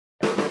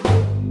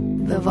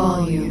the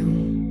volume.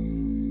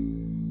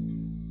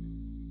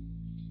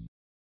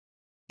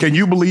 Can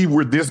you believe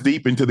we're this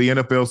deep into the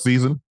NFL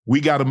season? We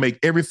got to make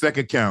every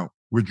second count.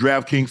 With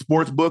DraftKings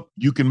Sportsbook,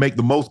 you can make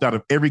the most out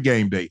of every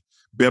game day.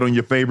 Bet on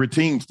your favorite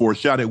teams for a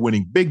shot at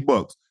winning big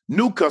bucks.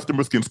 New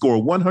customers can score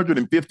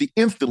 $150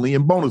 instantly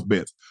in bonus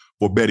bets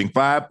for betting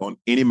 $5 on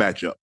any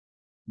matchup.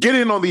 Get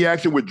in on the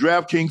action with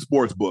DraftKings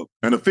Sportsbook,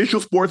 an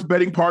official sports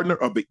betting partner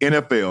of the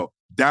NFL.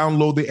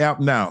 Download the app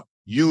now.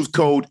 Use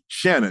code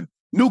Shannon.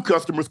 New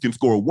customers can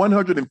score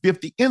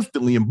 $150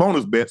 instantly in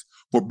bonus bets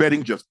for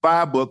betting just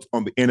 $5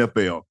 on the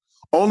NFL.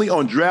 Only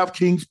on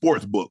DraftKings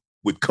Sportsbook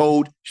with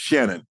code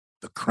Shannon.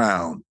 The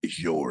crown is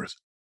yours.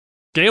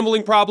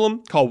 Gambling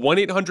problem? Call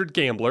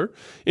 1-800-GAMBLER.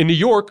 In New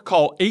York,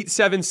 call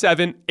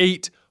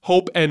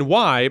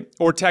 877-8-HOPE-NY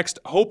or text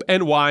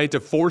HOPE-NY to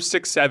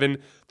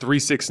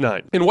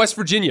 467-369. In West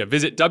Virginia,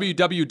 visit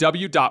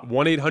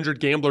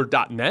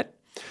www.1800gambler.net.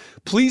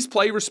 Please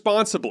play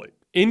responsibly.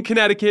 In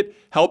Connecticut,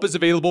 help is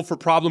available for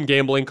problem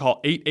gambling.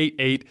 Call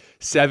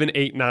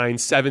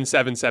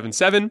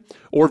 888-789-7777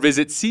 or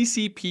visit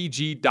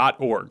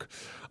ccpg.org.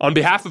 On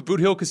behalf of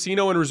Boot Hill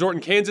Casino and Resort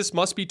in Kansas,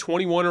 must be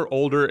 21 or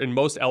older in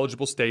most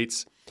eligible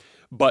states,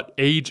 but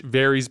age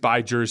varies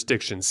by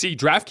jurisdiction. See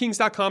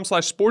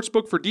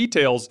DraftKings.com/sportsbook for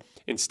details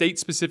and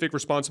state-specific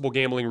responsible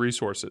gambling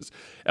resources.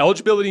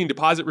 Eligibility and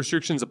deposit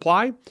restrictions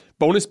apply.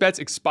 Bonus bets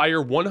expire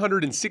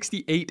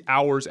 168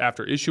 hours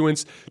after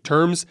issuance.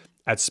 Terms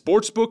at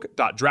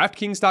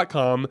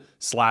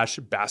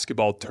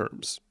sportsbook.draftkings.com/basketball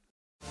terms.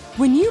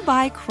 When you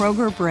buy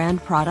Kroger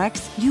brand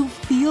products, you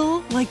feel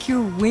like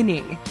you're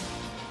winning.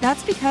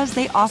 That's because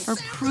they offer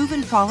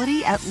proven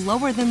quality at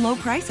lower than low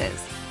prices.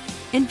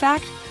 In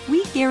fact,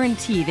 we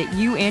guarantee that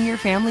you and your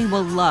family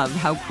will love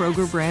how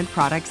Kroger brand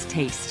products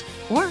taste,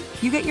 or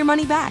you get your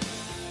money back.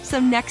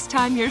 So next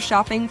time you're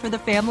shopping for the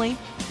family,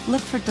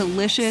 look for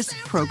delicious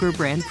Kroger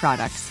brand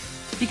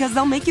products, because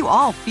they'll make you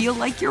all feel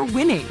like you're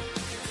winning.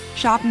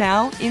 Shop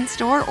now,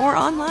 in-store, or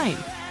online.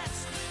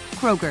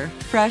 Kroger,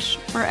 fresh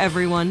for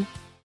everyone.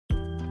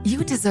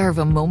 You deserve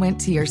a moment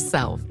to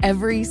yourself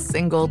every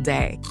single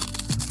day.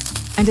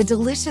 And a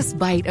delicious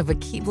bite of a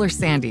Keebler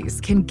Sandies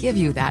can give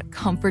you that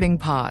comforting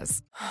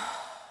pause.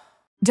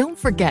 Don't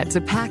forget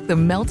to pack the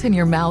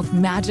melt-in-your-mouth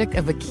magic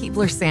of a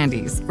Keebler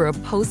Sandies for a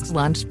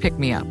post-lunch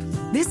pick-me-up.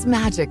 This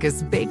magic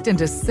is baked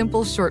into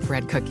simple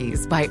shortbread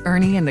cookies by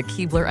Ernie and the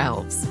Keebler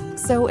Elves.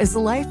 So as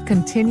life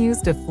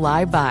continues to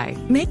fly by,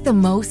 make the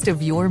most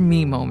of your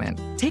me moment.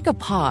 Take a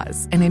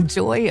pause and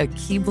enjoy a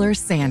Keebler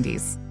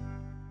Sandies.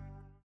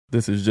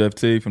 This is Jeff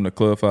T from the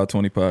Club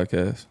 520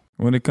 podcast.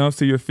 When it comes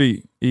to your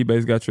feet,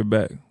 eBay's got your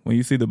back. When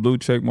you see the blue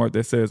check mark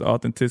that says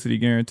authenticity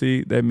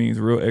guaranteed, that means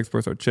real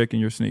experts are checking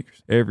your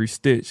sneakers. Every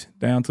stitch,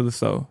 down to the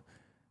sole.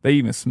 They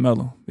even smell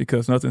them,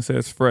 because nothing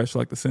says fresh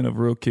like the scent of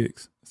real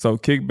kicks. So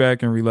kick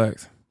back and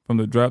relax. From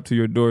the drop to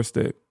your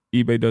doorstep,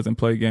 eBay doesn't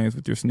play games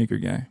with your sneaker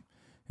game.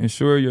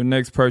 Ensure your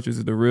next purchase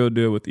is the real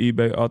deal with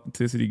eBay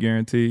Authenticity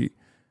Guaranteed.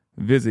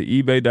 Visit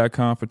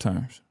ebay.com for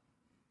terms.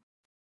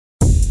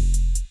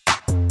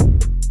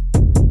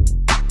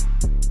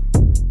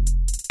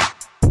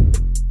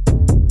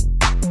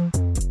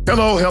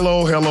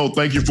 Hello.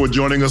 Thank you for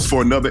joining us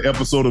for another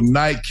episode of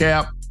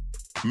Nightcap.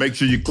 Make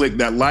sure you click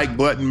that like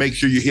button. Make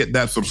sure you hit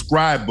that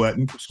subscribe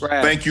button.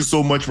 Thank you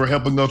so much for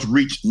helping us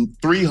reach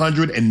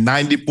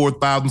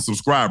 394,000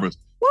 subscribers.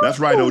 Woo! That's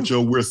right,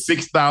 Ocho. We're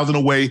 6,000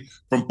 away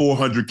from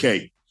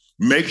 400K.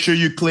 Make sure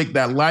you click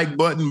that like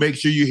button. Make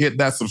sure you hit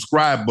that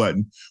subscribe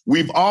button.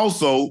 We've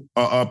also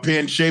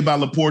pinned Sheba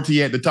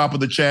Laportier at the top of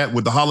the chat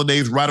with the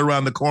holidays right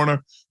around the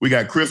corner. We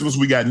got Christmas,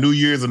 we got New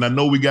Year's, and I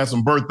know we got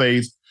some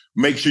birthdays.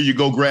 Make sure you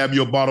go grab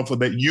your bottle for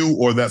that you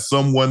or that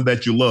someone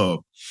that you love.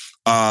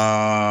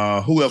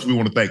 Who else we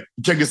want to thank?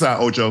 Check this out,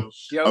 Ocho.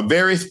 Yep. A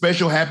very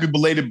special happy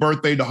belated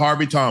birthday to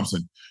Harvey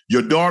Thompson.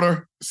 Your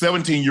daughter,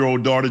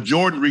 17-year-old daughter,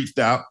 Jordan, reached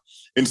out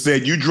and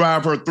said you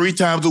drive her 3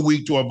 times a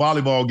week to our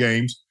volleyball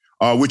games,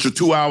 which are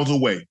 2 hours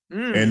away.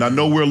 And I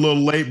know we're a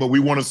little late, but we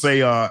want to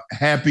say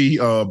happy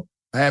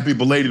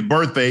belated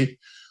birthday.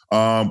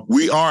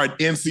 We are at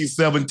NC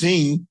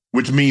 17,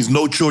 which means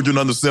no children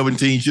under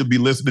 17 should be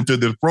listening to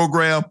this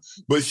program.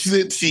 But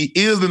since she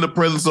is in the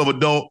presence of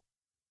adult,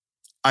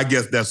 I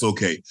guess that's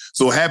okay.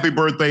 So happy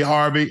birthday,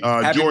 Harvey.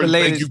 Jordan,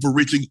 belated. Thank you for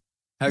reaching.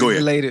 Go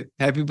ahead.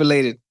 Happy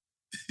belated.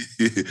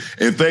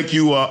 And thank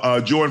you,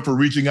 Jordan, for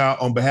reaching out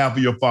on behalf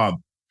of your father.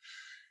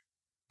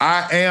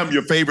 I am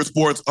your favorite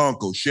sports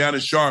uncle,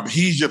 Shannon Sharp.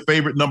 He's your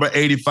favorite number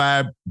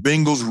 85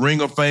 Bengals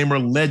Ring of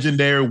Famer,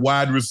 legendary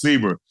wide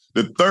receiver.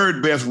 The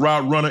third best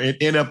route runner in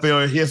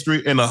NFL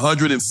history in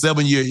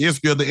 107-year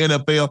history of the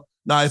NFL.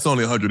 Nah, it's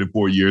only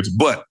 104 years,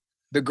 but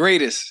the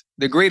greatest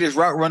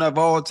route runner of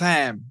all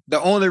time. The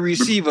only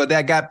receiver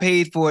that got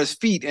paid for his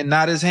feet and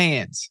not his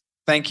hands.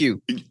 Thank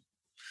you.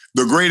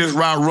 The greatest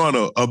route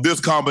runner of this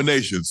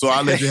combination. So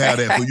I'll let you have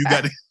that. So you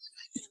got it.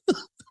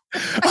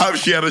 I'm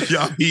Shannon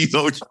Sharp. He's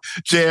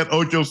Chad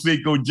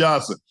Ochocinco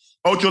Johnson.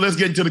 Ocho, let's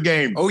get into the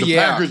game.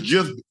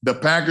 The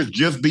Packers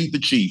just beat the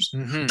Chiefs.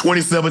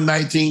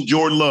 27-19,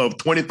 Jordan Love,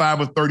 25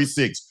 of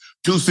 36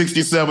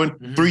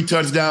 267, 3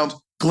 touchdowns,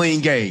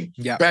 clean game.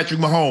 Yeah. Patrick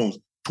Mahomes,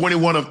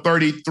 21 of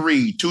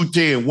 33,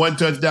 210, 1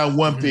 touchdown,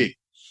 1 pick.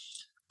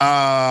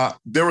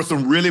 There were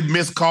some really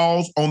missed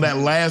calls on that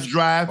last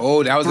drive.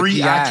 Oh, that was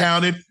 3 a PI. I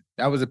counted.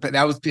 That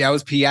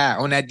was PI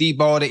on that deep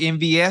ball to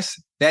MVS.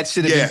 That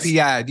should have been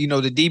PI. You know,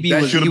 the DB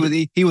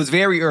he was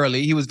very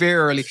early. He was very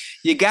early.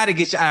 You got to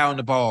get your eye on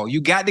the ball. You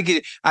got to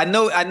get. I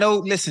know.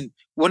 Listen,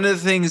 one of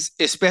the things,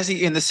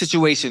 especially in the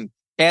situation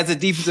as a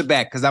defensive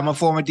back, because I'm a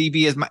former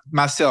DB as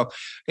myself,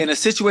 in a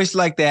situation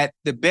like that,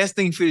 the best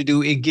thing for you to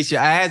do is get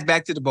your eyes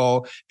back to the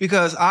ball,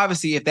 because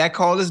obviously, if that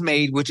call is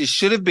made, which it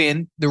should have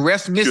been, the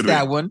refs missed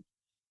that one.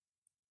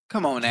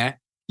 Come on now.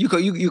 You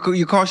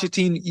cost your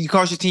team. You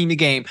cost your team the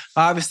game.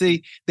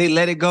 Obviously, they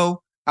let it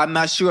go. I'm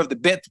not sure if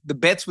the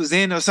bets was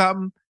in or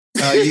something.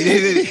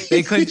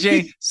 They couldn't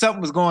change.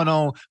 Something was going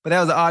on, but that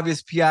was an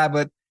obvious PI.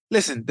 But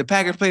listen, the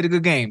Packers played a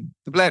good game.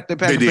 The Packers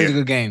played a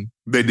good game.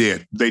 They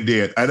did. But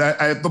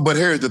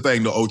here's the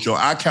thing, though, Ocho.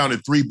 I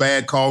counted 3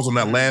 bad calls on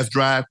that last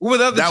drive. What were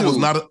the other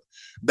two?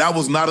 That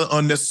was not an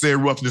unnecessary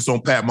roughness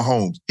on Pat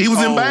Mahomes. He was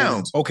in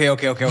bounds. Okay.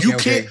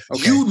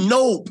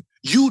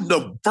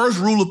 The first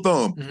rule of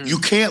thumb, you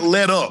can't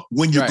let up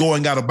when you're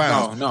going out of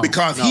bounds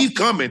because he's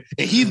coming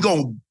and he's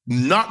going to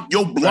knock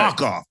your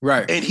block off.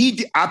 Right. And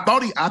I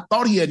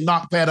thought he had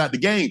knocked Pat out the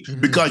game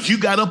because you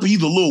got up and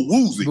he's a little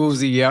woozy.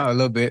 Woozy, yeah, a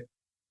little bit.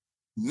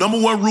 Number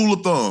 1 rule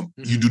of thumb,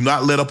 you do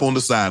not let up on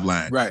the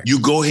sideline. Right. You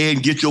go ahead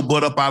and get your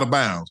butt up out of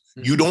bounds.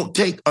 You don't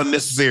take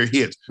unnecessary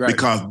hits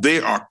because they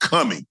are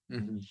coming.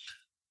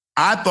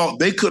 I thought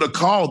they could have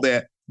called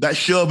that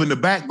shove in the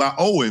back by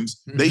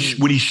Owens,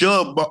 when he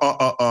shoved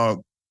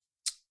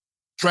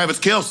Travis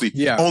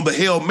Kelce on the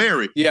Hail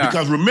Mary. Yeah.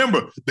 Because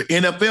remember, the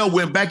NFL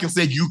went back and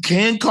said you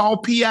can call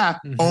PI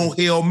on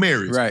Hail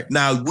Marys. Right.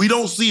 Now, we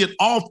don't see it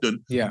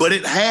often, but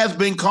it has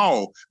been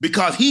called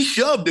because he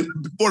shoved it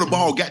before the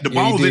ball got the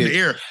ball was in the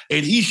air,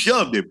 and he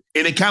shoved it,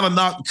 and it kind of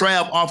knocked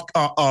Trav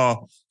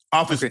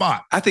off his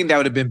spot. I think that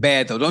would have been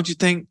bad, though. Don't you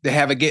think, to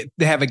have a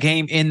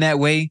game in that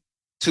way?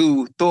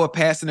 To throw a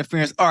pass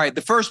interference. All right, the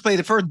first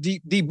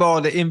deep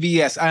ball to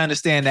MVS, I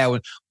understand that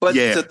one. But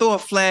to throw a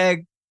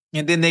flag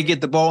and then they get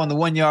the ball on the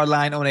 1 yard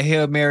line on a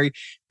Hail Mary,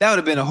 that would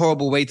have been a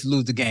horrible way to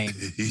lose the game.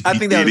 I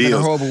think that would have been a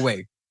horrible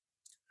way.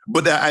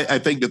 But I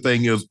think the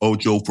thing is,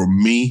 Ocho, for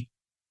me,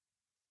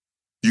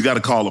 you got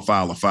to call a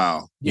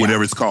foul,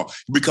 whatever it's called.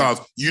 Because,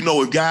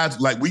 if guys,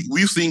 like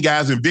we've seen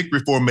guys in victory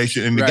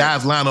formation and the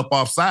guys line up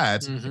off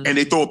sides and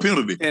they throw a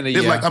penalty.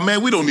 It's like, oh,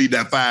 man, we don't need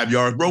that 5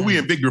 yards, bro. We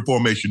in victory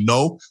formation.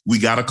 No, we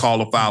got to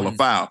call a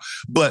foul.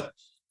 But,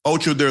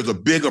 Ocho, there's a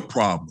bigger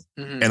problem.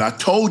 And I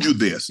told you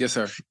this. Yes,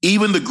 sir.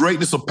 Even the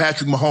greatness of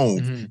Patrick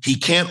Mahomes, he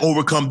can't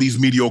overcome these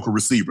mediocre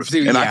receivers.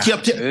 And I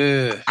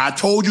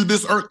told you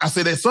this. I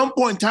said, at some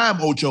point in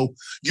time, Ocho,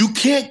 you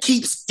can't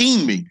keep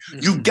scheming.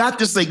 You got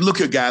to say, look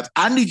here, guys,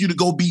 I need you to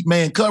go beat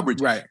man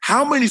coverage. Right.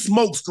 How many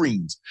smoke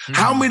screens?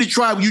 How many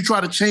you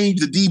try to change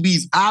the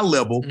DB's eye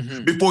level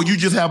before you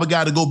just have a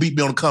guy to go beat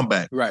me on a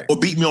comeback? Right. Or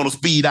beat me on a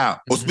speed out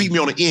or beat me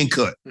on an end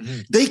cut.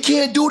 They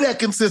can't do that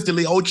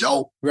consistently,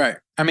 Ocho. Right.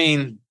 I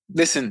mean,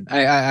 listen,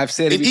 I've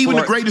said it before. Even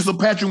the greatest of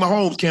Patrick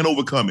Mahomes can't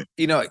overcome it.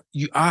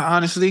 I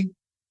honestly,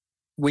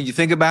 when you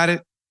think about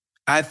it,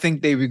 I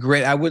think they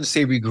regret. I wouldn't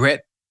say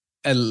regret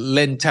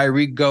letting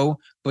Tyreek go,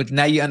 but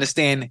now you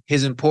understand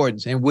his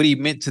importance and what he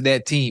meant to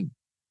that team.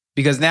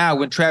 Because now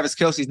when Travis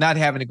Kelce's not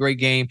having a great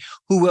game,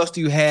 who else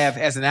do you have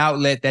as an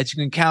outlet that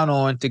you can count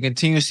on to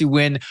continuously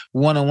win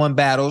one-on-one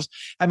battles?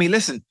 I mean,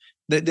 listen,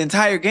 the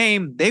entire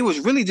game, they was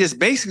really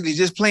basically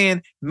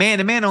playing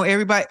man-to-man on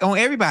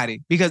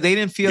everybody because they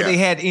didn't feel they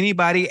had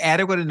anybody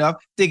adequate enough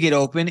to get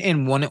open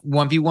in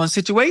 1v1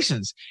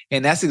 situations.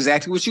 And that's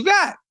exactly what you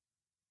got.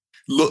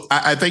 Look,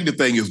 I think the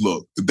thing is,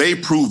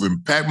 they've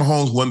proven Pat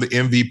Mahomes won the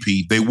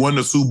MVP. They won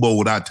the Super Bowl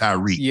without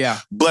Tyreek. Yeah.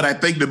 But I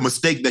think the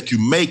mistake that you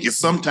make is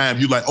sometimes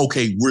you're like,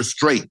 okay, we're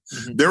straight.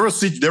 There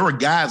are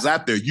guys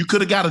out there. You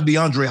could have got a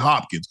DeAndre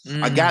Hopkins,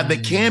 a guy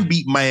that can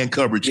beat man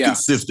coverage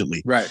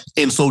consistently. Right.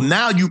 And so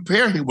now you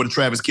pair him with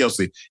Travis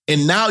Kelce,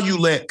 and now you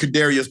let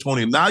Kadarius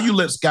Toney, now you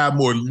let Sky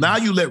Moore, now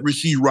you let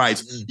Rashee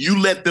Rice, you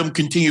let them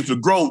continue to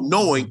grow,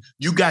 knowing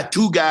you got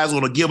 2 guys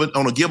on a given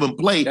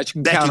play that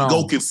can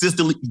go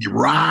consistently.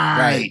 Right.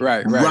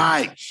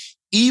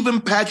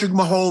 Even Patrick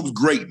Mahomes'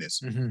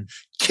 greatness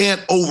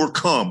can't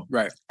overcome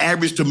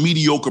average to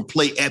mediocre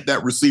play at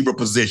that receiver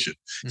position.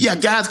 Yeah,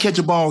 guys catch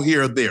a ball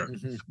here or there,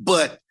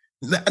 but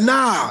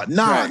nah,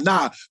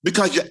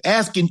 because you're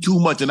asking too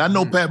much. And I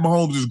know Pat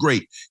Mahomes is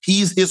great.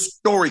 He's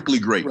historically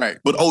great. Right.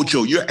 But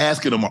Ocho, you're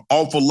asking him an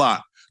awful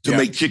lot to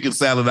make chicken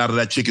salad out of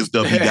that chicken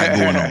stuff he got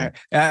going on.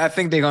 I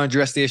think they're going to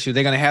address the issue.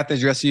 They're going to have to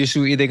address the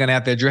issue. Either they're going to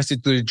have to address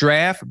it through the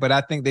draft, but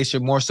I think they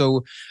should more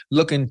so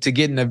looking to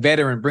getting a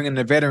veteran, bringing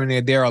the veteran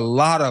there. There are a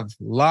lot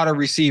of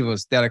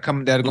receivers that are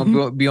coming, that are going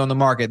to be on the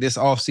market this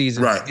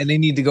offseason, and they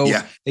need to go.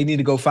 They need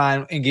to go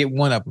find and get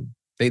one of them.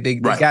 They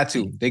got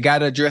to. They got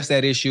to address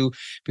that issue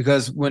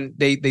because when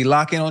they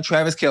lock in on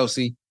Travis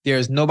Kelce,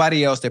 There's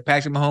nobody else that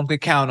Patrick Mahomes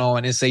could count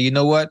on and say, you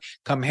know what?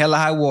 Come hell or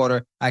high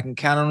water, I can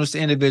count on this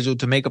individual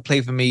to make a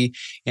play for me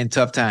in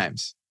tough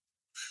times.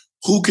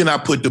 Who can I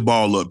put the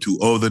ball up to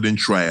other than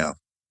Trav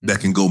that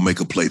can go make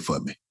a play for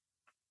me?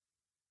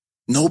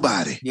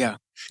 Nobody. Yeah.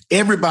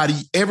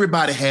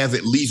 Everybody has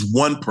at least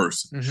one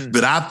person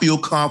that I feel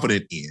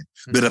confident in,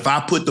 that if I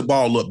put the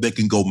ball up, they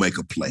can go make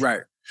a play.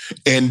 Right.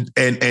 And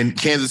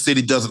Kansas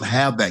City doesn't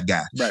have that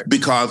guy. Right.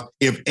 Because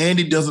if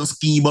Andy doesn't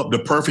scheme up the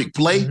perfect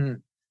play,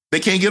 they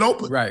can't get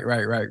open. Right.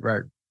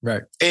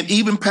 And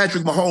even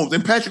Patrick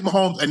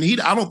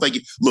Mahomes, I don't think,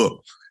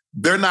 look,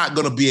 they're not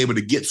going to be able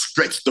to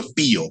stretch the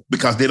field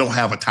because they don't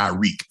have a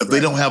Tyreek. If they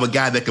don't have a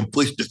guy that can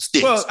push the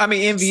sticks. Well, I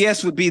mean,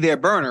 MVS would be their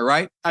burner,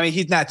 right? I mean,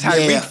 he's not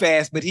Tyreek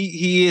fast, but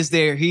he is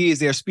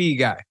their speed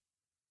guy.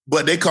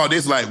 But they call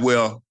this like,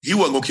 well, he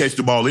wasn't going to catch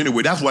the ball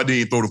anyway. That's why they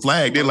didn't throw the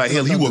flag. They're like,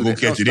 hell, he wasn't going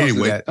to catch it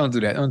anyway. Don't do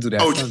that.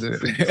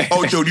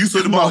 Joe, you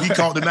saw the ball he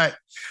caught tonight?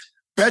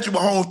 Patrick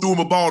Mahomes threw him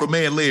a ball, the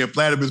man laying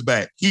flat on his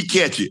back. He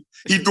catch it.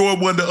 He threw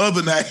him one the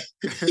other night.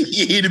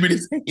 He hit him in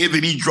his hands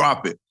and he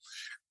dropped it.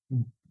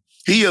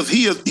 He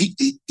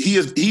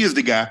is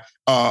the guy.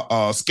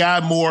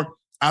 Sky Moore.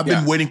 I've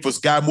been waiting for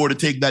Sky Moore to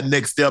take that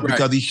next step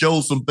because he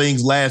showed some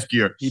things last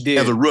year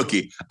as a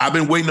rookie. I've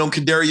been waiting on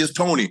Kadarius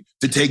Toney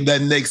to take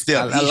that next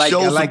step. He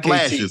showed some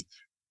flashes.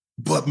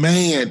 But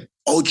man,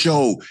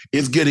 Ocho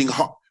is getting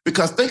hard.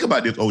 Because think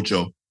about this,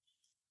 Ocho.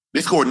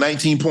 They scored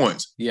 19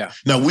 points. Yeah.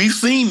 Now we've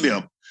seen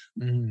them.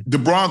 The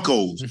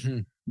Broncos.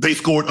 They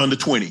scored under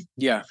 20.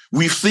 Yeah.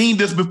 We've seen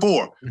this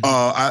before.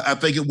 I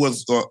think it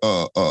was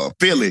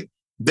Philly.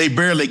 They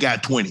barely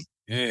got 20.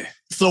 Yeah.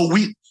 So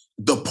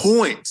the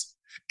points,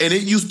 and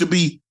it used to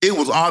be, it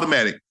was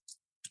automatic.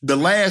 The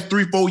last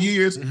 3-4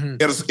 years,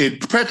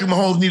 if Patrick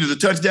Mahomes needed a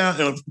touchdown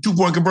and a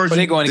 2-point conversion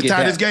to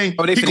tie this game,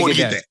 he's going to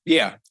get that.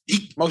 Yeah,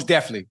 most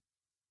definitely.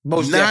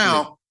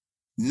 Now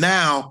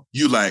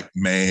you like,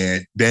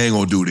 man, they ain't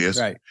going to do this.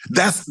 Right.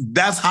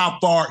 That's how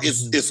far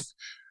it's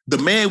the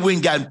man went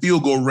and got in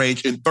field goal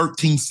range in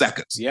 13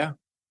 seconds. Yeah.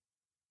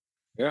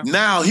 Yeah.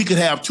 Now he could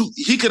have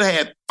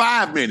had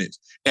 5 minutes,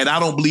 and I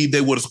don't believe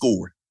they would have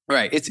scored.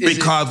 Right.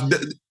 Because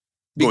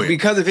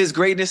of his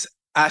greatness,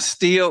 I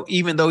still,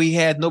 even though he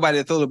had nobody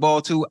to throw the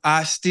ball to,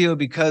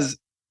 because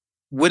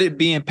with it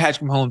being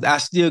Patrick Mahomes, I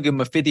still give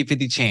him a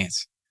 50-50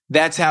 chance.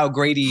 That's how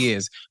great he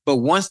is. But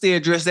once they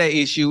address that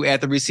issue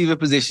at the receiver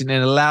position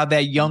and allow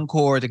that young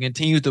core to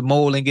continue to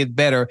mold and get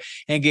better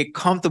and get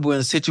comfortable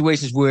in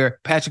situations where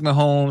Patrick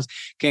Mahomes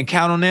can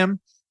count on them,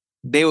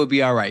 they will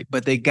be all right.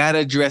 But they got to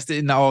address it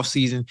in the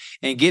offseason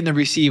and getting a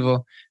receiver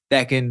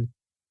that can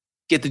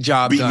get the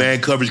job done. Beat man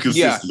coverage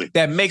consistently.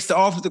 Yeah, that makes the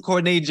offensive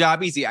coordinator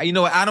job easy. You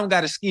know what? I don't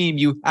got to scheme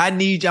you. I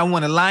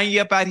want to line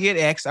you up out here at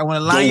X. I want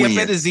to line you up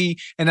at the Z,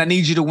 and I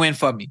need you to win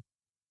for me.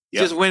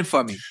 Yep. Just win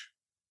for me.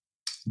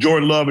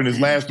 Jordan Love in his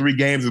last 3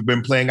 games has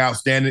been playing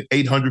outstanding.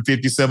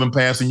 857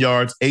 passing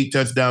yards, 8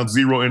 touchdowns,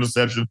 0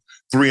 interceptions,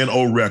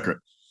 3-0 record.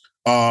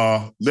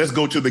 Let's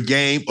go to the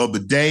game of the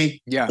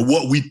day. Yeah.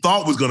 What we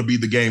thought was going to be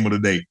the game of the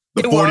day.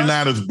 The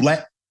 49ers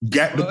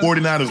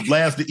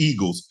blast the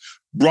Eagles.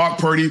 Brock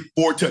Purdy,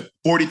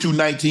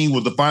 42-19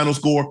 was the final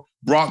score.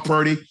 Brock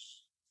Purdy,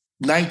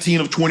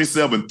 19 of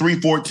 27,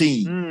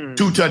 314,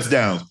 2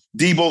 touchdowns.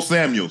 Deebo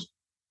Samuels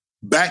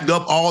backed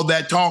up all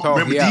that talk.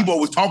 Remember,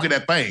 Deebo was talking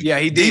that thing. Yeah,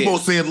 he did. Deebo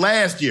said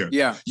last year,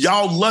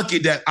 y'all lucky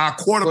that our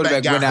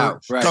quarterback got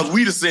hurt because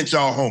we'd have sent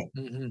y'all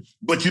home.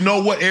 But you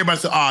know what? Everybody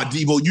said,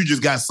 Deebo, you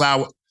just got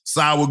sour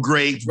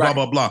grapes, blah,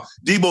 blah, blah.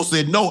 Deebo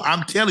said, no,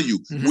 I'm telling you,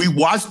 we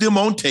watched them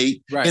on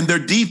tape, and their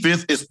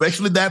defense,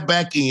 especially that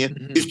back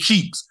end, is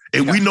cheeks.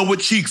 And we know what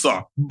cheeks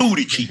are,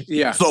 booty cheeks.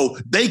 Yeah. So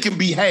they can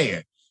be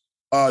had.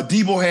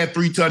 Deebo had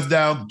 3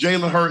 touchdowns.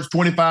 Jalen Hurts,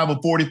 25 of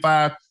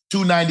 45,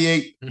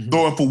 298,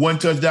 throwing for 1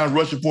 touchdown,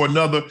 rushing for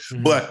another.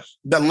 But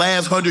the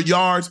last 100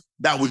 yards,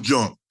 that was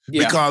junk.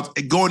 Yeah. Because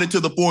going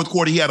into the fourth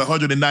quarter, he had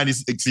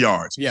 196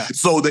 yards. Yeah.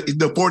 So the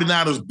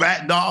 49ers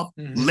backed off,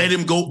 let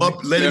him go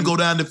up, let him go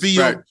down the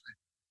field. Right.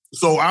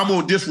 So I'm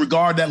going to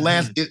disregard that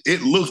last.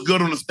 It looks good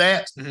on the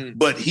stats,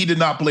 but he did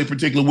not play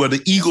particularly well.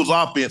 The Eagles'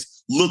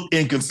 offense looked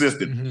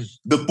inconsistent.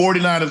 The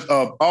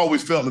 49ers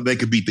always felt that they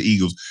could beat the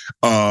Eagles.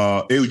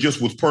 It was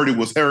just was Purdy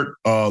was hurt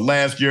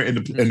last year in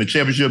the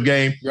championship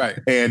game. Right.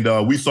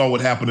 And we saw what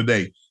happened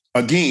today.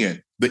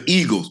 Again, the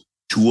Eagles,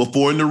 2 of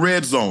 4 in the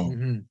red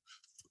zone.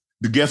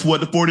 Guess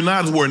what the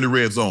 49ers were in the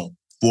red zone?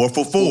 4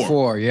 for 4.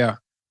 4, yeah.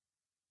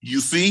 You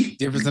see?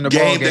 Difference in the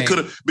ball game. That could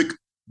have...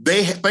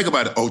 Think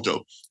about it,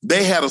 Ocho.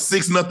 They had a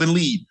 6-0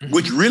 lead,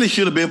 which really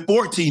should have been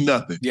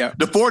 14-0. Yeah.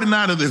 The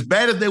 49ers, as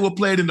bad as they were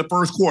played in the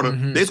first quarter,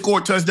 they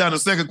scored a touchdown in the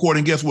second quarter,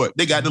 and guess what?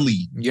 They got the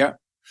lead. Yeah.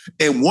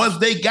 And once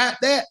they got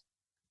that,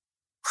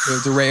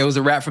 it was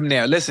a wrap from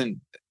there.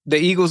 Listen, the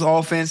Eagles'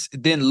 offense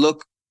didn't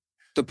look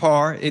to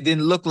par. It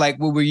didn't look like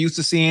what we're used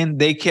to seeing.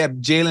 They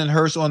kept Jalen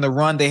Hurts on the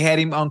run. They had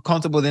him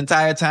uncomfortable the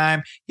entire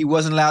time. He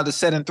wasn't allowed to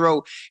set and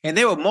throw. And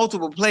there were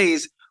multiple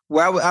plays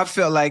where I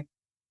felt like,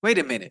 wait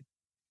a minute.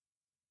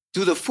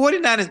 Do the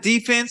 49ers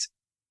defense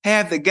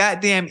have the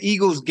goddamn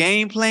Eagles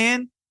game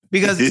plan?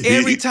 Because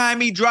every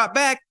time he dropped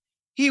back,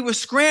 he was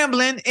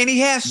scrambling and he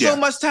had so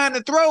much time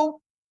to throw.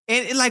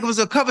 And it was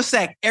a cover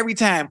sack every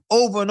time,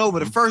 over and over.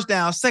 The first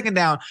down, second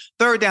down,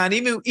 third down.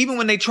 Even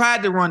when they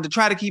tried to run, to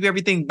try to keep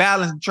everything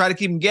balanced, and try to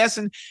keep them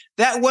guessing,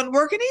 that wasn't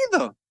working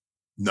either.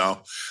 No.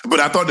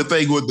 But I thought the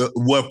thing with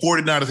what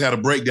 49ers had a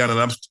breakdown, and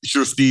I'm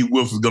sure Steve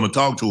Wilson's going to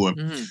talk to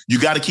him, you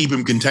got to keep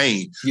him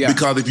contained. Yeah.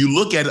 Because if you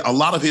look at it, a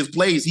lot of his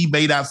plays he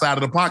made outside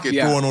of the pocket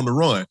throwing on the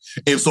run.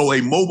 And so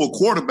a mobile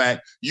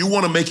quarterback, you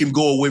want to make him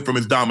go away from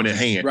his dominant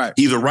hand. Right.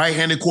 He's a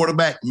right-handed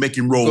quarterback, make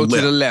him roll left. Go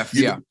to the left,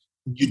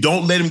 You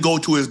don't let him go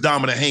to his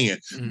dominant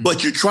hand,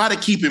 but you try to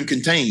keep him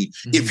contained.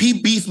 If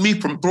he beats me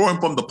from throwing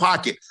from the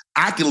pocket,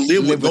 I can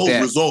live with those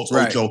results,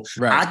 Ocho.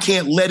 Right. I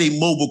can't let a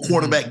mobile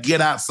quarterback get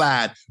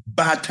outside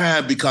by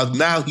time because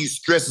now he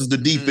stresses the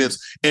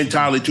defense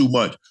entirely too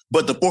much.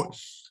 But the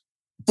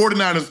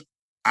 49ers,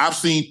 I've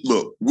seen,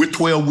 look, we're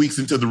 12 weeks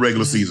into the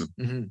regular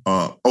season.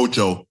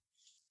 Ocho,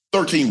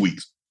 13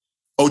 weeks.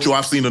 Ocho,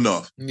 I've seen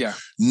enough. Yeah.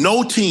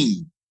 No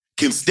team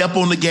can step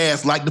on the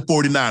gas like the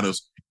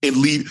 49ers and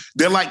lead.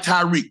 They're like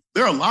Tyreek.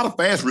 There are a lot of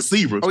fast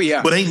receivers. Oh,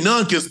 yeah. But ain't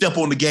none can step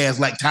on the gas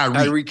like Tyreek.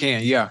 Tyreek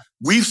can, yeah.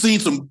 We've seen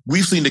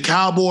the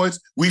Cowboys.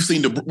 We've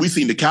seen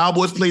the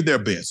Cowboys play their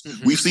best.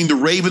 We've seen the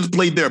Ravens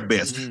play their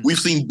best. We've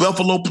seen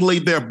Buffalo play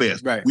their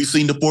best. Right. We've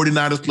seen the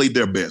 49ers play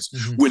their best.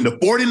 When the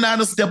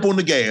 49ers step on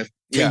the gas,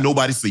 can't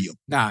nobody see them.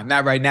 Nah,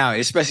 not right now,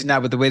 especially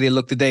not with the way they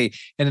look today.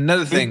 And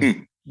another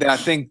thing that I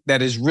think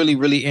that is really,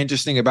 really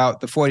interesting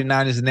about the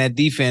 49ers and that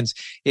defense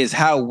is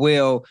how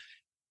well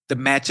the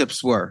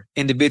matchups were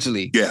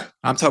individually. Yeah.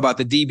 I'm talking about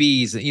the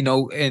DBs,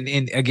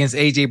 and against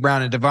A.J.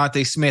 Brown and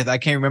Devontae Smith. I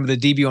can't remember the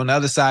DB on the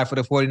other side for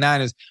the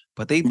 49ers,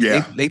 but they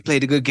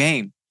played a good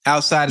game.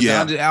 Outside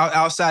of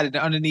the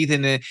underneath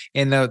in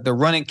the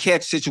run and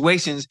catch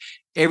situations,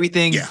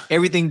 everything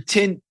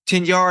 10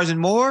 yards and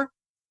more.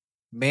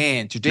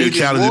 Man, they're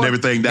challenging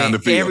everything down the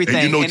field.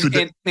 Everything.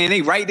 And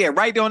they right there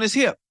on his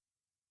hip.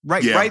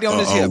 Right on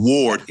his hip.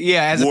 Ward.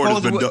 Yeah, as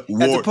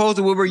opposed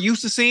to what we're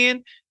used to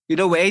seeing. With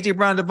A.J.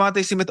 Brown,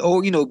 Devontae Smith,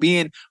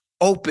 being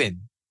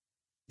open.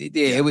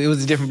 It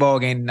was a different ball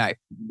game tonight.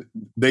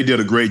 They did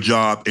a great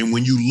job. And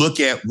when you look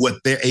at what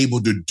they're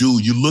able to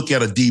do, you look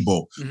at a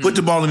Debo, put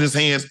the ball in his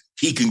hands,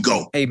 he can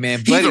go. Hey, man.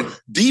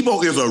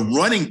 Debo is a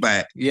running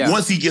back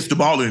once he gets the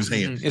ball in his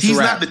hand. He's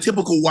not the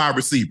typical wide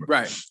receiver.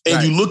 Right.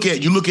 And you look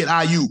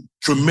at IU,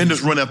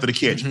 tremendous run after the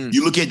catch.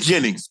 You look at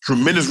Jennings,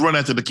 tremendous run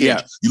after the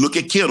catch. Yeah. You look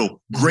at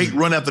Kittle, great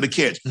run after the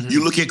catch.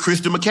 You look at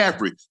Christian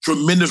McCaffrey,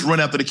 tremendous run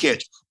after the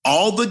catch.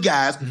 All the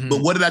guys,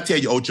 but what did I tell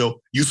you,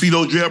 Ocho? You see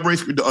those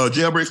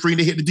jailbreak screen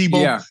that hit the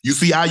Debo? Yeah. You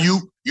see IU?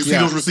 You see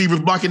those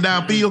receivers blocking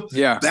downfield?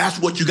 Yeah. That's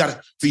what you got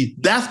to see.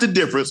 That's the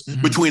difference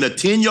between a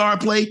 10-yard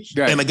play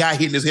and a guy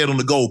hitting his head on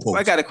the goalpost. Well,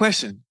 I got a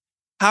question.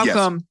 How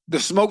come the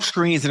smoke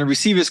screens and the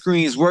receiver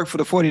screens work for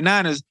the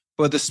 49ers,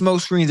 but the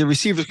smoke screens and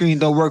receiver screens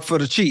don't work for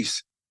the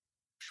Chiefs?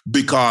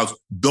 Because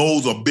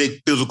those are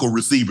big physical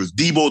receivers.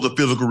 Debo's a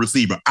physical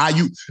receiver.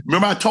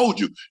 Remember I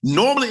told you,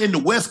 normally in the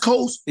West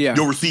Coast,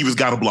 your receivers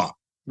got to block.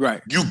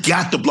 Right. You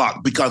got to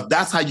block because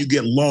that's how you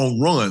get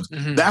long runs.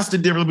 That's the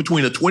difference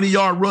between a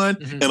 20-yard run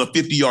and a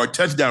 50-yard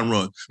touchdown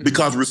run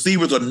because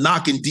receivers are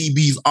knocking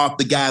DBs off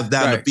the guys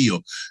down the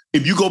field.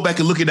 If you go back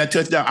and look at that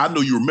touchdown, I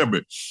know you remember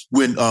it,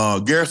 when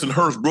Garrison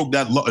Hurst broke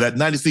that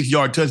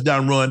 96-yard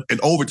touchdown run in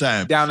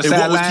overtime. Down the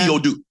sideline. What was T.O.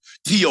 do?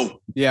 T.O.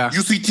 Yeah.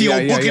 You see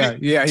T.O. booking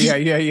it? Yeah.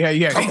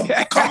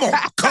 Come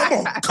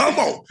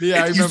on.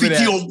 Yeah, I remember that. You see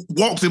T.O.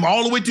 walks him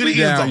all the way to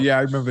the end zone. Yeah,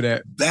 I remember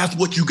that. That's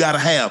what you got to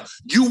have.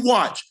 You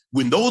watch.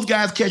 When those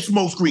guys catch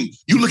smoke screen,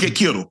 you look at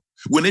Kittle.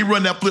 When they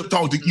run that flip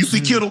toss, you see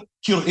Kittle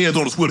hands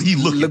on the swivel. He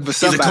looking. Look for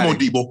somebody. Come on,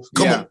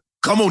 Debo.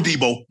 Come on,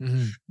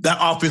 Debo. That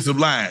offensive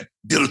line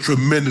did a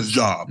tremendous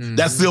job.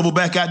 That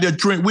silverback out there,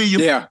 Trent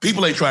Williams,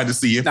 people ain't trying to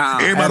see him.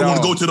 Everybody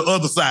want to go to the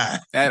other side.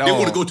 They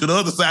want to go to the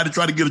other side to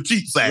try to get a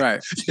cheap sack. Right.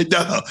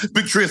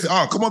 Big Trent said,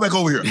 come on back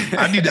over here.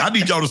 I need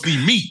y'all to see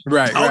me.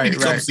 Right. I don't need to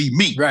come see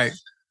me. Right.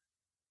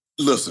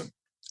 Listen.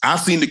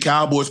 I've seen the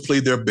Cowboys play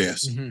their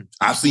best.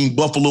 I've seen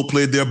Buffalo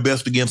play their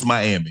best against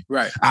Miami.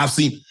 Right.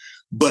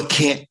 But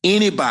can't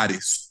anybody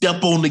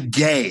step on the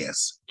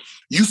gas?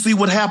 You see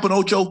what happened,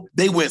 Ocho?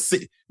 They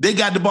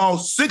got the ball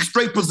 6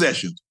 straight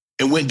possessions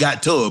and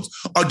got Tubbs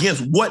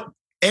against what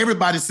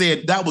everybody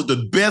said that was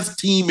the best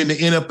team in the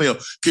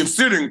NFL,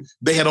 considering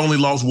they had only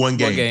lost one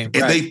game.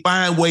 And they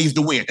find ways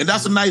to win. And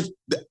that's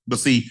but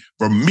see,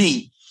 for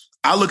me,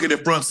 I look at their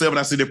front seven,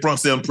 I see their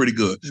front seven pretty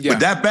good. Yeah. But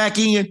that back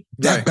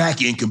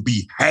end can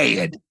be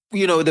had.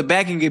 The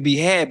back end can be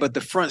had, but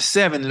the front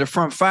seven and the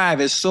front five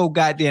is so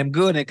goddamn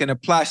good and can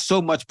apply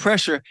so much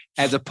pressure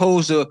as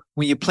opposed to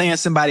when you're playing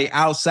somebody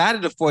outside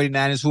of the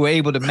 49ers who are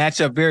able to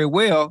match up very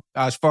well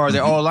as far as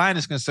their all-line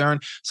is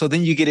concerned. So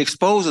then you get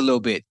exposed a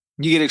little bit.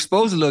 And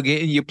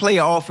you play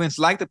an offense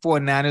like the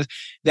 49ers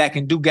that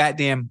can do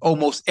goddamn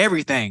almost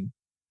everything.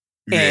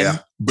 And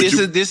this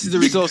is the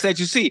results that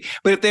you see.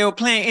 But if they were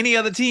playing any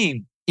other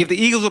team, if the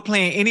Eagles were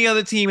playing any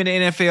other team in the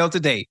NFL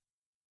today,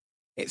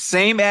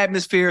 same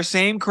atmosphere,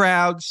 same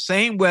crowd,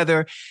 same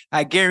weather,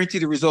 I guarantee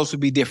the results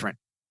would be different.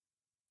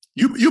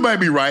 You might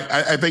be right.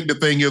 I think the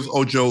thing is,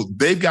 Ocho,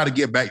 they've got to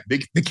get back.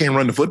 They can't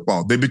run the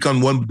football. They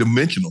become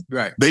one-dimensional.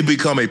 Right. They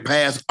become a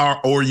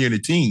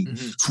pass-oriented team.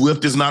 Mm-hmm.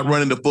 Swift is not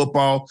running the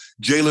football.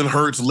 Jalen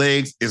Hurts'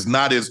 legs is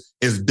not as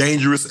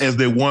dangerous as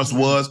they once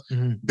was.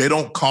 Mm-hmm. They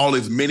don't call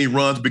as many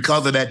runs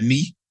because of that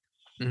knee.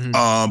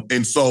 Mm-hmm.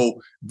 And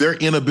so their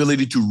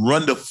inability to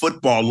run the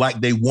football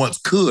like they once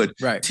could,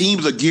 right.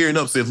 Teams are gearing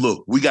up, says,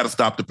 look, we got to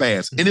stop the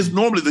pass. Mm-hmm. And it's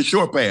normally the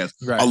short pass.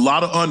 Right. A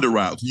lot of under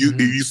routes.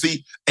 You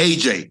see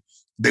AJ,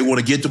 they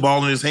want to get the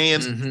ball in his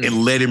hands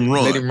and let him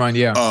run. Let him run,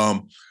 yeah.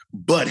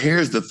 But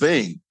here's the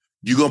thing.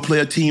 You're going to play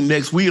a team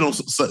next week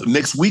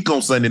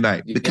on Sunday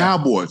night. The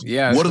Cowboys.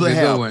 Yeah. What do they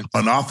have?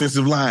 An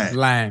offensive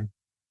line.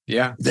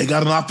 Yeah. They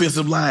got an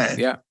offensive line.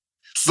 Yeah.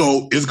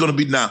 So it's going to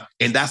be now,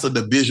 and that's a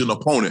division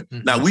opponent.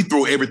 Mm-hmm. Now, we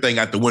throw everything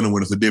out the window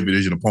when it's a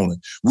division opponent.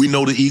 We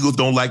know the Eagles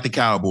don't like the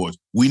Cowboys.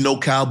 We know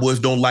Cowboys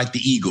don't like the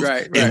Eagles.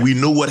 Right. And we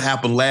knew what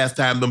happened last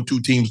time them two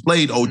teams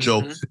played,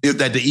 Ocho, is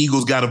that the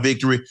Eagles got a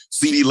victory.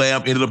 CeeDee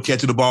Lamb ended up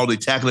catching the ball. They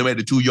tackled him at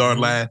the 2-yard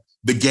line.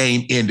 The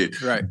game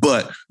ended. Right.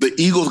 But the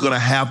Eagles are going to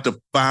have to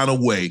find a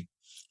way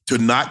to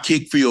not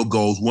kick field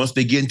goals once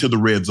they get into the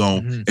red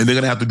zone, and they're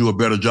going to have to do a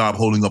better job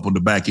holding up on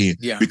the back end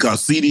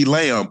because CeeDee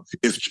Lamb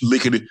is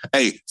licking it.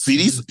 Hey,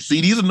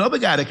 CeeDee's another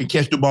guy that can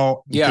catch the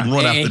ball and can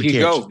run after the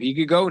catch. He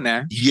could go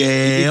now.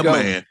 Yeah,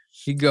 man.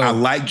 He go. I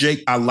like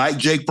Jake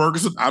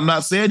Ferguson. I'm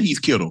not saying he's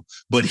Kittle,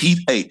 but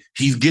he's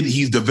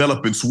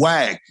developing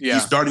swag. Yeah.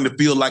 He's starting to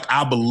feel like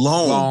I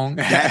belong.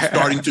 That's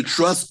starting to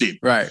trust him.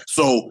 Right.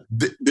 So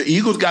the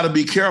Eagles got to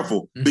be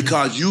careful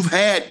because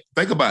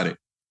think about it.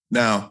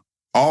 Now,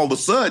 all of a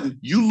sudden,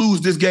 you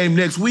lose this game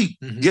next week.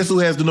 Guess who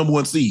has the number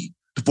 1 seed?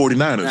 The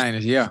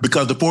 49ers. Yeah.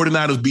 Because the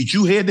 49ers beat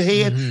you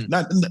head-to-head.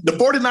 The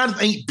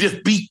 49ers ain't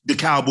just beat the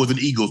Cowboys and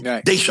the Eagles.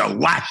 Right. They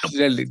shellacked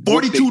them.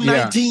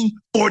 42-19,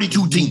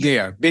 42-10.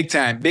 Yeah, big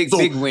time. Big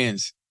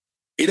wins.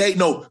 It ain't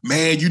no,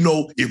 man,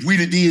 if we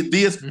did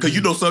this, because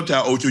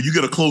sometimes, Ocho, you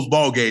get a close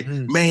ball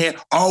game. Man,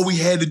 all we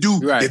had to do,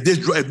 if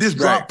this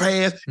drop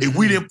pass, if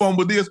we didn't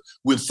fumble this,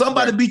 when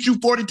somebody beat you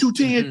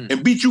 42-10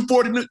 and beat you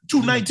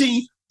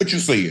 42-19, what you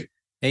saying?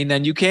 Ain't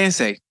nothing you can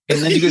say. Ain't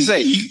nothing you can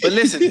say. But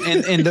listen,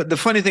 and the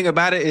funny thing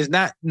about it is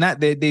not that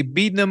they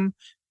beat them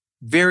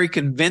very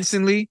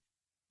convincingly,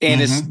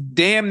 and it's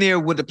damn near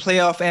what the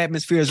playoff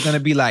atmosphere is going to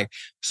be like.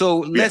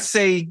 So let's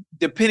say,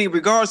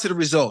 regards to the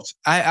results,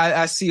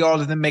 I see all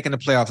of them making the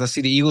playoffs. I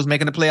see the Eagles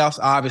making the playoffs,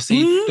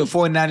 obviously, the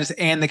 49ers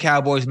and the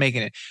Cowboys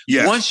making it.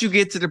 Yes. Once you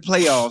get to the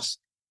playoffs,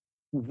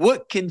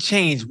 what can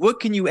change? What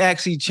can you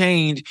actually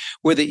change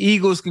where the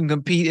Eagles can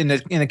compete and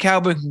the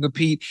Cowboys can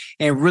compete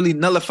and really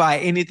nullify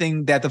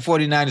anything that the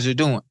 49ers are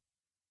doing?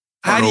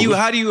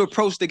 How do you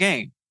approach the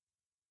game?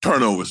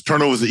 Turnovers.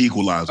 Turnovers the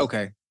equalizer.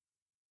 Okay.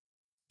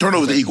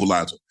 Turnovers the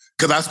equalizer.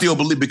 Because I still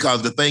believe,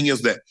 because the thing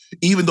is that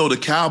even though the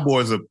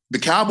Cowboys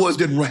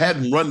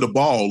hadn't run the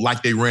ball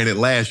like they ran it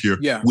last year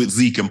with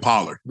Zeke and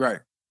Pollard. Right.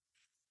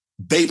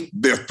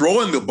 They're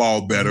throwing the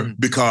ball better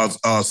because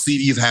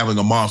CD is having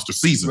a monster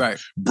season. Right.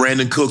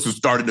 Brandon Cooks is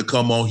starting to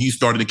come on. He's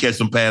starting to catch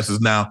some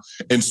passes now.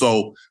 And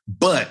so,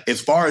 but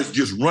as far as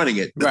just running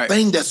it, the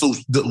thing that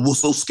was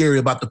so scary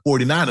about the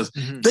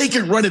 49ers, they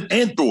can run it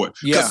and throw it.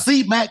 Because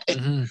C-Mac,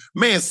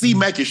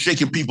 C-Mac is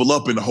shaking people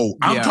up in the hole.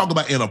 I'm talking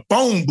about in a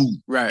phone booth.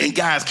 Right. And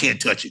guys can't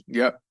touch it.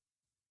 Yep.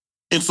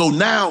 And so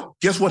now,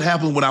 guess what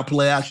happens when I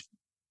play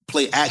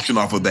action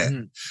off of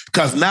that?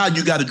 Because now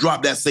you got to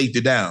drop that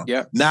safety down.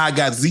 Yep. Now I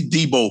got Zeke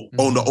Debo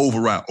on the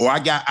over route, or I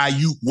got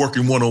Ayuk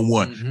working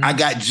one-on-one. I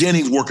got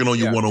Jennings working on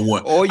you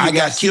one-on-one. Or you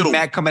got Kittle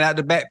coming out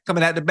the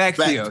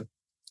backfield.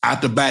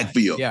 Out the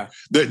backfield. Yeah.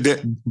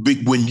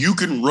 When you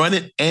can run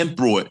it and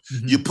throw it,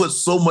 you put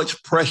so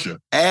much pressure,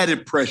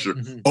 added pressure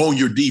on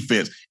your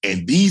defense.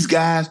 And these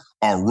guys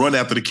are run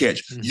after the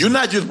catch. You're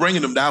not just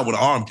bringing them down with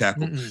an arm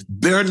tackle.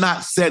 They're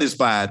not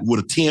satisfied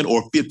with a 10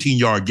 or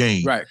 15-yard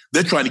gain. Right.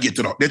 They're trying to get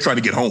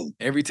home.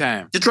 Every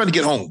time. They're trying to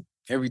get home.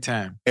 Every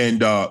time. And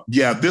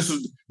there's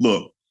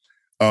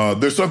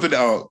something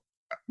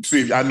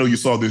see, I know you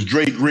saw this.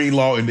 Drake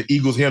Greenlaw and the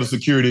Eagles head of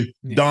security,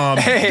 Dom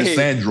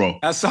DeSandro.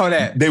 I saw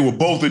that. They were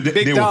both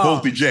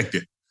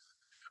ejected.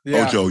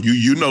 Yeah. Ocho,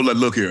 you know,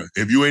 look here.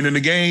 If you ain't in the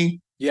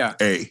game,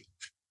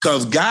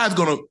 because guys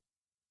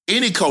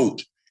any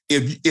coach,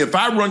 if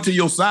I run to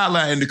your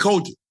sideline and the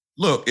coach,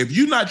 look, if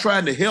you're not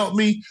trying to help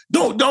me,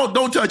 don't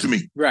touch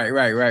me. Right.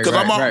 Because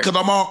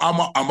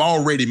I'm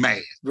already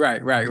mad.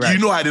 Right. You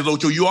know how it is,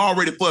 Ocho. You're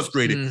already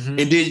frustrated, and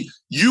then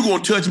you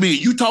gonna touch me.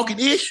 You talking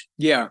ish?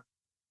 Yeah.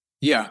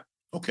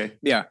 Okay.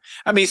 Yeah.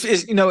 I mean,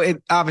 it's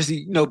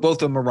obviously,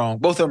 both of them are wrong.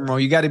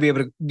 You got to be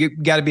able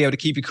to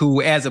keep it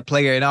cool as a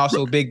player, and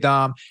also Big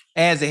Dom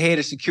as the head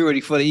of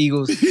security for the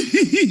Eagles.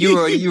 You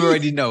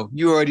already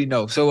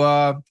know.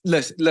 So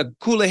look,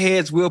 cooler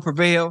heads will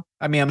prevail.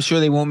 I mean, I'm sure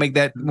they won't make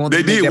that.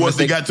 They did once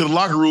they got to the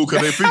locker room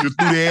because they figured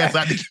threw their ass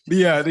out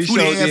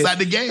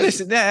the game.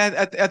 Listen,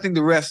 I think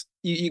the refs,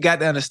 you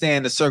got to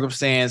understand the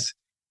circumstance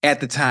at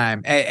the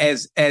time.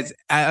 As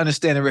I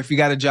understand the ref, you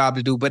got a job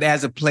to do, but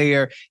as a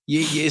player,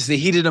 it's the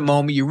heat of the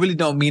moment. You really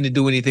don't mean to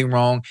do anything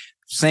wrong.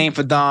 Same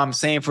for Dom,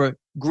 same for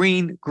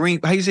Green.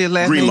 How you say his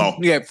last Greenlaw.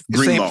 name? Yeah,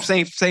 Greenlaw.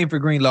 Same for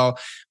Greenlaw.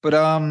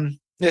 But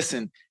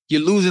listen,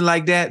 you're losing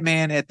like that,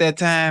 man. At that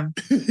time,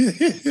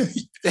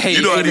 hey,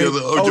 you know how it is,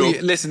 Ocho.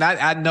 yeah, listen,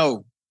 I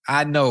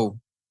know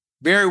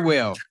very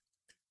well.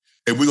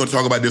 And we're gonna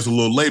talk about this a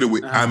little later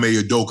with Ime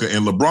Udoka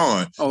and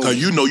LeBron, because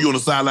you know you on the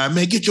sideline,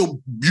 man. Get your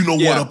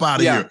what up out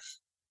of here.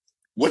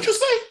 What you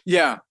say?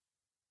 Yeah.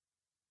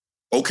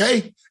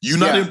 Okay, you're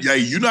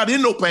not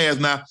in no pass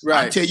now.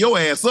 Right. I tear your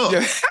ass up.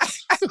 Yeah.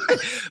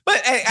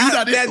 But hey,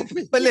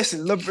 but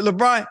listen,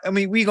 LeBron. I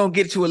mean, we gonna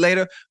get to it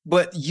later.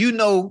 But you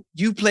know,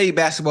 you played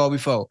basketball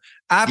before.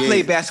 I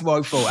played basketball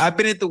before. I've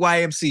been at the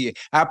YMCA.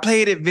 I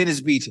played at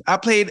Venice Beach. I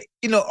played,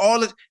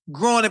 all of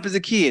growing up as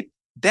a kid.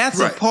 That's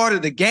a part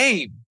of the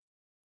game.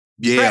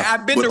 Yeah, right?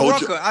 I've been to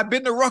Rucker. I've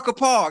been to Rucker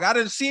Park. I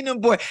done seen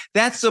them, boy.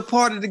 That's a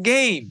part of the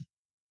game.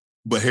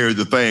 But here's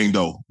the thing,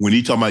 though. When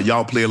he talking about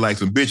y'all playing like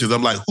some bitches,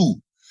 I'm like, who?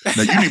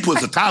 Now you need to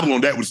put a title on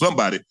that with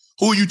somebody.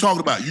 Who are you talking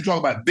about? You talking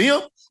about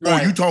them, or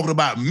are you talking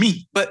about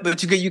me?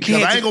 But you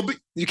can't.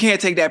 You can't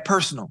take that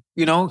personal.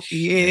 In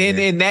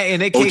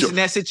that case, in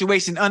that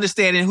situation,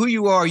 understanding who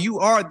you are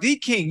the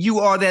king. You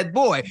are that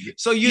boy.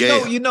 So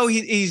you know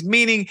he's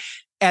meaning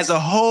as a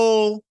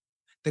whole.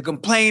 The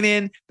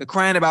complaining, the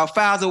crying about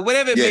fouls, or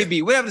whatever it may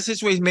be, whatever the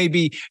situation may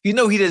be, he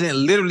doesn't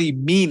literally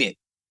mean it.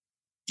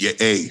 Yeah,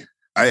 hey,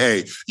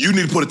 you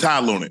need to put a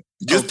title on it.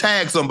 Just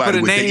tag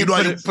somebody with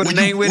it. Put a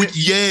name with it.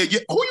 Yeah.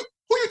 Who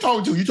you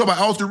talking to? You talking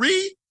about Austin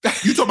Reed?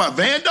 You talking about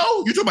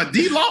Vando? You talking about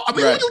D-Law? I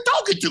mean, who you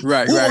talking to?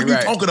 Who are you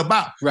talking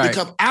about?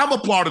 Because I'm a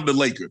part of the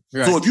Lakers.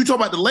 So if you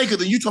talking about the Lakers,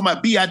 then you talking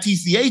about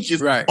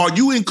BITCHs. Are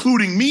you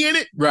including me in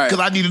it?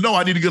 Because I need to know.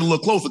 I need to get a little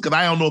closer because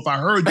I don't know if I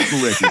heard you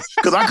correctly.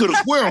 Because I could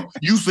have sworn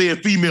you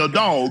said female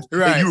dogs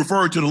and you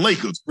referred to the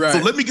Lakers. So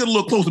let me get a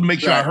little closer to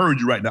make sure I heard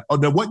you right now.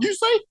 Now, what you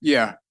say?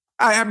 Yeah.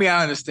 I mean,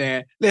 I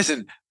understand.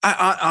 Listen,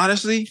 I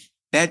honestly,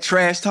 that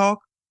trash talk,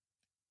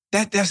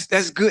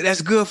 that's good.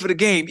 That's good for the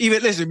game.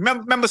 Even listen,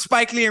 remember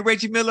Spike Lee and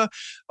Reggie Miller,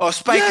 or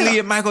Spike Lee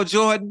and Michael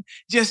Jordan,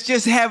 just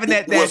having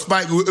that. It was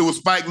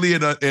Spike Lee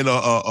and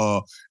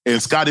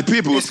Scottie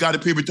Pippen. When Scottie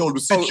Pippen told him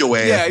to sit your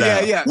ass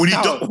down. Yeah. When he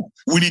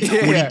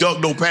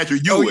dunked on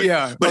Patrick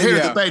Ewing. But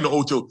here's the thing, though,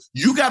 Ocho,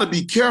 you got to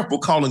be careful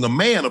calling a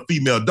man a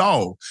female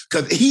dog,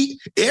 because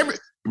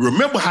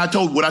remember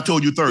what I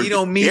told you Thursday.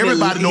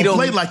 Everybody don't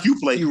play like you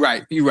play. You're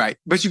right.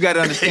 But you got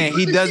to understand,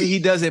 he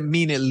doesn't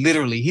mean it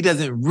literally. He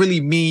doesn't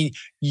really mean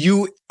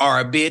you are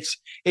a bitch.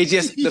 It's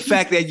just the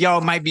fact that y'all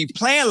might be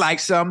playing like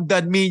something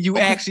doesn't mean you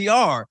actually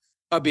are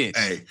a bitch.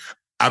 Hey,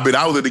 I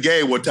was at the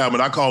game one time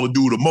and I called a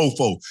dude a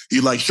mofo.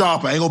 He's like,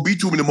 Sharp, I ain't gonna be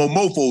too many more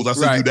mofos. I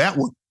said, you that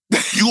one.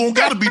 You don't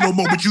gotta be no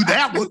more, but you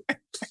that one.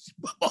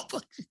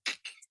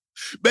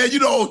 Man, I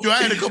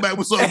had to come back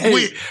with something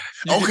quick.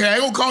 Okay, I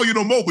ain't gonna call you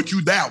no more, but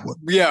you that one.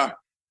 Yeah.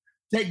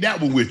 Take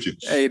that one with you.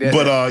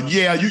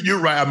 You're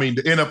right. I mean,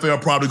 the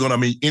NFL probably gonna,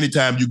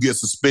 anytime you get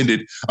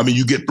suspended,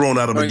 you get thrown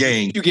out of a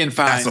game. You're getting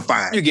fined. That's a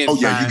fine. You're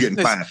getting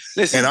fined.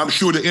 Listen. And I'm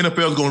sure the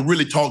NFL is gonna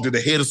really talk to the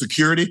head of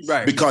security.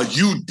 Right. Because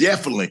you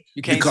definitely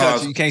you can't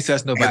touch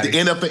nobody.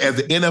 As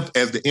the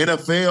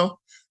NFL,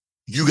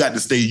 you got to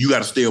stay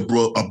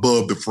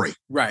above the fray.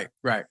 Right.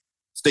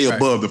 Stay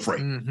above the fray.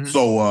 Mm-hmm.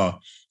 So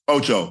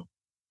Ocho,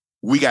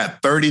 we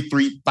got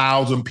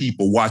 33,000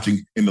 people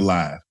watching in the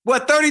live.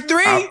 What,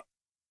 33?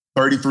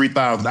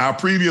 33,000. Our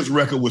previous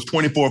record was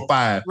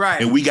 24,500.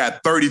 Right. And we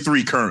got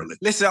 33 currently.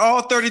 Listen,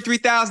 all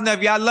 33,000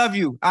 of you, I love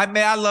you. I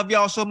love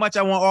y'all so much.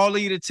 I want all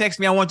of you to text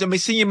me. I want to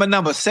send you my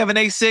number,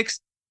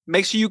 786.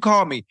 Make sure you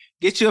call me.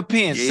 Get you a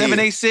pen,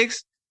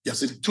 786.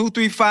 Yes,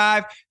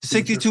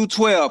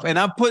 235-6212. And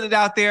I'm putting it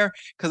out there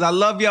because I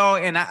love y'all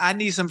and I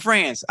need some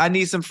friends. And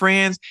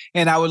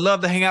I would love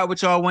to hang out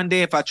with y'all one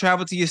day. If I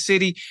travel to your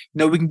city,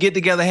 we can get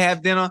together,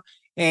 have dinner,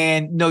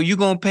 and you're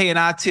going to pay an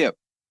our tip.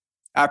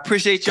 I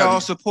appreciate y'all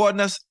supporting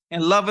us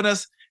and loving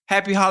us.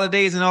 Happy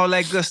holidays and all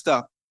that good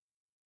stuff.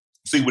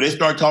 See, when they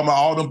start talking about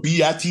all them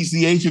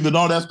BITCHs and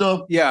all that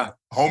stuff,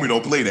 homie,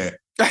 don't play that.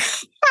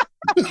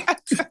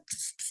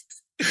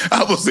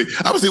 I would say,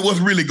 what's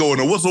really going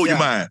on? What's on your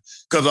mind?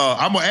 Because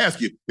I'm gonna ask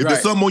you, if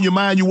there's something on your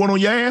mind you want on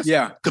your ass,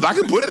 because I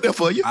can put it there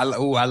for you. I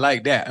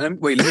like that. Let me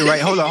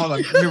write. Hold on.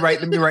 Let me write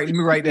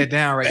that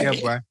down right there,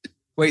 boy.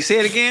 Wait, say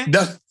it again.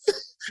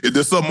 If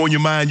there's something on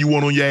your mind you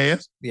want on your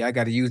ass, I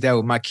got to use that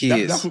with my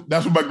kids.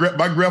 That's what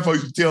my grandfather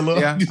used to tell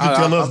us. Yeah,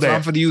 tell us that.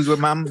 I'm going to use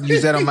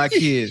that on my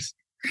kids.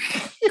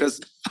 Because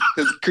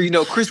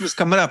Christmas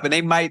coming up and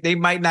they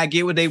might not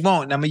get what they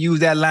want. And I'm gonna use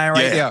that line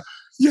right there.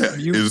 Yeah,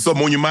 is there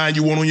something on your mind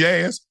you want on your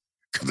ass?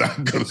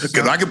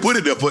 Because I can put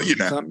it there for you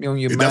now. Something on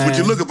your mind. That's what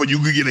you're looking for. You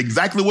can get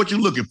exactly what you're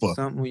looking for.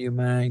 Something on your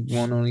mind you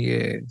want on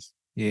your ass.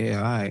 Yeah,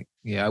 all right.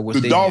 Yeah,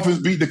 the Dolphins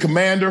beat the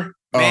Commander.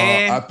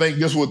 I think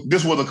this was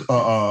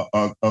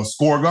a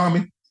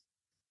scoregami.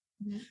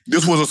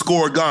 This was a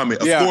scoregami. A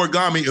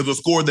scoregami is a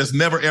score that's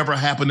never ever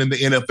happened in the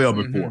NFL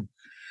before. Mm-hmm.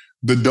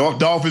 The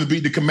Dolphins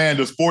beat the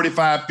Commanders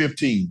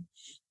 45-15.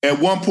 At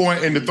one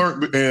point in the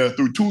third,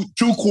 through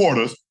two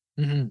quarters,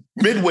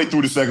 midway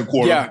through the second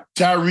quarter,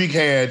 Tyreek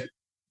had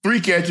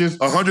 3 catches,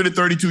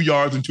 132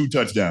 yards, and 2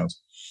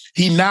 touchdowns.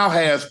 He now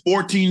has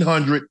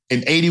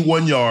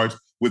 1,481 yards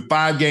with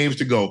 5 games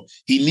to go.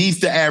 He needs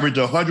to average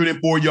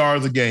 104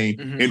 yards a game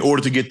in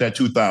order to get that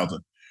 2,000.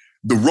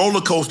 The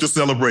roller coaster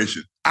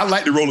celebration. I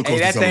like the roller coaster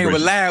celebration. That thing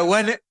was loud,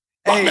 wasn't it?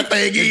 Hey, that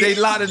thing they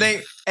locked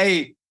it.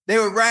 They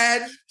were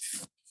riding.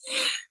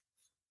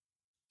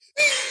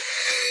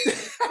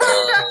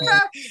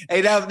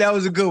 Hey, that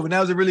was a good one. That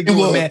was a really good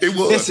one, man.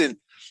 Listen,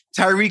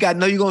 Tyreek, I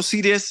know you're going to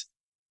see this.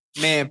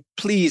 Man,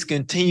 please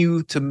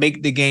continue to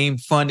make the game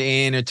fun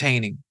and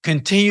entertaining.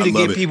 Continue to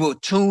get people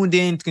tuned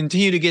in.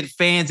 Continue to get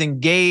fans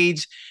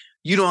engaged.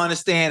 You don't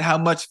understand how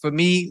much, for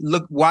me,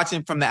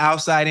 watching from the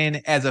outside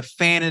in as a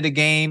fan of the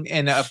game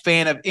and a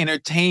fan of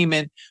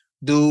entertainment,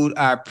 dude,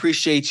 I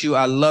appreciate you.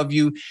 I love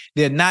you.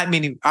 There are not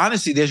many.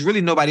 Honestly, there's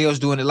really nobody else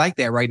doing it like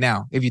that right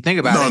now. If you think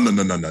about it.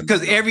 No.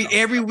 Because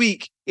every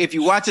week, if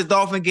you watch a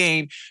Dolphin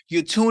game,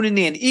 you're tuning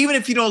in. Even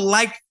if you don't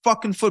like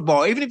fucking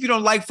football, even if you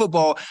don't like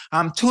football,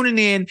 I'm tuning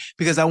in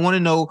because I want to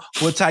know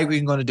what Tyreek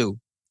is going to do.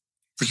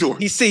 For sure.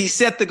 He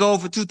set the goal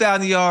for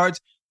 2,000 yards.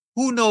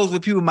 Who knows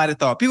what people might have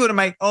thought? People would have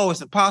like, oh,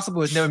 it's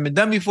impossible. It's never been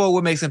done before.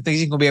 What makes them think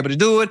he's going to be able to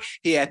do it?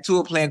 He had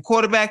Tua playing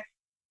quarterback.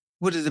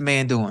 What is the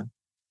man doing?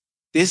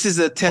 This is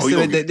a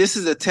testament. This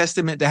is a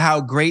testament to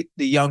how great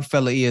the young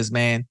fella is,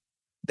 man.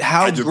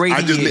 How great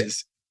he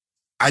is.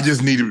 I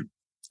just need to.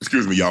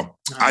 Excuse me, y'all.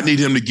 I need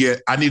him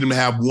to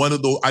have one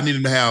of those. I need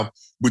him to have.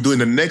 We're doing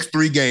the next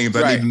 3 games.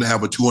 I need him to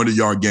have a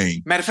 200-yard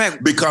game. Matter of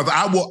fact, because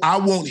I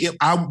want him.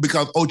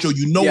 Because Ocho,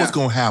 you know what's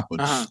going to happen.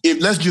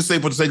 If let's just say,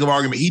 for the sake of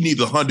argument, he needs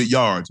 100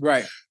 yards.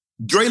 Right.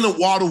 Draylen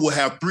Waddle will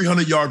have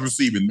 300 yards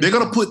receiving. They're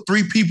going to put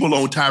 3 people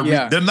on Tyreek.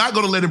 Yeah. They're not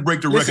going to let him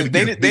break the record.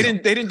 They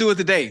didn't do it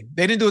today.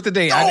 They didn't do it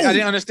today. No. I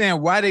didn't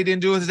understand why they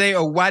didn't do it today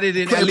or why they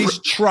didn't at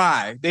least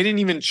try. They didn't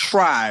even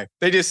try.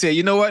 They just said,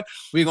 you know what?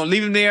 We're going to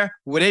leave him there.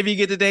 Whatever you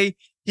get today,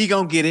 he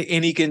going to get it.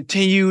 And he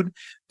continued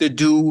to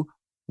do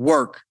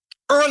work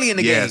early in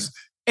the game.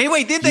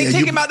 Anyway, didn't they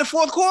take him out the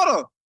fourth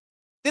quarter?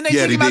 Didn't they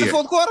take him out the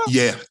fourth quarter?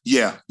 Yeah.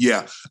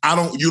 You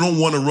don't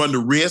want to run the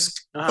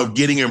risk of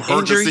getting him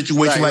hurt in a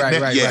situation like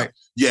that.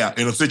 Yeah,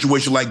 in a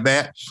situation like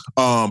that.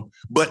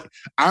 But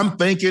I'm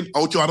thinking,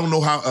 Ocho, I don't know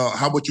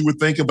how what you were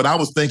thinking, but I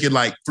was thinking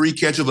like 3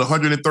 catches,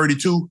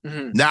 132.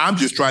 Now I'm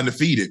just trying to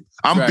feed it.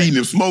 I'm feeding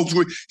him smokes.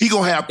 He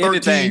gonna have 13.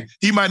 Anything.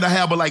 He might not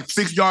have but like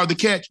 6 yards to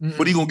catch,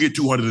 but he gonna get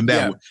 200 in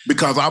that one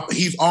because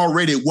he's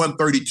already at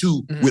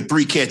 132 with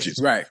 3 catches.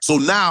 Right. So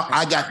now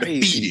I got to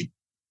feed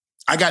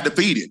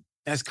him.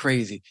 That's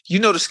crazy. You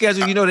know the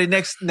schedule. You know the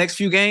next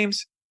few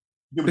games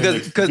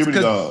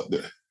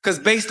because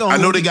based on I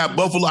know they got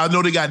Buffalo. I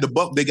know they got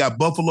they got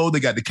Buffalo. They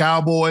got the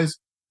Cowboys.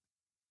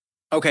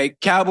 Okay,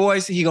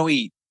 Cowboys. He gonna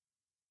eat.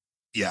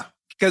 Yeah,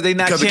 because they're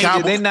not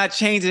changing. They're not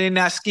changing. They're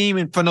not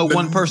scheming for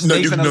one person. No,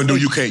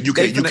 you can't. You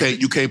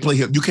can't play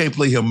him. You can't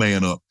play him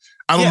man up.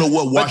 I don't know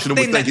what Washington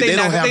was thinking. They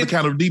don't have the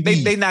kind of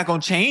DB. They're not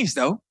gonna change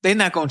though. They're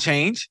not gonna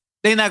change.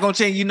 They're not going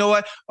to change. You know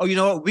what? Oh, you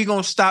know what? We're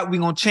going to stop. We're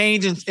going to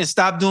change and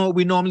stop doing what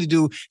we normally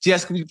do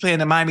just because we're playing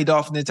the Miami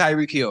Dolphins and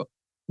Tyreek Hill.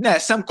 Nah,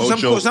 some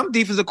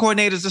defensive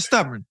coordinators are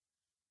stubborn.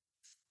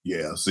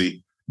 Yeah,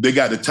 see. They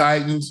got the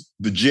Titans,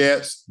 the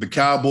Jets, the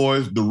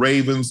Cowboys, the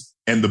Ravens,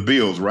 and the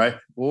Bills, right?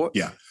 What?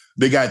 Yeah.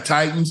 They got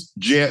Titans,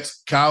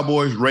 Jets,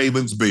 Cowboys,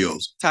 Ravens,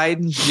 Bills.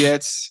 Titans,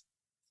 Jets.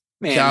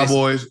 Man,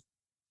 Cowboys.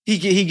 He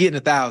getting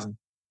 1,000.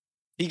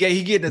 He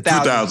getting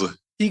 1,000. 2,000.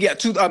 He got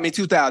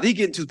 2,000. He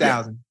getting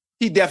 2,000.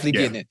 He definitely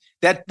getting it.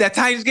 That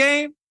Titans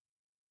game?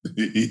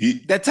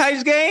 That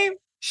Titans game?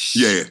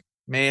 Yeah.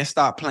 Man,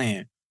 stop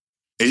playing.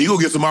 And you're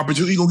gonna get some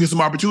opportunity. You're gonna get some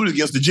opportunities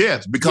against the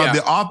Jets because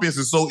their offense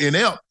is so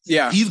inept.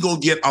 Yeah. He's gonna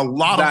get a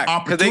lot of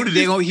opportunities.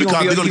 He's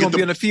gonna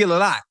be on the field a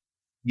lot.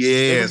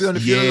 Yes.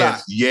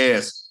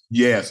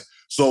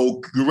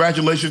 So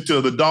congratulations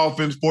to the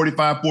Dolphins,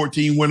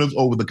 45-14 winners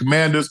over the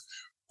Commanders.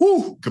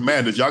 Whew,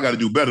 Commanders, y'all got to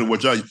do better than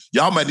what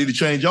y'all might need to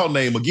change y'all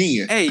name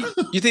again. Hey,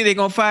 you think they're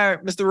gonna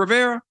fire Mr.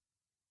 Rivera?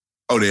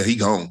 Oh, yeah, he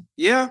gone.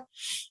 Yeah,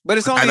 but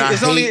it's only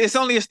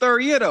his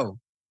 3rd year though.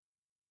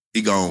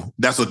 He gone.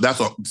 That's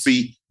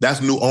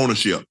new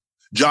ownership.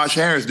 Josh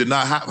Harris did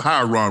not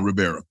hire Ron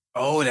Rivera.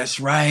 Oh, that's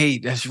right.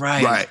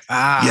 Right.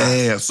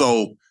 Yeah.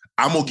 So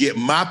I'm gonna get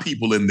my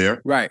people in there.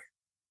 Right.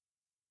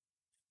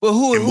 Well,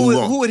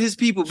 who would his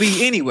people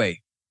be anyway?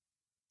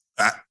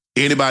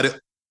 Anybody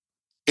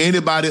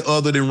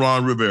other than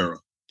Ron Rivera.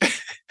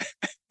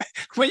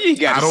 Well, you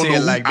got to say it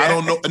like that. I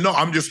don't know. No,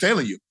 I'm just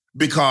telling you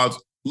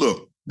because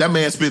look. That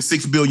man spent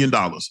 $6 billion.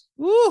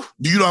 Woo.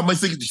 Do you know how much?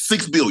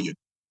 $6 billion.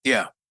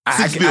 Yeah.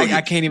 $6 billion.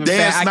 I can't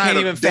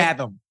even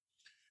fathom.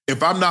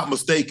 If I'm not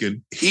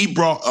mistaken, he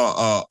brought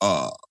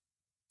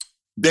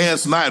Dan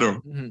Snyder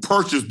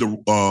purchased the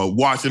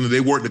Washington.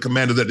 They weren't the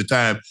Commanders at the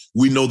time.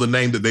 We know the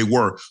name that they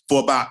were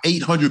for about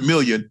 $800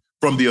 million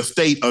from the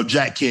estate of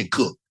Jack Kent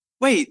Cooke.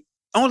 Wait,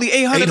 only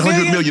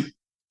 $800 million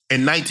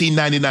in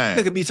 1999.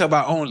 Look at me talking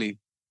about only.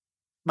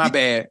 My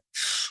bad.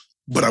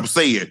 But I'm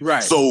saying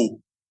right. So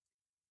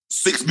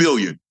 $6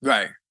 billion.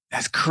 Right.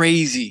 That's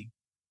crazy.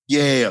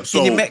 Yeah.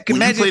 So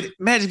imagine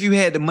if you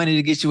had the money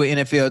to get you an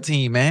NFL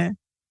team, man.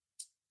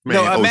 Man,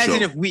 no,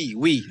 imagine if we,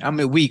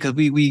 because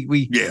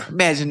we yeah.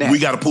 Imagine that. We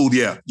got a pool,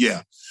 yeah.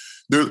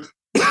 There,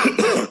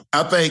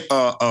 I think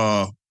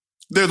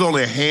there's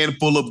only a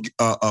handful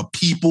of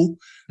people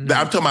that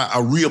I'm talking about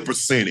a real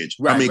percentage.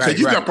 Right, I mean, because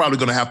you're probably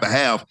going to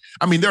have.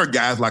 I mean, there are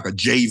guys like a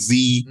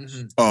Jay-Z,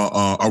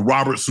 a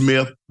Robert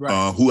Smith,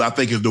 who I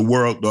think is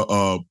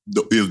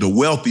the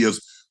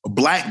wealthiest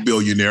Black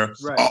billionaire,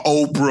 a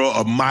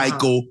Oprah, a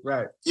Michael,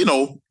 you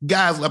know,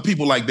 guys like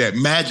people like that.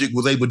 Magic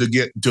was able to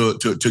get to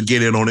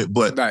get in on it,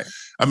 but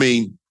I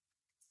mean,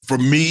 for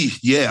me,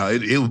 yeah,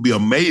 it would be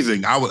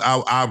amazing.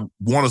 I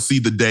want to see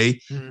the day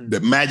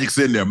that Magic's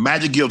in there.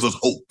 Magic gives us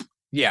hope.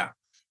 Yeah.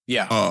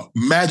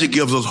 Magic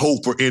gives us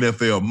hope for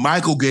NFL.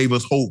 Michael gave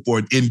us hope for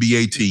an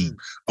NBA team.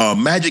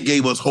 Magic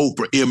gave us hope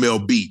for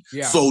MLB.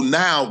 Yeah. So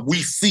now we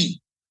see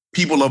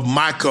people of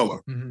my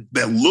color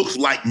that looks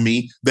like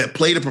me, that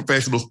played a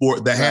professional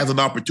sport, that has an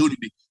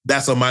opportunity,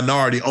 that's a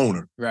minority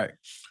owner. Right.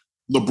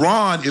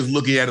 LeBron is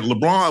looking at it.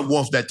 LeBron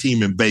wants that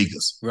team in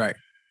Vegas. Right.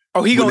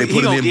 Oh, he gonna get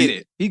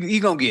it. He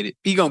gonna get it.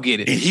 He gonna get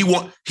it. And he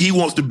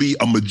wants to be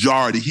a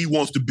majority. He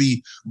wants to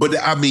be, but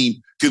I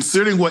mean,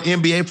 considering what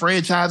NBA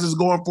franchise is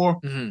going for,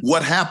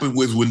 what happened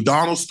was when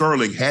Donald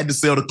Sterling had to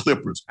sell the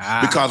Clippers,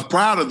 because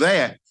prior to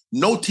that,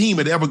 no team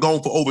had ever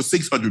gone for over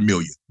 $600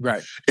 million.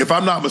 Right. If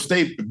I'm not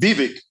mistaken,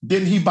 Vivek,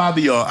 didn't he buy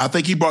I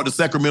think he brought the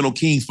Sacramento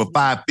Kings for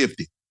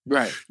 $550.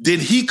 Right. Then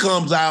he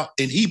comes out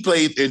and he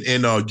plays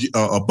in a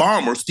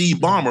Ballmer, Steve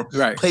Ballmer,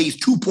 pays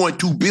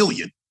 $2.2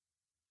 billion,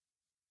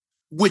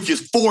 which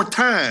is 4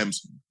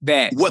 times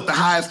that what the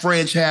highest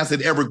franchise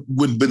had ever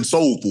been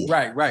sold for.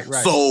 Right.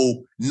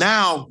 So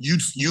now you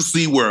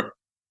see where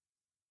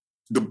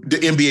the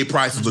NBA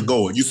prices are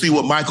going. You see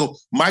what Michael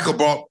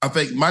brought. I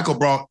think Michael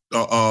brought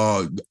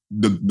the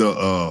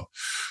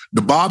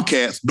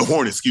Bobcats, the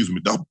Hornets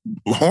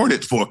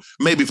for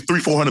maybe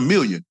 $300-400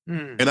 million,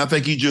 and I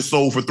think he just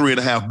sold for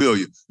 $3.5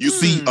 billion. You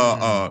see,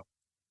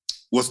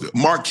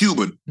 Mark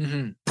Cuban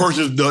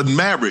purchased the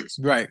Mavericks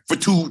for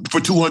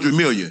 $200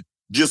 million.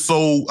 Just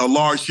sold a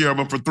large share of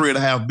them for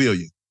 $3.5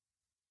 billion.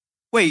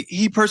 Wait,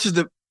 he purchased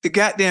the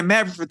goddamn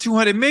Mavericks for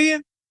 $200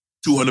 million?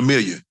 $200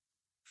 million.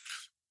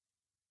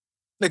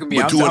 Look at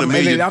me. I'm talking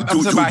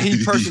about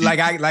he purchased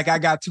like I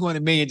got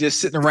 $200 million just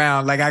sitting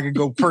around like I could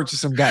go purchase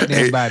some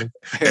goddamn body.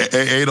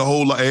 Ain't a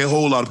whole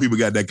lot of people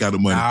got that kind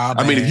of money.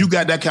 I mean, if you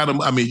got that kind of,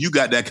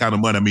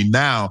 money. I mean,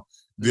 now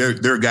there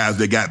are guys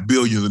that got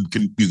billions and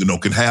can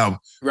have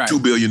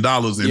 $2 billion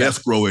in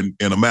escrow in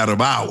a matter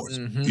of hours,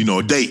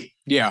 a day.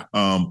 Yeah.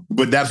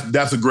 But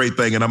that's a great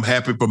thing, and I'm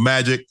happy for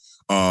Magic,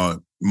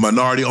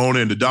 minority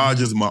owner in the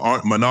Dodgers,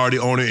 minority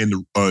owner in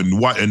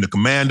the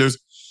Commanders.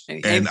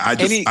 And I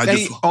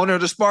just owner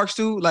of the Sparks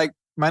too, like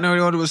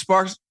minority owner of the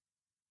Sparks.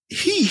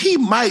 He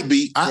might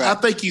be. I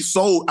think he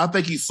sold. I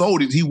think he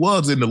sold it. He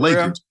was in the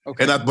Lakers,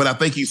 but I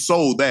think he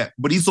sold that.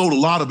 But he sold a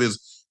lot of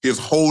his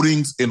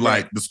holdings in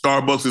like the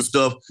Starbucks and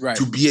stuff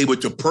to be able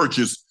to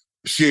purchase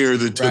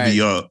shares into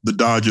the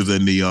Dodgers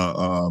and the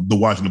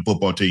Washington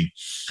football team.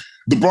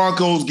 The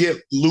Broncos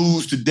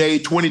lose today,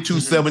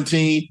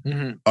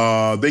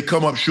 22-17. They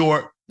come up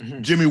short.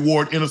 Jimmy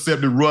Ward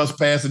intercepted Russ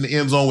pass in the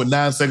end zone with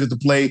 9 seconds to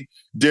play.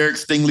 Derek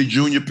Stingley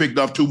Jr. picked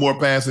off 2 more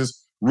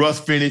passes.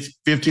 Russ finished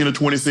 15 of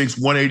 26,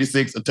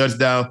 186, a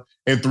touchdown,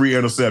 and 3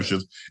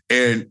 interceptions.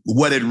 And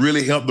what had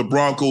really helped the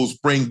Broncos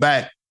spring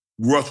back,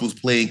 Russ was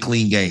playing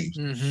clean games.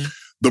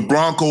 The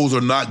Broncos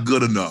are not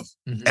good enough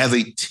as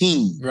a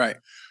team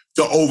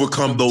to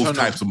overcome those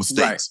types of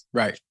mistakes.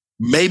 Right.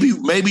 Maybe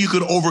you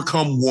could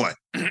overcome 1,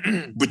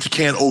 but you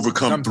can't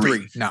overcome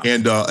 3. No.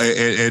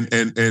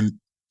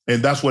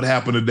 And that's what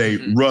happened today.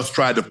 Russ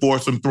tried to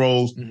force some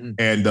throws,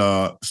 and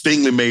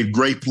Stingley made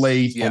great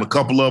plays on a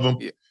couple of them,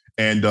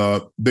 and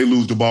they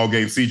lose the ball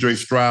game. C.J.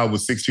 Stroud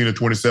was 16 of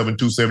 27,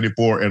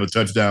 274, and a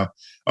touchdown.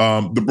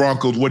 The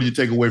Broncos, what do you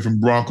take away from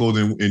Broncos?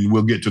 And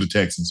we'll get to the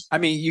Texans. I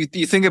mean,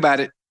 you think about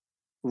it,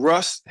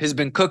 Russ has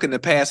been cooking the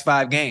past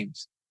 5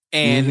 games.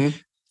 And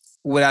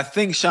what I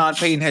think Sean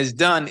Payton has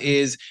done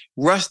is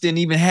Russ didn't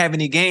even have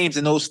any games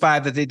in those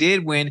 5 that they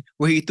did win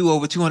where he threw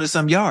over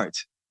 200-some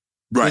yards.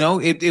 Right.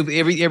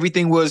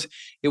 Everything was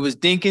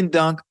dink and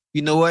dunk.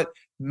 You know what?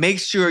 Make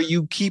sure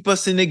you keep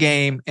us in the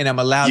game, and I'm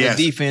allowing the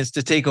defense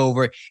to take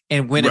over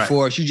and win it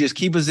for us. You just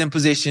keep us in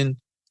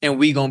position, and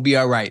we gonna be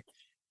all right.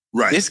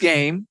 Right. This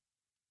game,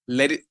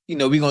 we're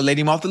gonna let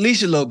him off the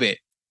leash a little bit.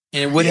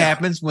 And what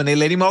happens when they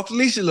let him off the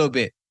leash a little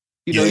bit?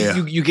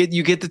 You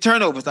get the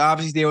turnovers.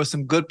 Obviously, there was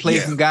some good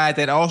plays from guys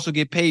that also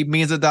get paid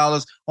millions of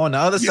dollars on the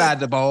other side of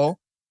the ball.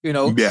 And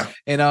it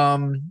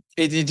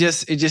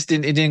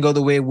didn't go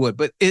the way it would.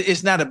 But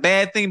it's not a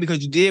bad thing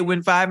because you did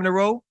win 5 in a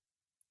row.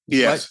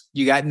 Yes. But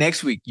you got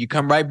next week. You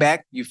come right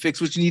back. You fix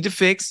what you need to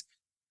fix.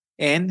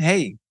 And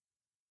hey,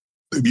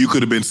 you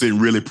could have been sitting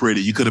really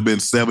pretty. You could have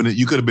been 7.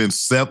 You could have been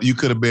 7. You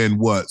could have been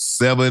what?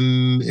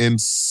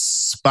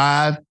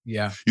 7-5.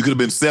 Yeah. You could have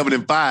been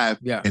 7-5.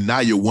 Yeah. And now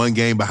you're 1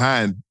 game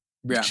behind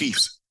the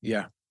Chiefs.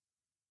 Yeah.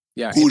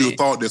 Yeah. Who'd have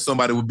thought that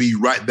somebody would be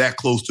right that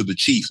close to the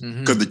Chiefs?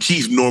 Because the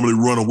Chiefs normally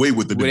run away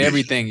with the division.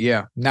 Everything.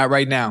 Yeah. Not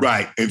right now.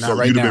 Right. And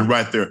so you'd have been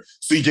right there.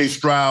 CJ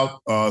Stroud,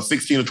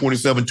 16 of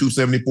 27,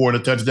 274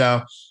 and a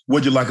touchdown.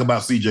 What'd you like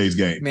about CJ's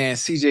game? Man,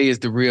 CJ is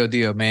the real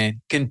deal,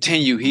 man.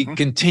 He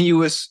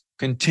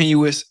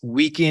continuous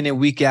week in and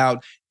week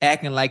out,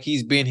 acting like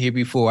he's been here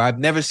before. I've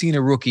never seen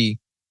a rookie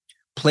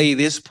play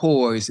this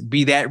poised,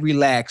 be that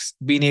relaxed,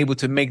 being able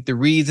to make the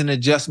reads and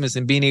adjustments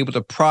and being able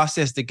to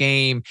process the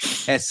game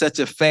at such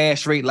a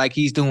fast rate like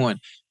he's doing.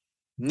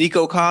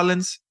 Nico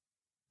Collins,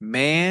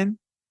 man.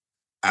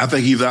 I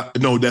think he's out.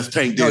 No, that's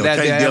Tank Dell.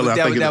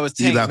 That was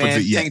Tank,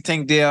 man.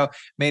 Tank Dell,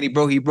 man. He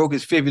broke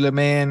his fibula,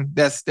 man.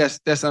 That's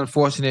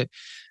unfortunate.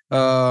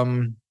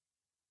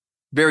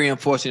 Very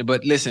unfortunate.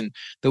 But listen,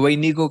 the way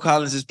Nico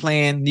Collins is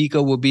playing,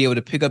 Nico will be able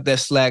to pick up that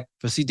slack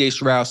for CJ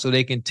Stroud so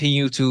they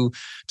continue to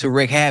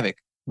wreak havoc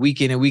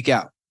week in and week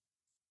out.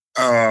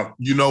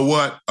 You know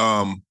what?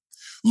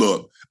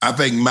 Look, I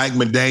think Mike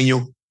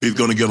McDaniel is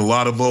going to get a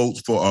lot of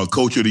votes for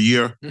Coach of the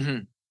Year.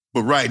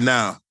 But right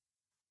now,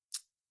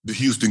 the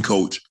Houston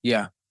coach.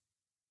 Yeah.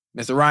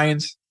 Mr.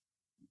 Ryans?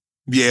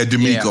 Yeah,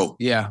 D'Amico.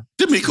 Yeah.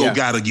 D'Amico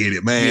got to get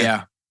it,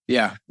 man.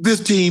 Yeah.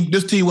 This team,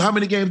 how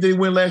many games did they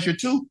win last year?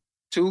 Two?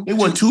 They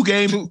won two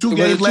games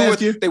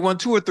last year? They won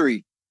 2 or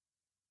 3.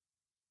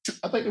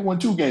 I think they won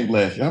 2 games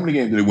last year. How many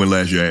games did they win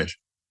last year, Ash?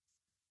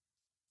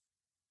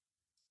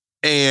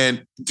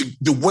 And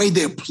the way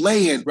they're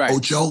playing,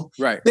 Ocho,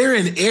 they're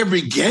in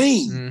every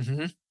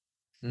game.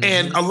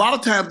 And a lot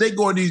of times they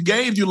go in these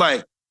games, you're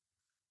like,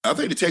 I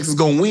think the Texans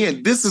going to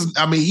win.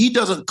 He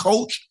doesn't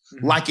coach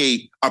like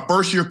a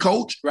first-year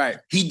coach. Right.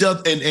 He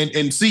does,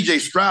 and CJ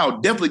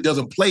Stroud definitely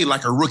doesn't play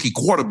like a rookie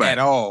quarterback. At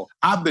all.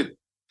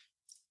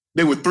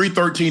 They were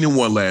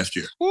 3-13-1 last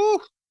year. Woo.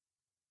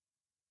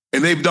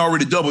 And they've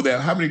already doubled that.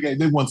 How many games?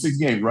 They won 6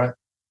 games, right?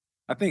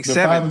 I think they're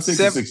 7.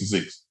 5-6 or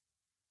 6-6.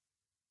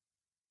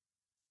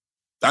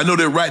 I know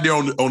they're right there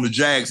on the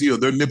Jags heel.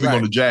 They're nipping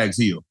on the Jags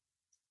heel.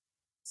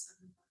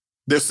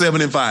 They're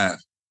 7-5.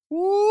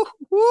 Woo.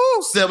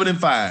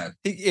 7-5.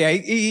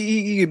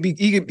 He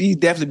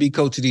could definitely be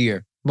Coach of the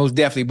Year. Most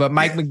definitely. But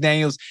Mike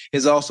McDaniels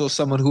is also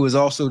someone who is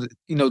also,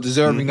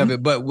 deserving of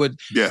it. But what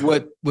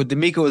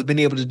D'Amico has been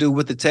able to do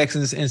with the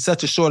Texans in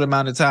such a short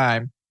amount of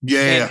time.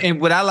 Yeah. And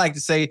what I like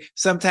to say,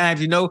 sometimes,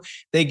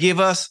 they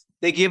give us,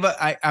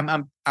 I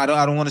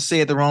don't want to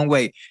say it the wrong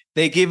way.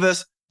 They give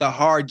us the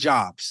hard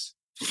jobs.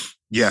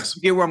 Yes.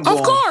 You get where I'm going.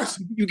 Of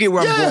course. You get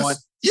where I'm going.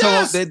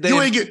 Yes. So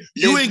you ain't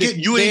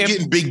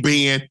getting Big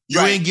Ben. You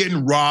ain't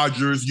getting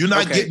Rodgers. You're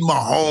not getting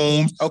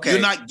Mahomes. Okay.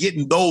 You're not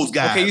getting those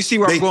guys. Okay, you see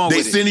where I'm going with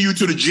it. They send you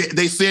to the Jets.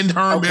 They send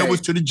Herm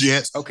Edwards to the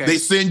Jets. Okay. They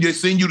send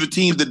you to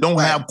teams that don't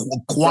have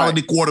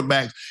quality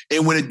quarterbacks.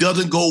 And when it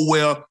doesn't go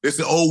well, they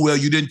say, "Oh well,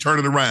 you didn't turn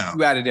it around." You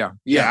got it down.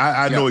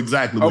 I know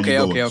exactly where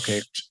you're going.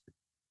 Okay.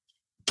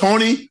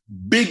 Tony,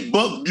 Big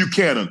Buck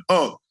Buchanan.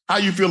 How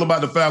you feel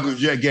about the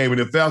Falcons-Jet game?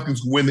 And if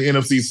Falcons win the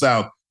NFC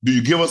South, do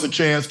you give us a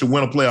chance to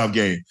win a playoff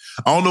game?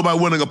 I don't know about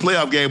winning a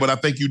playoff game, but I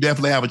think you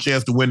definitely have a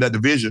chance to win that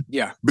division.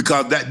 Yeah.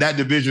 Because that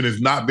division is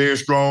not very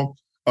strong.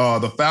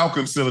 The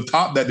Falcons sit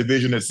atop that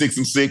division at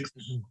 6-6,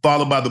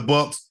 followed by the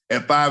Bucs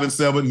at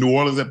 5-7, New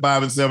Orleans at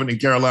 5-7, and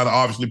Carolina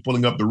obviously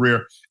pulling up the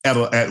rear at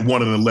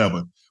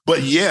 1-11.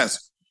 But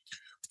yes,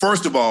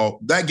 first of all,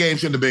 that game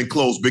shouldn't have been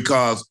close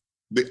because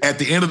at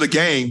the end of the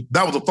game,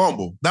 that was a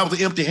fumble. That was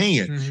an empty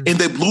hand. And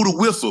they blew the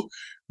whistle.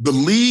 The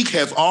league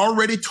has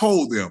already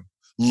told them,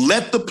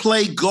 let the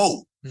play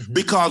go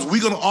because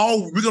we're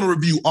gonna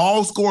review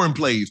all scoring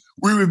plays.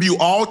 We review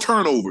all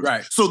turnovers.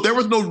 Right. So there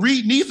was no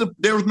reason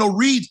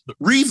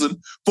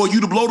for you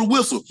to blow the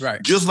whistle.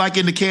 Right. Just like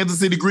in the Kansas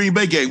City Green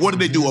Bay game. What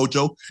did they do,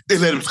 Ocho? They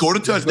let him score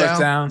the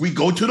touchdown. We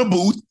go to the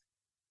booth.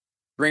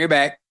 Bring it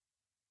back.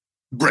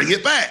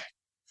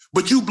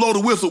 But you blow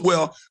the whistle.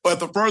 Well, at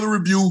the further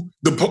review,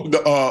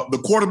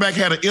 the quarterback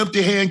had an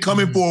empty hand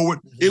coming forward.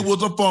 It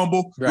was a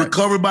fumble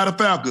recovered by the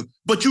Falcons.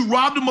 But you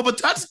robbed him of a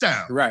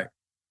touchdown. Right.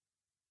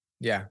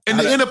 Yeah. And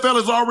the NFL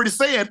has already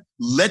said,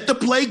 let the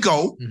play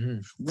go.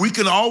 We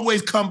can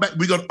always come back.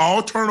 We got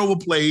all turnover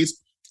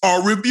plays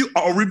are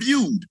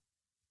reviewed.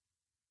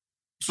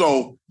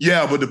 So,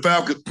 yeah, but the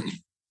Falcons,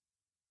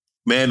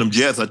 man, them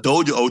Jets, I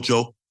told you,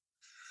 Ocho.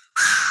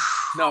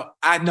 No,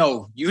 I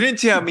know. You didn't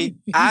tell me.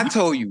 I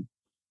told you.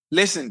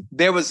 Listen,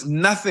 there was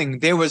nothing.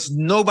 There was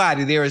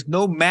nobody. There is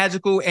no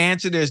magical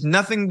answer. There's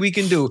nothing we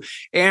can do.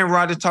 Aaron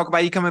Rodgers talk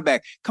about he coming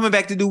back. Coming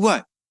back to do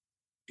what?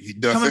 He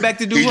doesn't. Coming back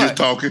to do what? He's just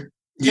talking.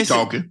 He's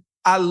talking.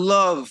 I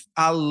love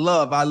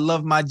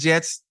my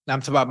Jets.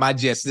 I'm talking about my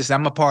Jets. Listen,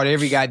 I'm a part of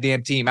every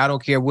goddamn team. I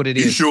don't care what it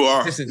is. You sure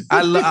are. Listen,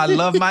 I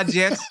love my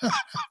Jets.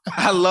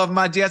 I love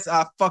my Jets.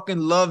 I fucking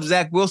love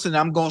Zach Wilson.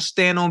 I'm going to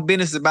stand on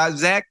business about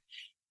Zach.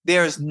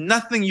 There is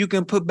nothing you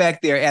can put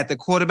back there at the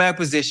quarterback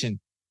position.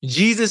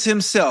 Jesus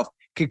himself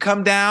could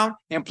come down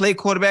and play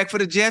quarterback for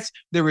the Jets.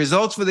 The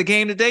results for the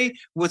game today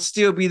would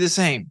still be the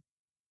same.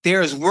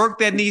 There is work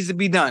that needs to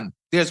be done.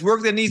 There's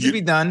work that needs to be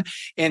done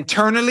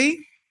internally,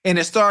 and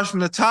it starts from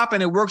the top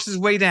and it works its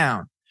way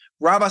down.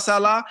 Rabbi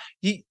Salah,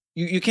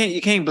 You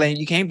can't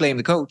blame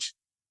the coach.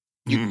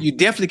 You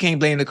definitely can't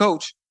blame the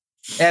coach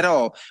at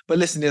all. But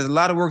listen, there's a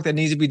lot of work that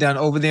needs to be done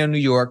over there in New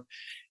York,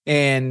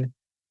 and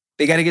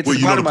they got to get to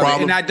the bottom of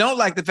it. And I don't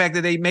like the fact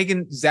that they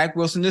making Zach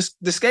Wilson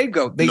the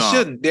scapegoat. They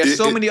shouldn't. There's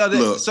so many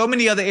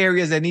other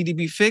areas that need to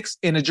be fixed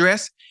and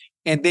addressed,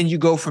 and then you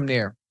go from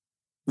there.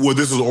 Well,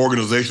 this is an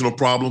organizational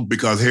problem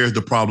because here's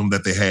the problem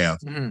that they have.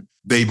 Mm-hmm.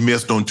 They've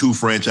missed on 2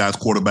 franchise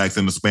quarterbacks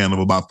in the span of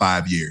about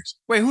 5 years.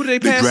 Wait, who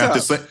did they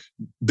pass up?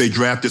 They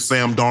drafted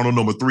Sam Darnold,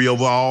 number 3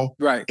 overall,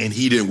 right? And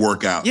he didn't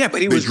work out. Yeah,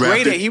 but he was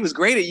great at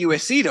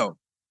USC though.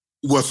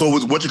 Well, so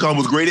was great at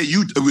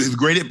was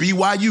great at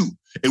BYU,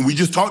 and we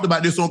just talked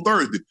about this on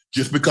Thursday.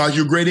 Just because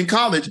you're great in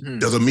college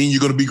doesn't mean you're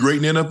going to be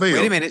great in the NFL.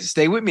 Wait a minute,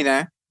 stay with me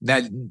now.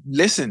 Now,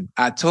 listen,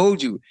 I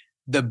told you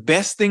the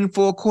best thing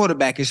for a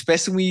quarterback,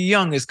 especially when you're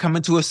young, is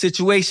coming to a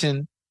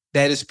situation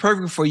that is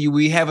perfect for you.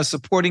 We have a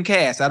supporting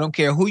cast. I don't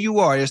care who you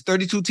are. There's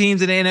 32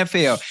 teams in the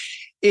NFL.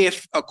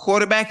 If a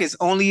quarterback is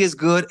only as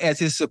good as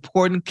his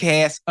supporting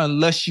cast,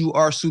 unless you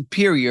are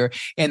superior,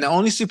 and the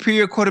only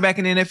superior quarterback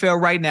in the NFL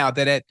right now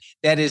that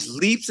is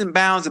leaps and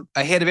bounds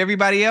ahead of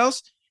everybody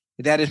else,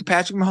 that is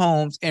Patrick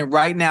Mahomes. And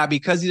right now,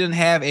 because he doesn't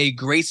have a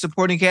great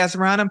supporting cast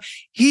around him,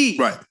 he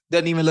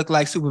doesn't even look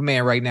like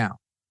Superman right now.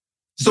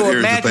 So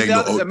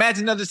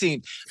imagine other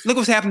teams. Look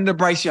what's happening to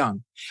Bryce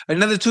Young.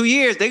 Another 2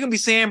 years, they're gonna be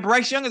saying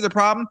Bryce Young is a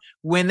problem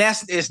when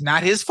it's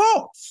not his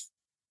fault.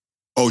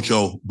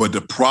 Ocho, but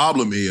the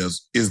problem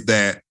is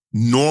that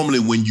normally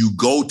when you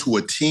go to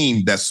a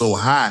team that's so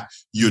high,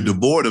 you're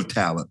devoid of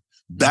talent.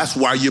 That's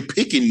why you're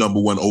picking number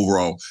 1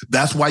 overall.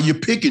 That's why you're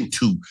picking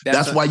 2.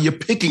 That's why you're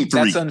picking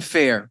 3. That's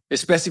unfair,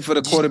 especially for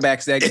the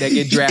quarterbacks that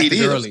get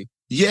drafted early.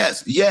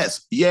 Yes.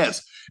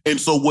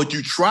 And so what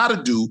you try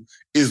to do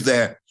is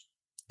that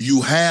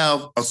you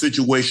have a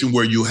situation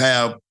where you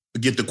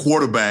get the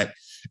quarterback,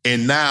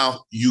 and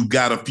now you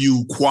got a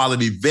few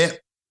quality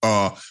vet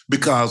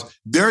because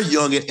they're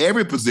young at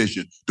every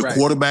position. The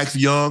quarterback's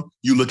young.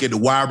 You look at the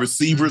wide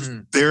receivers;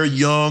 they're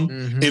young,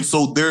 and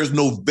so there's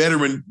no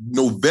veteran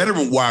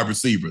wide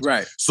receivers.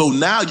 Right. So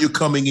now you're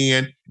coming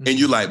in, and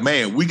you're like,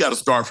 man, we got to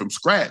start from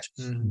scratch.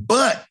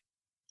 But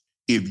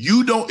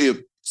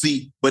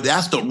but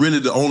that's really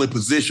the only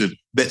position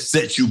that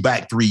sets you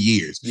back 3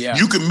 years. Yeah.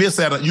 You can miss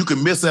at a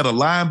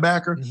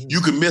linebacker,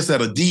 you can miss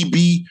at a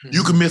DB,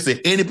 you can miss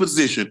at any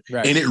position,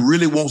 and it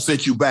really won't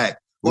set you back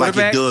like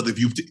it does if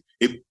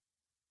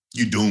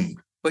you're doomed.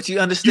 But you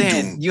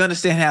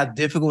understand how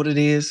difficult it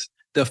is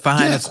to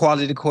find a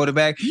quality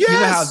quarterback. Yes. You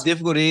know how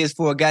difficult it is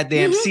for a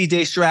goddamn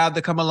CJ Stroud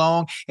to come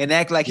along and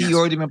act like he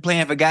already been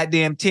playing for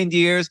goddamn 10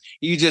 years.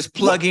 You just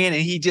plug in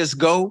and he just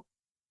go.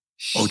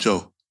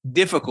 Ocho.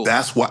 Difficult.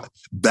 That's why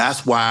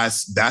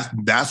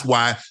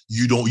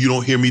you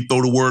don't hear me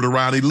throw the word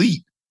around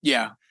elite.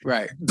 Yeah,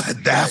 right.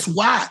 That's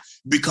why.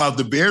 Because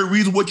the very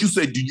reason what you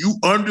said, do you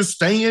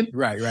understand?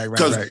 Right.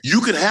 Because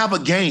you can have a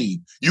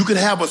game, you can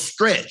have a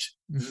stretch,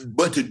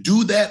 but to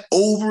do that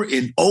over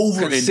and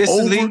over and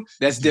over,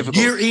 that's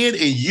difficult. Year in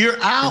and year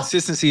out.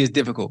 Consistency is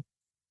difficult.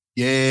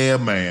 Yeah,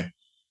 man.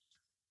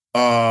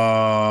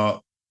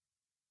 The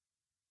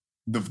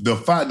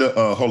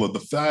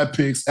 5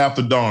 picks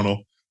after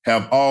Darnold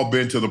have all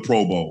been to the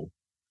Pro Bowl.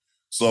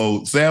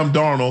 So Sam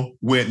Darnold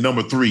went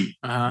number 3.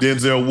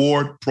 Denzel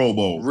Ward, Pro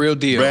Bowl. Real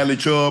deal. Bradley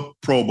Chubb,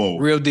 Pro Bowl.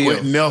 Real deal.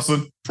 Quentin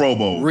Nelson, Pro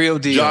Bowl. Real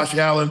deal. Josh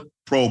Allen,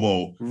 Pro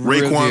Bowl.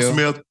 Raekwon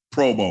Smith,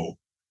 Pro Bowl.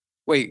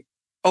 Wait.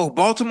 Oh,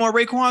 Baltimore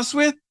Raekwon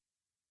Smith?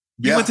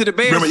 He went to the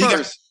Bears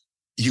first.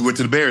 He went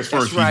to the Bears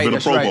first. Right, He's been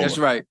a Pro Bowl. That's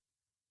right.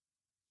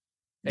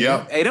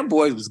 Yeah. Hey, them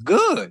boys was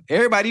good.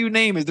 Everybody you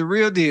name is the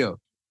real deal.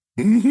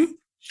 Mm-hmm.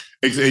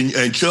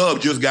 And Chubb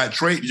just got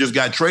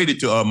traded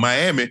to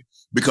Miami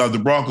because the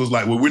Broncos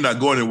like, well, we're not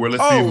going anywhere.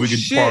 Let's see if we can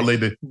parlay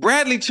the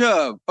Bradley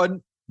Chubb.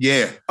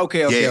 Yeah.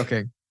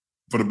 Okay.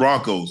 For the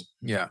Broncos.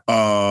 Yeah.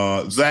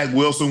 Zach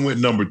Wilson went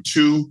number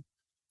 2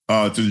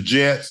 to the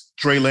Jets.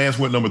 Trey Lance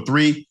went number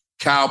 3.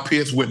 Kyle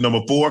Pitts went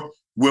number 4.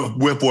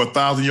 Went for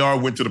 1,000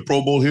 yards. Went to the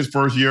Pro Bowl his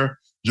first year.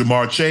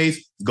 Jamar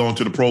Chase going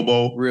to the Pro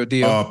Bowl. Real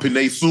deal.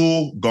 Penei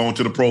Sewell going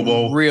to the Pro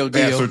Bowl. Real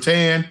deal. Pat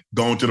Surtain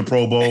going to the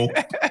Pro Bowl.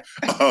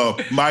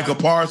 Micah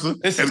Parsons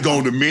has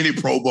gone to many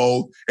Pro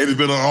Bowls and has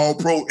been an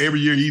All-Pro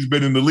every year he's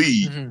been in the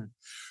league.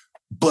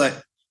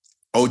 But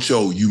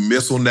Ocho, you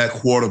miss on that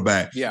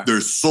quarterback. Yeah.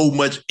 There's so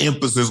much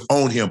emphasis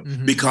on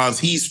him because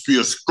he's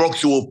your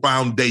structural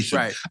foundation.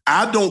 Right.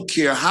 I don't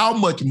care how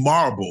much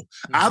marble,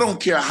 I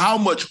don't care how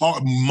much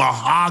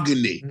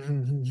mahogany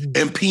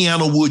and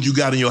piano wood you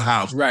got in your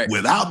house. Right.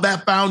 Without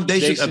that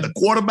foundation at the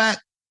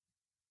quarterback,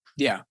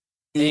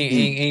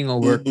 ain't gonna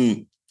work.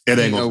 It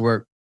ain't gonna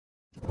work.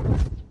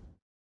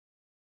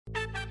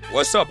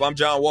 What's up? I'm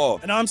John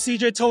Wall. And I'm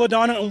CJ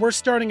Toledano, and we're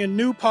starting a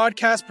new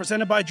podcast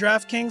presented by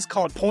DraftKings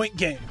called Point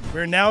Game.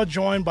 We're now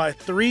joined by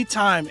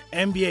 3-time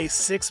NBA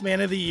Sixth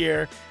Man of the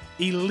Year,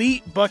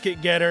 elite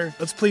bucket getter.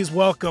 Let's please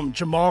welcome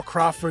Jamal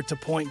Crawford to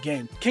Point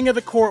Game. King of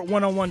the Court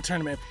one-on-one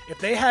tournament. If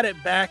they had it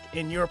back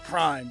in your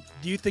prime,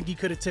 do you think you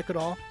could have took it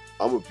all?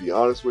 I'm going to be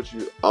honest with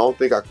you. I don't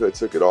think I could have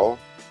took it all,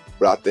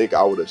 but I think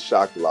I would have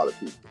shocked a lot of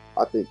people.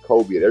 I think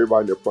Kobe and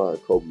everybody in their prime,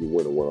 Kobe will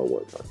win a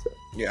one-on-one contest.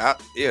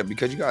 Yeah,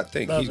 because you got to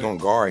think he's going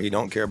to guard. He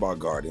don't care about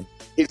guarding.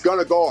 He's going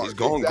to guard. He's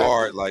going to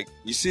guard. Like,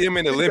 you see him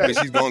in the Olympics,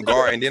 he's going to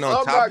guard. And then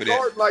on top of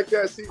that. Like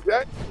that, see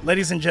that?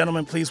 Ladies and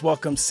gentlemen, please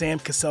welcome Sam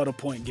Cassell to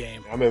Point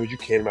Game. I remember you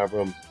came to my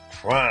room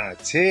crying,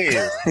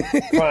 tears,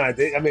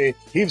 crying. I mean,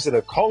 he was in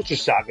a culture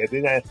shock. And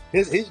then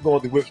he's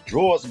going through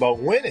withdrawals about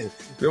winning.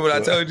 Remember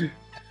what I told you?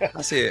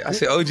 I said,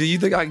 OG, you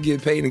think I can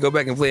get paid and go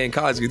back and play in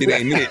college because it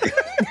ain't it?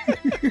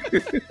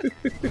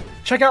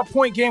 Check out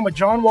Point Game with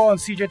John Wall and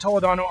CJ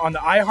Toledano on the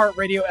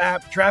iHeartRadio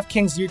app,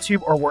 DraftKings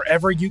YouTube, or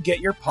wherever you get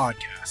your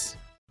podcasts.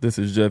 This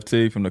is Jeff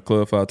T from the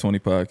Club 520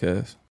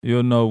 podcast.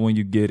 You'll know when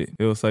you get it.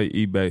 It'll say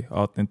eBay,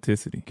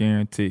 authenticity,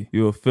 guarantee.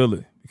 You'll feel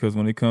it because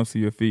when it comes to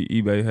your feet,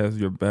 eBay has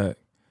your back.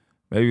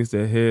 Maybe it's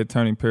that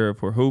head-turning pair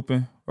for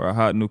hooping or a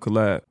hot new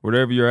collab.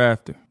 Whatever you're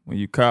after, when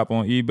you cop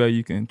on eBay,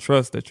 you can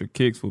trust that your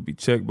kicks will be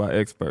checked by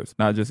experts,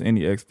 not just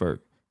any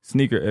expert.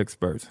 Sneaker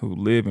experts who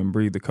live and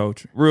breathe the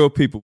culture. Real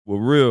people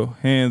with real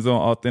hands-on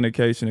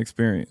authentication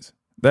experience.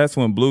 That's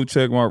when blue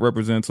checkmark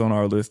represents on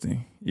our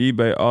listing.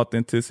 eBay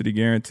Authenticity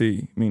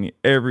Guarantee, meaning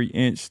every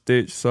inch,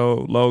 stitch,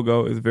 sole,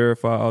 logo is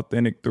verified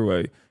authentic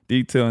through a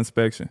detailed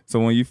inspection. So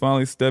when you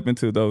finally step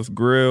into those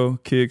grill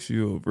kicks,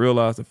 you'll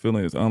realize the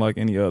feeling is unlike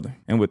any other.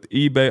 And with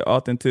eBay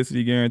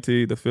Authenticity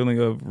Guarantee, the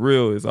feeling of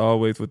real is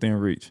always within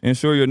reach.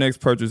 Ensure your next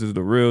purchase is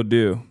the real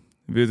deal.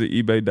 Visit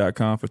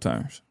ebay.com for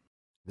terms.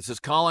 This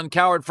is Colin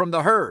Cowherd from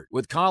The Herd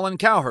with Colin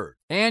Cowherd.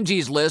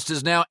 Angie's List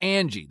is now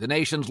Angie, the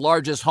nation's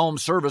largest home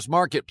service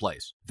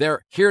marketplace.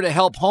 They're here to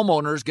help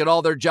homeowners get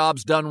all their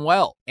jobs done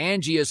well.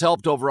 Angie has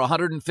helped over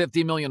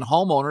 150 million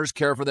homeowners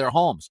care for their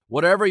homes.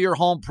 Whatever your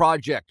home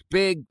project,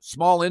 big,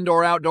 small,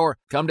 indoor, outdoor,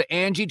 come to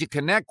Angie to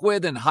connect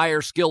with and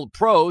hire skilled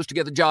pros to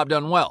get the job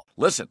done well.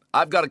 Listen,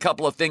 I've got a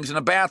couple of things in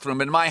a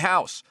bathroom in my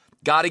house.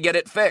 Got to get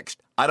it fixed.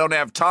 I don't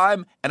have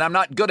time, and I'm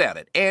not good at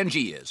it.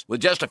 Angie is.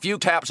 With just a few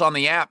taps on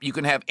the app, you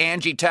can have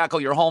Angie tackle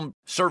your home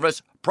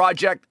service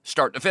project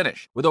start to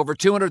finish. With over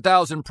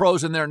 200,000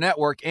 pros in their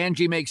network,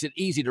 Angie makes it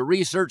easy to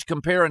research,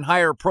 compare, and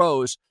hire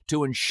pros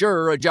to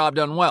ensure a job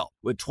done well.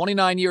 With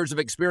 29 years of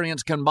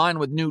experience combined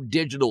with new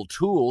digital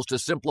tools to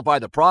simplify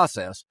the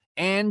process,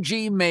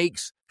 Angie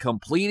makes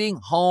completing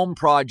home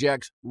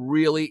projects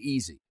really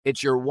easy.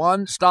 It's your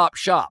one-stop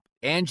shop.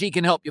 Angie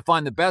can help you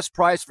find the best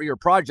price for your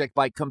project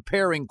by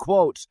comparing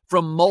quotes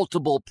from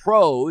multiple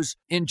pros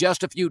in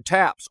just a few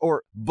taps,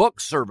 or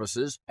book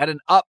services at an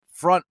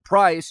upfront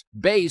price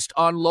based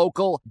on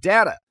local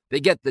data. They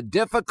get the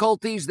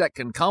difficulties that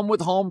can come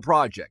with home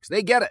projects.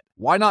 They get it.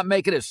 Why not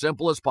make it as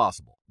simple as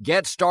possible?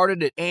 Get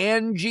started at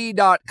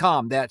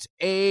Angie.com. That's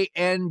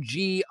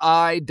ANGI.com,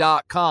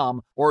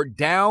 or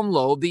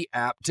download the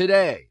app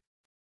today.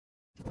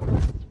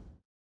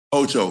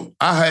 Ocho,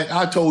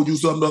 I told you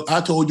something. I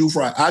told you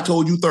Friday. I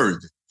told you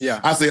Thursday. Yeah.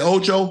 I said,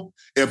 Ocho,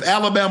 if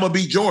Alabama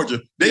beat Georgia,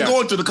 they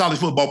go into the college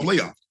football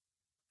playoff.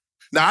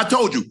 Now, I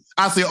told you.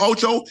 I said,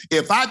 Ocho,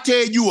 if I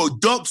tell you a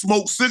duck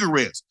smokes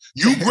cigarettes,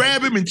 you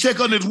grab him and check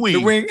on his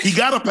wing. He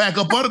got to pack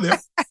up under there.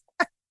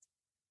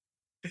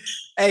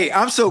 Hey,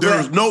 I'm so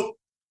glad.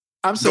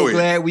 I'm so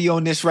glad we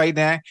on this right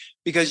now,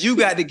 because you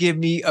got to give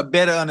me a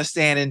better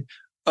understanding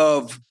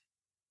of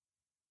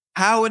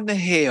how in the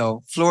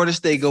hell Florida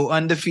State go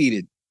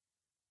undefeated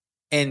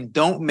and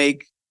don't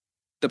make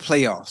the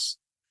playoffs.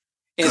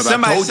 And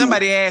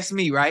somebody asked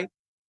me, right?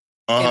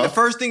 And the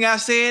first thing I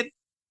said,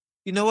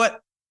 you know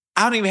what?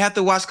 I don't even have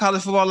to watch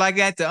college football like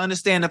that to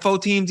understand the 4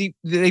 teams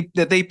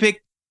that they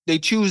pick, they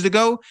choose to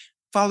go.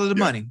 Follow the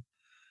money.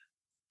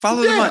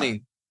 Follow the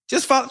money.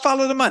 Just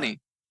follow the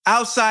money.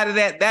 Outside of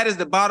that, that is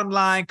the bottom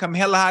line, come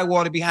hella high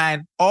water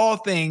behind all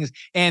things.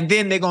 And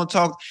then they're going to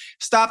talk.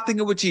 Stop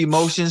thinking with your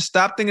emotions.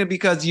 Stop thinking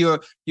because you're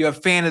a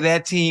fan of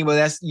that team, or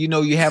that's, you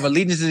have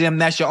allegiance to them.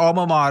 That's your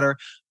alma mater.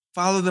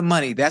 Follow the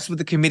money. That's what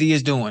the committee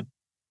is doing.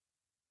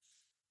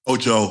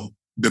 Ocho,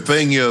 the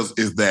thing is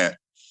that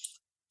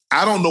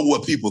I don't know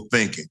what people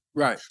thinking.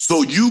 Right.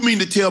 So you mean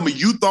to tell me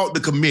you thought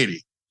the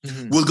committee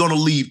was going to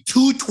leave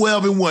 2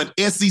 12-1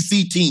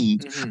 SEC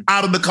teams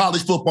out of the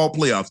college football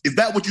playoffs? Is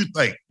that what you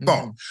think?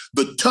 Thought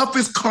the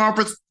toughest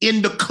conference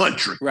in the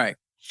country, right?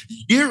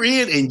 Year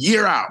in and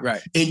year out,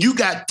 right? And you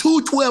got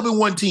 2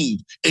 12-1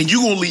 teams, and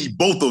you're going to leave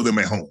both of them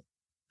at home.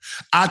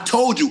 I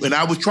told you, and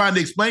I was trying to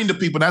explain to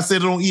people, and I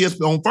said it on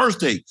ESPN on First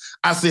Take.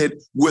 I said,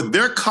 with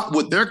their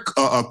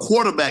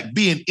quarterback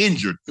being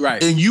injured,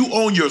 right, and you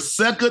own your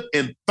second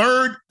and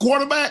third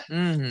quarterback,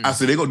 I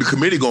said the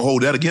committee gonna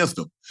hold that against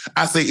them.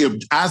 I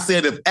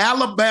said if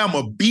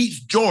Alabama beats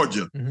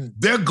Georgia,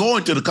 they're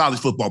going to the college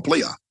football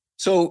playoff.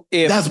 So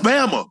that's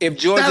Bama.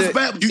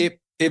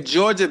 If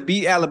Georgia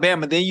beat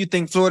Alabama, then you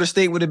think Florida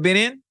State would have been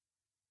in?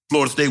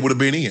 Florida State would have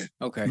been in.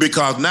 Okay.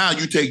 Because now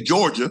you take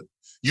Georgia,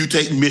 you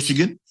take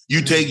Michigan,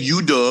 you take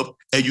UW,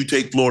 and you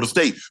take Florida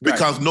State,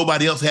 because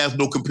nobody else has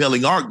no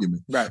compelling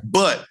argument. Right.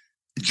 But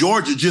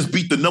Georgia just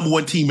beat the number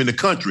 1 team in the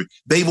country.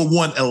 They've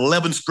won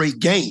 11 straight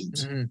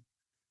games.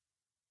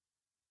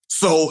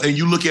 So, and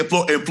you look at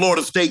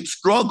Florida State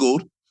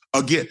struggled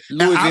against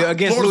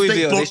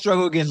Louisville. They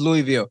struggle against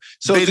Louisville.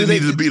 So they didn't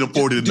need to beat them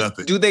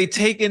 40-0. Do they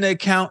take into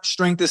account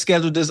strength of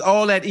schedule? Does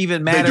all that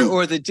even matter,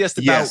 or is it just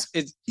about?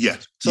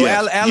 Yes. So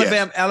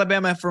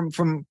Alabama,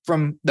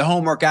 from the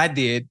homework I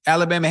did,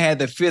 Alabama had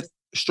the 5th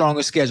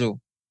strongest schedule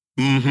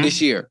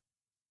this year.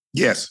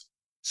 Yes.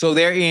 So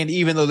they're in,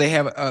 even though they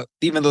have a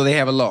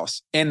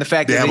loss, and the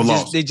fact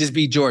that they just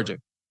beat Georgia.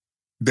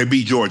 They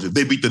beat Georgia.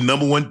 They beat the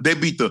number one. They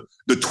beat the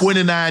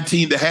 29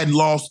 team that hadn't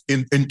lost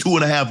in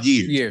 2.5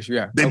 years.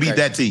 They beat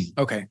that team.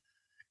 Okay.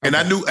 And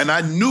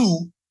I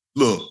knew.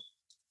 Look,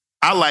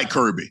 I like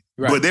Kirby,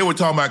 but they were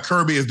talking about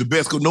Kirby is the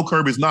best. No,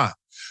 Kirby's not.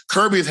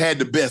 Kirby has had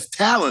the best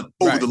talent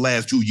over the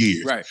last 2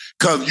 years. Right.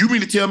 Because you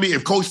mean to tell me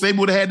if Coach Saban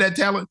would have had that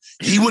talent,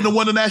 he wouldn't have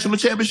won the national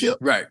championship?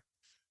 Right.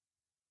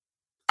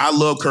 I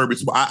love Kirby.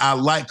 I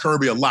like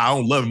Kirby a lot. I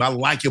don't love him. I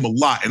like him a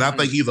lot. And I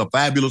think he's a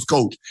fabulous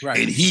coach. Right.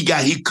 And he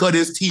cut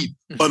his teeth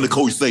under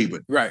Coach Saban.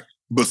 Right.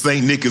 But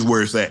St. Nick is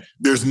where it's at.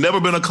 There's never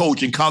been a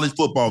coach in college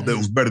football that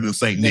was better than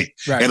St. Nick.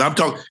 Right. And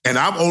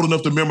I'm old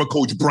enough to remember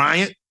Coach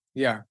Bryant.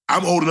 Yeah.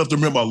 I'm old enough to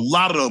remember a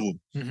lot of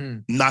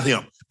them. Not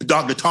him.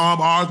 Dr. Tom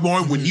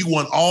Osborne, when he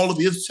won all of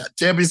his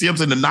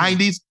championships in the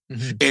 90s,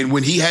 and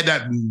when he had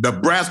that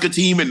Nebraska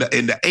team in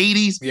the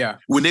 80s,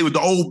 when they were the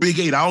old Big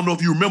 8. I don't know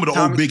if you remember the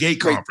old Big 8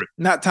 conference.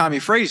 Not Tommy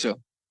Frazier.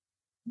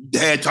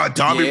 They had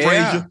Tommy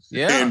Frazier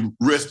and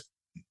rest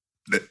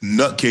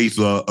nutcase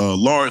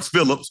Lawrence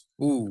Phillips.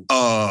 Ooh,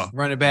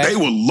 running back. They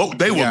were low.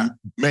 They were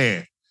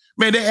man.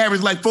 They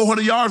averaged like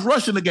 400 yards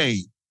rushing the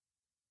game.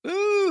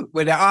 Ooh,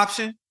 with that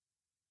option,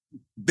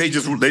 they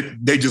just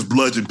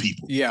bludgeon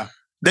people. Yeah,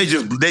 they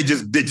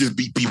just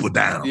beat people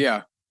down.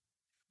 Yeah.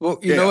 Well,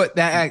 you know what?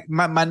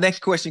 My next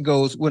question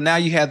goes. Well, now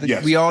you have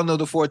we all know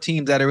the 4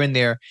 teams that are in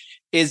there.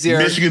 Is there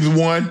Michigan's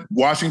 1,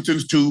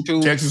 Washington's 2,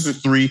 Texas is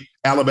 3,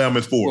 Alabama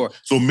is 4.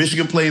 So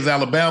Michigan plays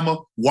Alabama,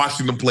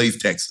 Washington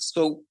plays Texas.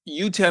 So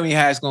you tell me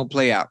how it's going to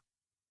play out.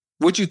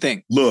 What you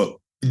think? Look,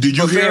 did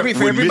you hear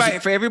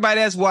for everybody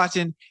that's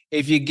watching?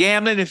 If you're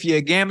gambling, if you're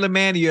a gambling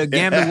man or you're a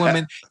gambling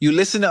woman, you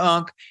listen to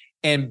Unc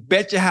and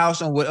bet your house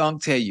on what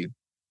Unc tell you.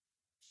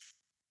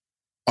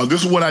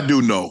 This is what I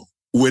do know.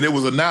 When it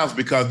was announced,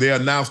 because they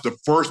announced the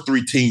first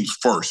 3 teams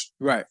first.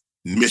 Right.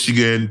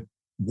 Michigan,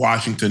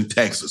 Washington,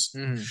 Texas.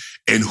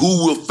 And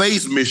who will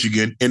face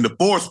Michigan in the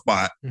 4th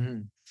spot?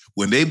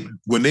 When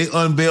they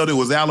unveiled it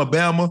was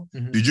Alabama,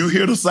 did you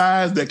hear the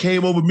size that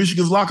came over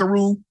Michigan's locker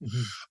room?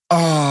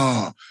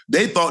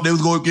 They thought they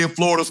was going to get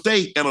Florida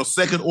State and a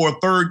second or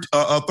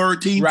a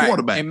third team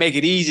quarterback. And make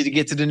it easy to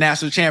get to the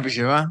national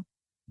championship, huh?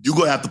 You're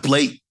going to have to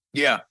play.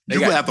 Yeah. You're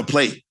going to have to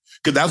play.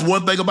 Because that's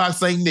one thing about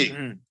St. Nick.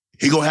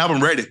 He going to have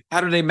them ready.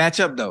 How do they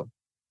match up, though?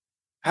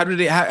 How do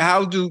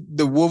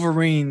the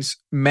Wolverines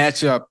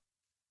match up?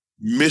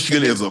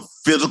 Michigan is a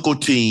physical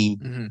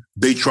team.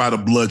 They try to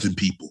bludgeon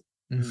people.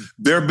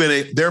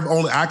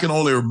 I can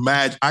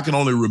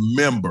only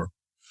remember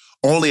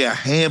only a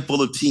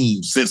handful of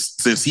teams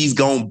since he's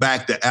gone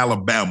back to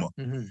Alabama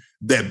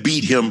that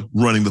beat him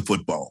running the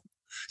football.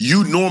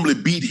 You normally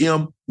beat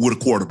him with a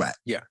quarterback.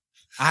 Yeah.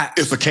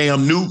 It's a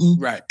Cam Newton.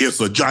 Right. It's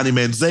a Johnny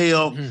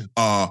Manziel.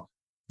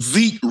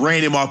 Zeke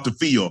ran him off the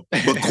field,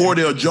 but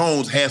Cordell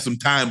Jones had some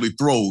timely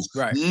throws.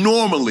 Right.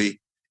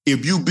 Normally,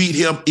 if you beat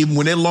him, even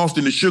when they lost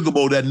in the Sugar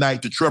Bowl that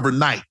night to Trevor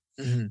Knight,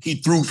 he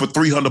threw for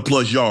 300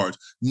 plus yards.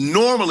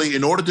 Normally,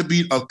 in order to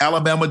beat an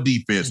Alabama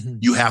defense,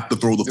 you have to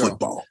throw the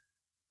football.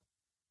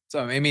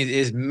 So, I mean,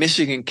 is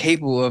Michigan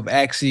capable of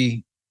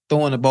actually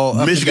throwing the ball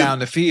up and down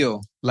the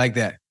field like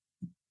that?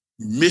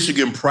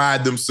 Michigan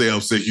pride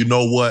themselves, says, you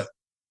know what?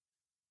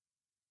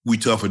 We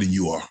tougher than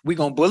you are. We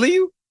gonna bully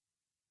you?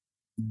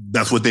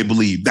 That's what they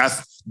believe.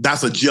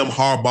 That's a Jim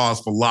Harbaugh's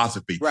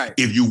philosophy. Right.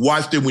 If you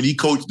watched it when he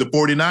coached the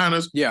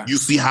 49ers, you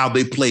see how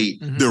they played.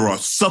 They're a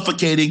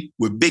suffocating,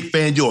 with Big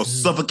Fangio, a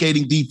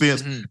suffocating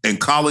defense, and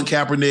Colin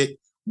Kaepernick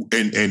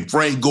and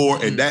Frank Gore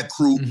and that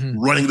crew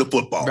running the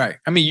football. Right.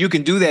 I mean, you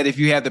can do that if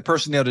you have the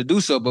personnel to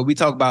do so, but we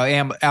talk about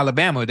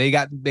Alabama. They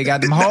got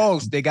them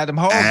hogs. They got them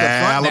hogs up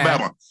front.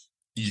 Alabama.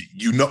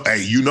 You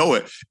know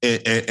it.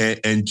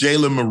 And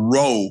Jalen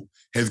Monroe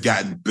has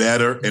gotten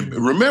better. And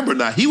remember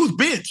now, he was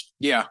benched.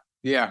 Yeah.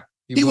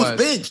 He was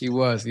benched. He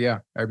was, I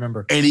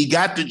remember. And he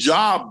got the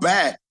job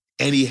back,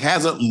 and he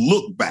hasn't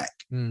looked back.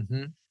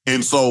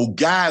 And so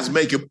guys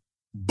make him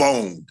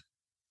boned.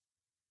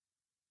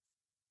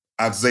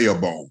 Isaiah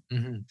Bone.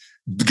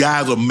 The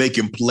guys are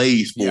making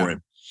plays for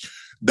him.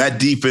 That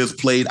defense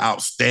played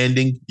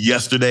outstanding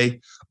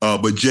yesterday,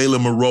 but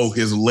Jalen Monroe,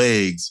 his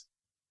legs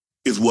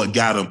is what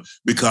got him,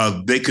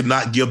 because they could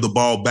not give the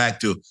ball back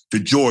to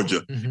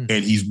Georgia. And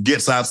he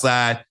gets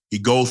outside, he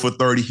goes for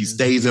 30, he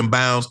stays in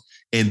bounds,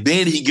 and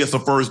then he gets a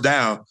first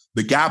down.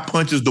 The guy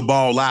punches the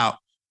ball out.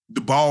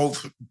 The ball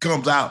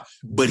comes out,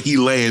 but he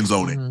lands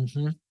on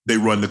it. They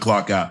run the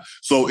clock out.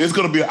 So it's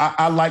going to be,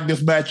 I like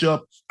this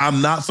matchup. I'm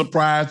not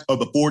surprised of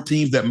the 4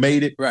 teams that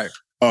made it. Right.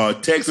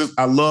 Texas,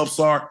 I love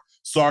Sark.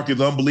 Sark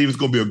is unbelievable. It's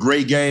going to be a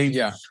great game.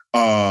 Yeah.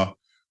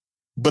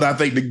 But I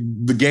think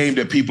the game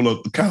that people are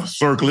kind of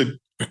circling,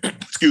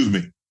 excuse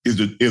me,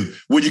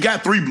 Well, you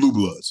got 3 blue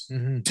bloods: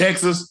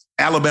 Texas,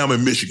 Alabama,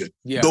 and Michigan.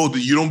 Yeah.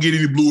 Those you don't get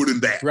any bluer than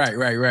that. Right.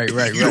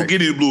 You don't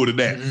get any bluer than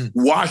that.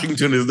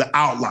 Washington is the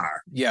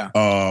outlier. Yeah.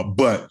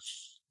 But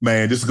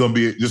man, this is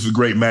a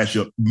great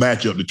matchup.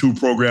 The 2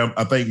 programs.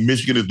 I think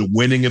Michigan is the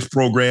winningest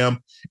program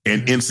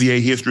in NCAA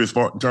history as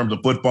far in terms of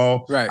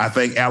football. Right. I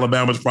think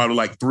Alabama's probably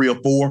like 3 or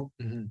 4.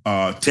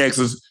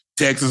 Texas,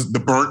 the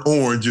burnt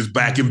orange is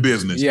back in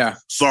business. Yeah.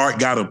 Sark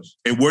got him.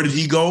 And where did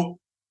he go?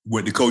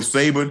 Went to Coach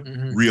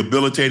Saban,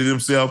 rehabilitated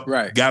himself,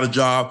 got a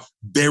job,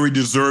 very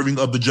deserving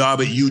of the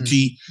job at UT,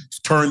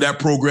 turned that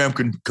program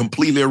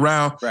completely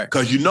around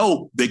because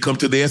they come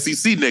to the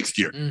SEC next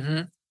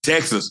year.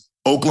 Texas,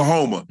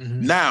 Oklahoma.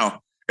 Now,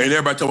 and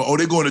everybody talking about,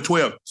 they're going to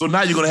 12. So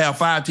now you're going to have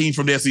 5 teams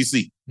from the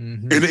SEC.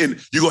 And then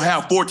you're going to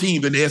have 4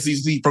 teams in the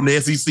SEC from the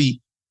SEC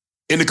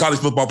in the college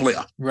football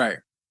playoff. Right.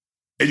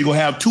 And you're going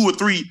to have 2 or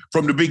 3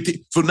 from the Big Ten.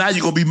 So now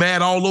you're going to be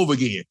mad all over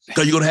again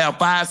because you're going to have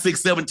 5,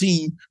 6, 7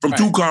 teams from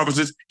 2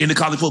 conferences in the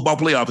college football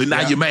playoff. And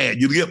now you're mad.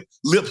 Your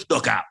lip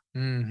stuck out.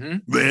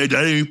 Man, that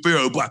ain't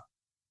fair. But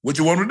what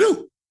you want to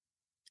do?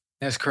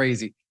 That's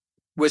crazy.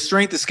 With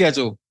strength of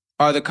schedule,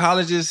 are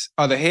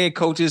the head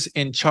coaches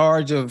in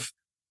charge of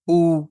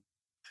who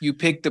you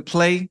pick to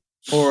play,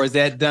 or is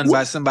that done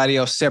by somebody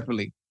else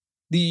separately?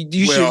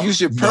 You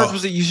should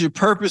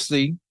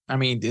purposely. I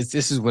mean, this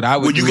is what I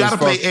would. Well, you got to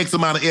play X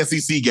amount of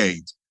SEC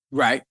games,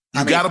 right?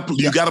 You got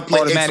to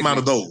play X amount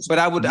of those. But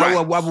I would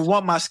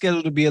want my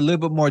schedule to be a little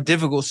bit more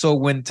difficult. So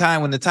when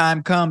the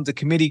time comes, the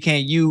committee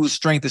can't use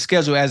strength of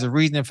schedule as a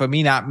reason for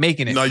me not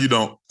making it. No, you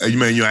don't.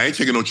 Man, I ain't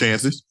taking no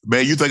chances.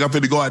 Man, you think I'm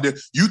finna go out there?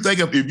 You think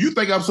if you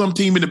think I'm some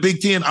team in the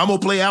Big Ten, I'm gonna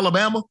play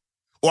Alabama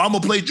or I'm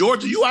gonna play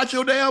Georgia? You out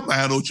your damn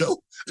mind, Ocho?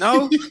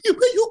 No, you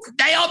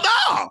damn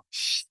no.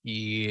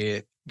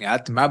 Yeah.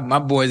 My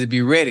boys would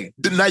be ready.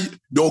 They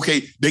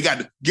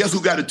got guess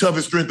who got the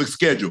toughest strength of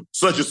schedule,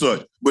 such and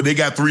such, but they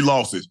got 3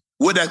 losses.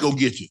 What that gonna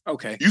get you?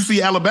 Okay. You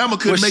see, Alabama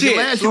couldn't make it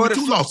last year with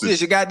 2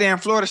 losses. Your goddamn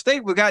Florida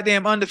State was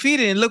goddamn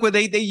undefeated, and look what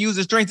they use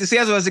the strength of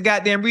schedule as a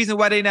goddamn reason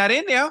why they not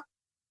in there.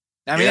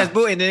 I mean, that's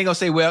bull. And then they're gonna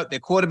say, well, their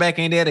quarterback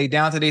ain't there. They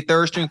down to their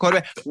 3rd string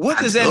quarterback. What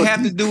does that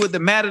have to do with the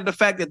matter of the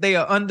fact that they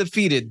are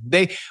undefeated?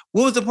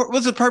 What's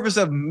the purpose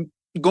of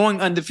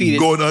going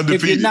undefeated?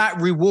 If you're not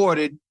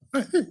rewarded.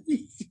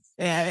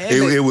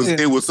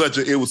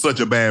 It was such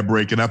a bad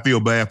break, and I feel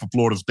bad for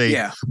Florida State.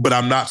 Yeah. But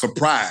I'm not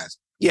surprised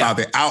by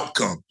the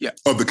outcome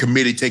of the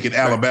committee taking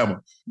Alabama.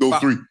 Those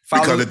 3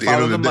 because at the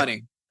end of the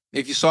money.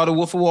 If you saw the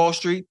Wolf of Wall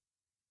Street,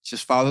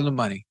 just follow the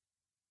money.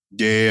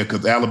 Yeah,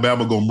 because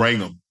Alabama gonna bring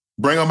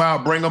them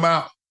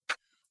out.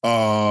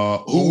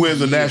 Who wins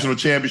the national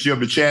championship?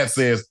 The chat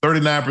says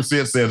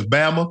 39% says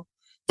Bama,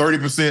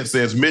 30%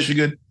 says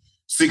Michigan,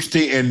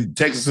 16 and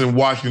Texas and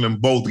Washington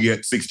both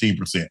get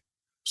 16%.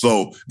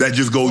 So that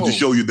just goes to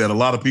show you that a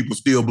lot of people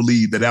still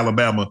believe that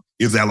Alabama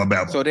is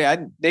Alabama. So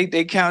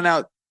they count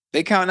out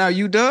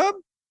UW?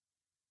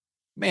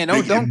 Man,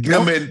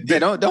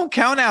 don't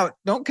count out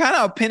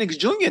Penix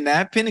Jr.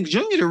 now. Penix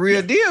Jr. the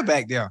real deal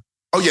back there.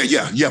 Oh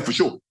yeah, for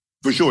sure.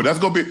 That's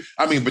gonna be.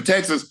 I mean, but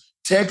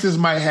Texas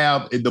might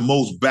have the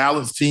most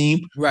balanced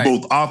team,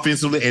 both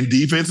offensively and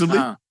defensively.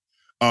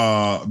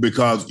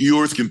 Because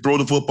Ewers can throw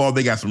the football.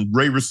 They got some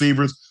great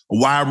receivers, a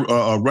wide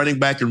running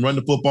back can run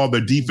the football.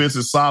 Their defense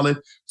is solid.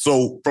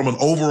 So from an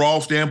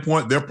overall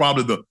standpoint, they're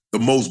probably the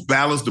most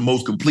balanced, the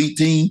most complete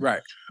team.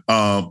 Right.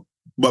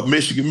 But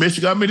Michigan,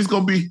 I mean, it's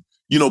going to be,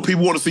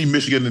 people want to see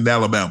Michigan and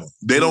Alabama.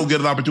 They don't get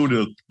an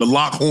opportunity to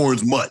lock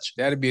horns much.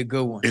 That'd be a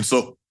good one. And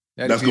so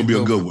that's going to be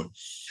a good one.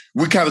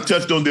 We kind of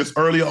touched on this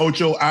earlier.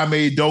 Ocho,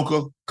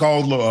 Udoka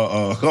calls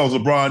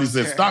LeBron. He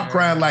said, stop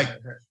crying like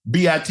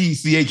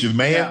bitchs,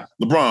 man. Yeah.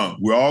 LeBron,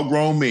 we're all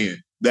grown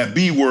men. That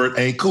B word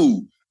ain't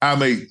cool.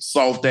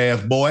 Soft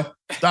ass boy.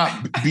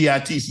 Stop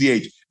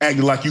bitch,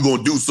 acting like you're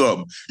going to do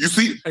something. You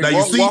see? Now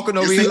you see? Walking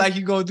over here like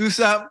you're going to do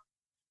something?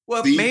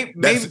 Well, maybe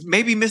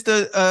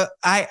Mr.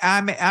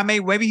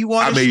 maybe he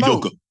wanted to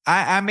smoke.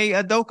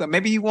 Udoka.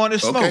 Maybe he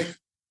wanted to smoke.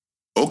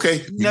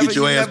 Okay. Get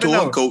your ass tore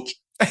up, coach.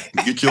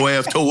 Get your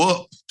ass tore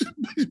up.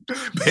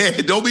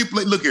 Man, don't be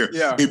play. Look here.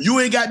 Yeah. If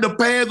you ain't got the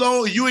pants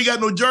on, you ain't got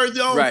no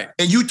jersey on,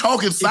 and you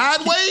talking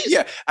sideways.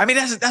 Yeah, I mean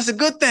that's a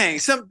good thing.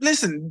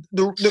 Listen,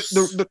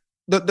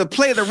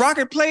 the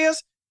Rocket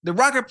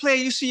player,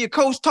 you see your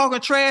coach talking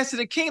trash to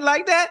the king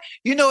like that.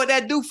 You know what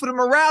that do for the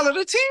morale of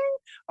the team?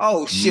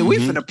 Oh shit, we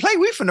finna play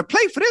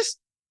for this.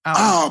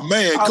 Oh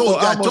man,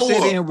 coach got tore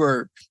up.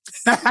 N-word.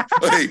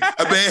 Hey,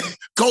 man,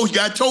 coach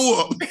got tore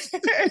up.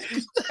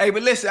 Hey,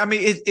 but listen, I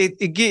mean,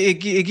 it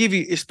give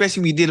you,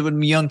 especially when you dealing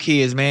with young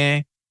kids,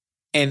 man,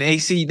 and they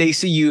see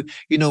you,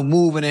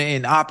 moving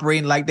and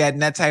operating like that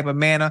in that type of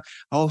manner.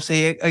 Oh,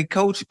 say, hey,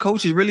 coach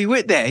is really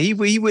with that. He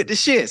with the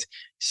shits.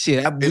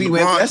 Shit,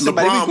 that's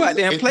somebody we go out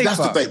there and play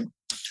for. The thing.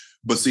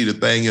 But see, the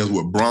thing is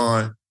with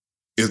Bron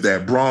is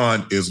that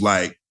Bron is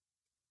like,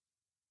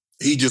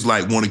 he just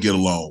like want to get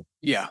along.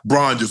 Yeah.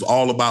 Bron just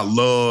all about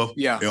love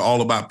and all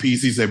about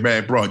peace. He said,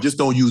 man, bro, just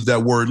don't use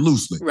that word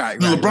loosely. Right.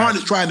 LeBron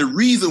is trying to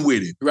reason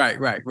with it. Right.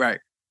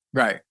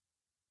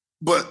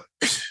 But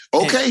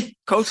Okay.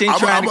 Coach ain't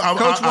trying to.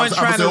 Coach wasn't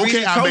trying to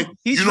read. Okay,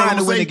 He's trying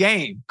to win the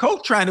game.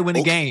 Coach trying to win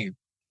the game.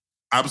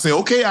 I'm saying,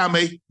 okay,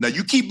 now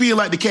you keep being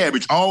like the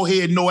cabbage, all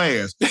head, no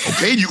ass.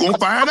 Okay, you gonna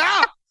find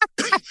out.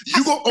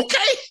 You go, okay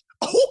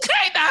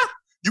now.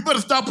 You better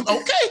stop.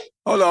 Okay.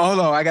 Hold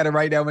on. I gotta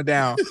write that one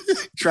down.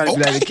 Trying to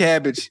be like the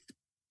cabbage,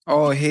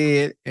 all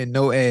head and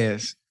no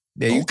ass.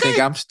 Yeah, you think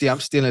I'm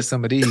stealing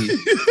some of these?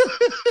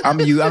 I'm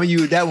gonna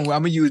use that one.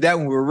 I'm gonna use that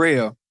one with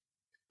real.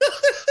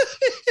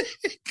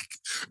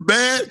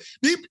 Man,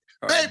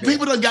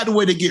 people done got the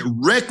way they get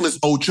reckless,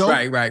 Ocho.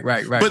 Right.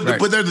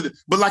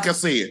 But like I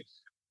said,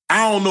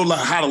 I don't know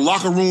how the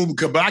locker room,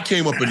 but I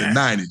came up in the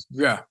 90s.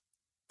 Yeah.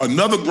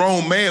 Another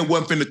grown man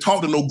wasn't finna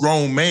talk to no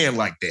grown man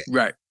like that.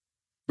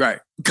 Right.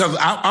 Because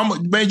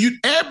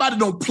everybody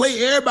don't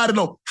play. Everybody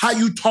know how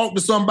you talk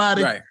to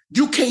somebody. Right.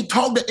 You can't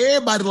talk to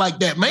everybody like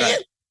that, man.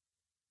 Right.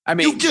 I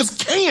mean, you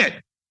just can't.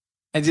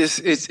 And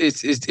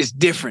it's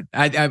different.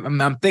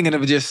 I'm thinking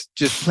of just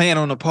playing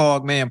on the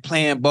park, man,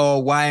 playing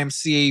ball,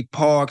 YMCA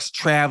parks,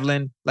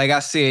 traveling. Like I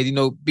said,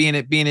 being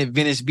at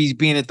Venice Beach,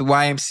 being at the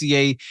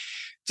YMCA,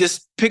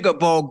 just pick up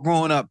ball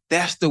growing up.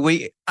 That's the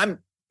way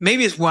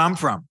maybe it's where I'm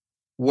from.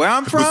 Where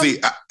I'm from,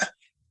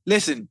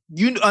 listen,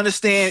 you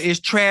understand it's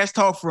trash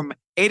talk from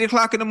 8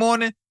 o'clock in the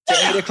morning to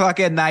 8 o'clock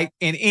at night,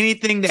 and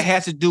anything that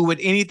has to do with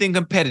anything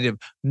competitive,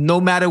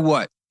 no matter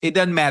what. It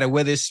doesn't matter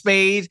whether it's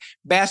spades,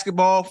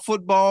 basketball,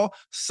 football,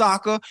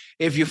 soccer.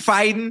 If you're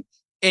fighting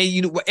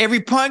and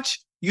every punch,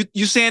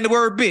 you saying the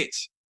word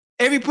bitch.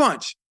 Every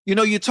punch.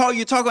 You talk.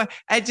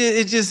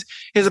 It just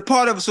is a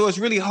part of it. So it's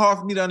really hard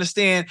for me to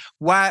understand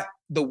why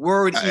the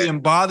word even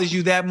bothers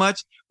you that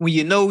much when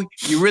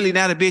you're really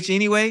not a bitch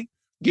anyway.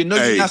 You're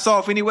not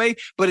soft anyway,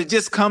 but it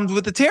just comes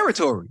with the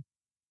territory.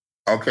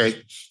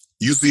 Okay.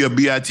 You see a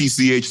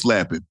BITCH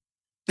slapping.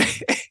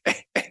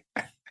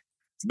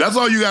 That's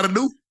all you got to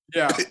do.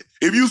 Yeah.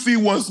 If you see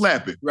one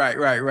slapping. Right.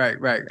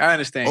 I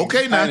understand.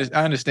 Okay, now.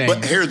 I understand.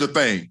 But here's the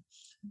thing.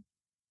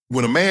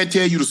 When a man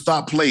tell you to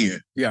stop playing,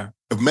 if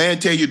a man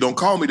tell you don't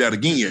call me that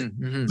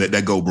again, let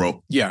that go,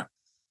 bro. Yeah.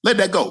 Let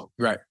that go.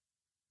 Right.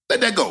 Let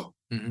that go.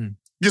 Mm-hmm.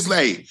 Just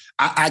like,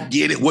 I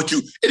get it.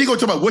 And he gonna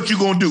talk about what you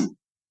gonna do.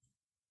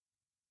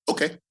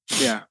 Okay.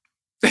 Yeah.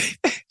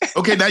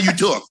 Okay, now you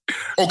tough.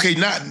 Okay,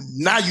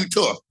 now you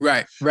tough.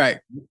 Right.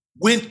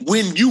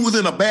 When you was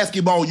in a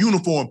basketball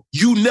uniform,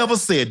 you never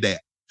said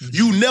that. Mm-hmm.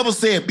 You never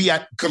said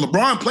because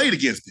LeBron played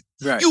against it.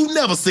 Right. You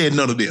never said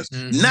none of this.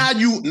 Mm-hmm.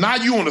 Now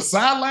you on the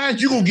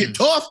sidelines, you gonna get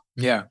tough.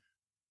 Yeah.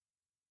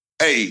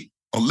 Hey,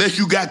 unless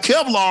you got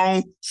Kevlar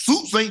on,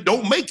 suits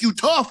don't make you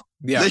tough.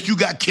 Yeah. Unless you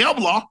got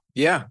Kevlar.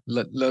 Yeah.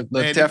 Look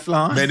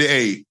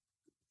Teflon.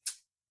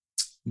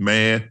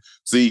 Man,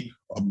 see,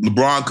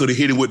 LeBron could have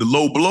hit it with the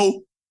low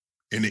blow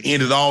and it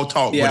ended all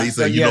talk. Yeah, but he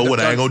said, you know what,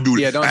 I ain't gonna do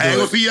that. I ain't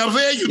gonna see what I'm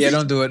saying.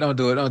 Don't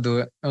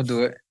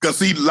do it. Because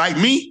see, like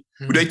me,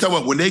 when they talk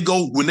about when they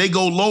go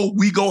low,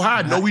 we go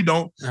high. No, we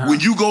don't.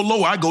 When you go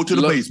low, I go to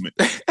the basement.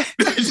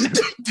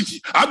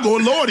 I'm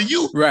going lower than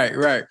you. Right.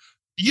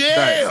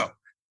 Yeah. Right.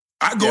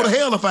 I go to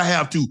hell if I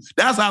have to.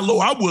 That's how low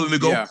I'm willing to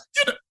go. Yeah.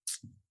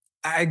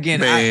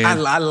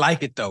 I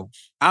like it though.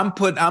 I'm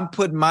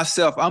putting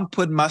myself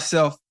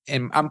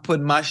in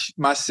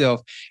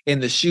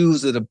the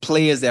shoes of the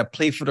players that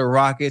play for the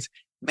Rockets.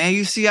 Man,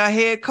 you see our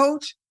head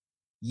coach?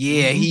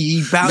 Yeah,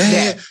 he about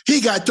that. He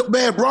got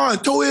Bron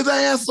tore his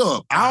ass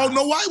up. I don't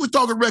know why he was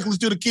talking reckless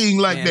to the king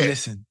like that.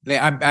 Listen,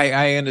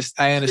 I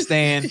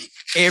understand.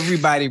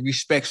 Everybody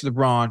respects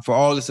LeBron for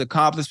all his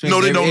accomplishments.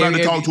 No, they don't like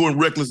to talk to him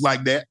reckless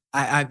like that.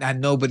 I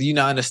know, but you're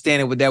not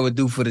understanding what that would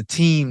do for the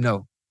team,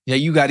 though. Yeah,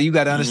 you got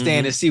to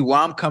understand and see where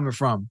I'm coming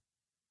from.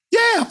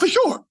 Yeah, for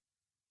sure.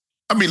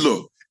 I mean,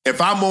 look,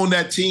 if I'm on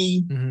that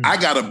team, I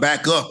got to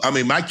back up. I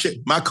mean, my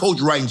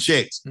coach writing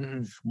checks,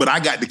 but I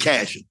got the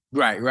cash.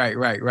 Right. I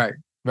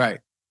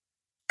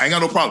ain't got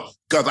no problem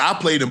because I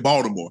played in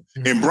Baltimore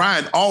and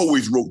Brian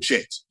always wrote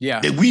checks. Yeah.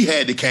 That we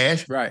had the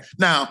cash. Right.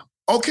 Now,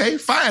 okay,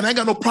 fine. I ain't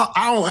got no problem.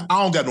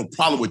 I don't got no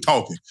problem with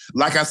talking.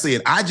 Like I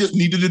said, I just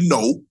needed to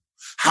know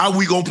how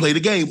we gonna play the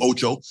game,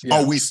 Ocho. Yeah.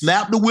 Or we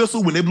snap the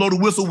whistle when they blow the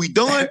whistle, we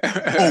done,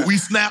 or we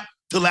snap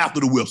till after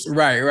the whistle.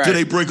 Right. Till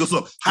they break us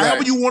up.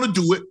 However you want to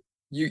do it.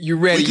 You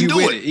ready? You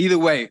with it. Either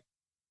way.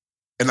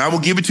 And I will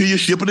give it to you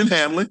shipping and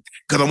handling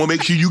because I'm going to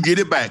make sure you get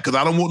it back because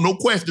I don't want no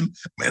question.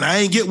 Man, I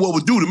ain't get what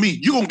was due to me.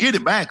 You're going to get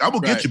it back. I'm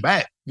going to get you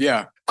back.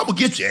 Yeah. I'm going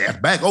to get your ass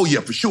back. Oh, yeah,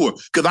 for sure.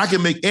 Because I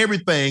can make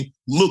everything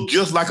look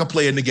just like a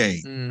player in the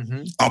game.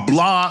 Mm-hmm. A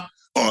block,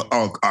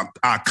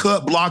 I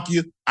cut block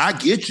you. I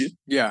get you.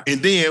 Yeah.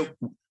 And then,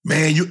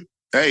 man,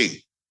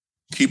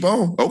 keep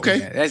on. Okay.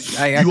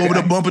 Yeah, you over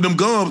there bumping them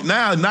gums.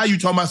 Now you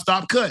talking about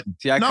stop cutting.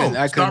 See, I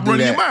couldn't stop do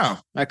running that. your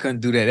mouth. I couldn't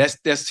do that.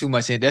 That's too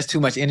much. That's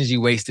too much energy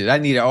wasted. I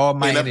needed all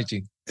my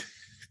energy.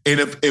 And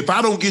if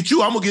I don't get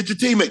you, I'm gonna get your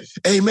teammate.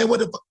 Hey man,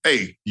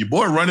 your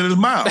boy running his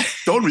mouth.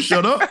 Told him to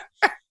shut up.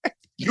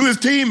 You his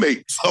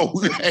teammate. So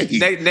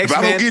if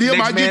I don't get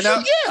him, I get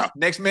you. Yeah.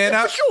 Next man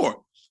up. For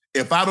sure.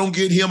 If I don't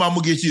get him, I'm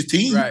gonna get his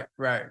team. Right.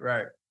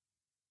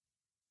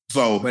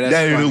 So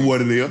that is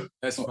what it is.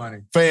 That's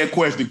funny. Fan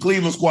question.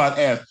 Cleveland squad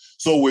asks,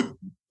 So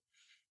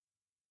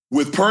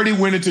with Purdy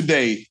winning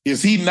today,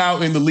 is he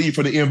now in the lead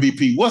for the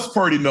MVP? What's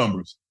Purdy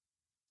numbers?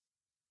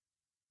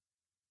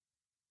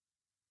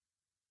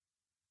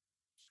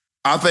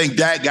 I think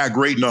Dak got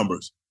great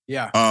numbers.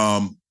 Yeah.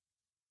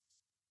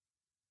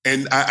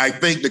 And I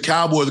think the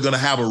Cowboys are going to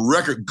have a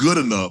record good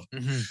enough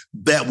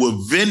that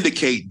will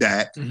vindicate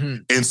Dak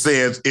and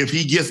says if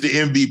he gets the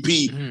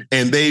MVP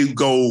and they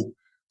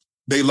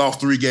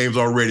lost 3 games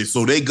already.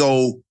 So they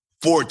go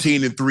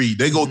 14-3.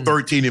 They go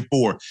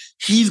 13-4.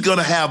 He's going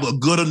to have a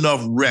good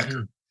enough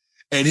record.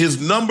 And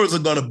his numbers are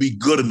going to be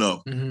good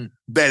enough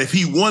that if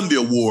he won the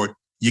award,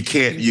 you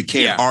can't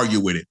argue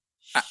with it.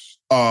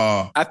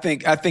 I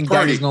think Dak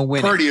is going to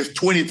win. Purdy is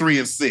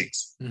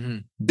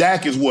 23-6.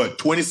 Dak is what?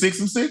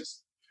 26-6?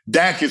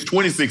 Dak is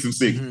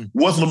 26-6.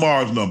 What's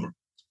Lamar's number?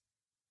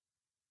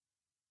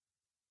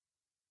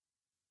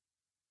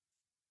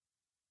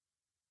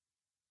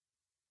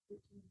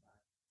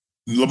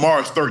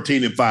 Lamar's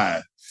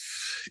 13-5.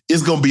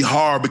 It's going to be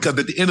hard because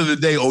at the end of the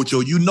day, Ocho,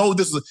 you know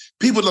this is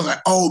people are like,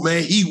 oh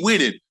man, he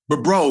winning.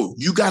 But bro,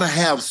 you got to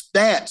have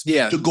stats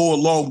to go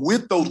along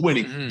with those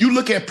winning. You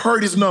look at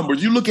Purdy's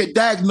numbers. You look at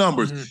Dak's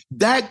numbers.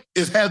 Dak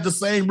has the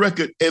same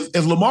record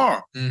as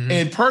Lamar.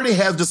 And Purdy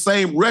has the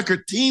same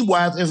record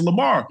team-wise as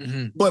Lamar.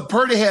 But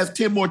Purdy has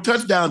 10 more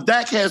touchdowns.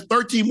 Dak has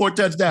 13 more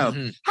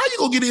touchdowns. How you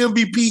going to get an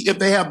MVP if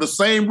they have the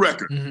same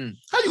record?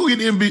 How you going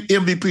to get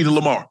MVP to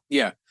Lamar?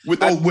 Yeah. With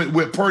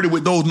Purdy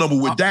with those numbers,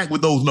 with Dak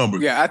with those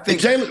numbers. Yeah, I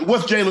think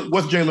what's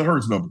Jalen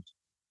Hurts' numbers?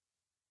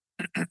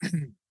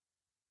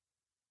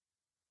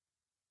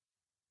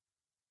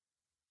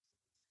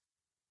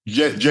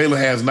 Jalen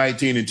has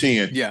 19 and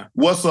 10. Yeah.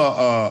 What's who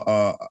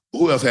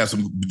else has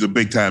the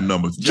big time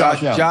numbers?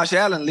 Josh Allen. Josh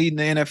Allen leading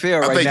the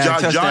NFL right now.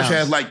 Josh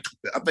has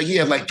he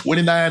has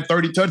 29,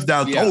 30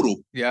 touchdowns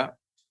total. Yeah.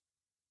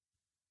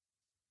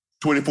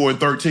 24 and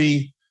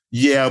 13.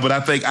 Yeah, but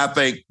I think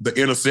the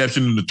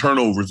interception and the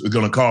turnovers are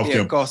going to cost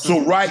him. So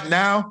right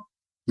now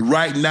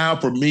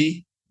for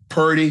me,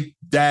 Purdy,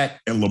 Dak,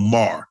 and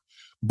Lamar.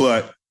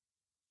 But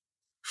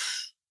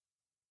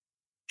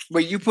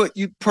you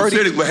Purdy.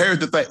 But here's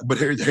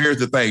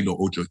the thing, though,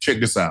 Ocho. Check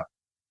this out.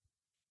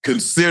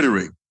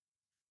 Considering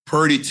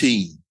Purdy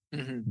team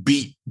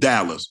beat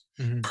Dallas,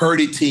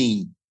 Purdy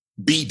team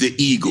beat the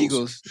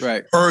Eagles.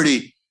 Right.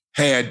 Purdy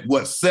had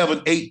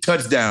 7, 8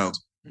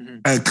 touchdowns.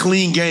 A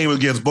clean game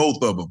against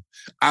both of them.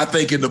 I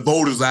think in the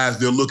voters' eyes,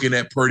 they're looking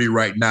at Purdy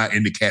right now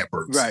in the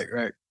catbirds.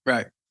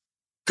 Right.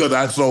 Because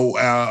I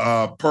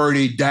saw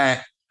Purdy,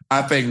 Dak.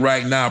 I think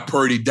right now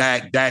Purdy,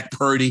 Dak,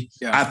 Purdy.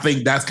 Yeah. I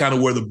think that's kind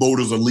of where the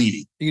voters are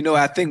leading. You know,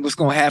 I think what's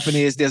going to happen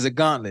is there's a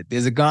gauntlet.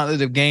 There's a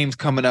gauntlet of games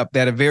coming up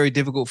that are very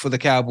difficult for the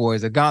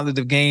Cowboys. A gauntlet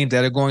of games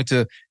that are going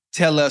to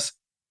tell us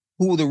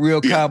who the real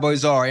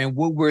Cowboys are and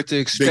what we're to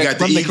expect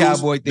from the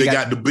Cowboys. They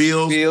got the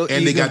Bills,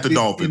 and they got the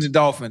Dolphins. And the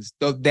Dolphins.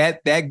 So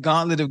that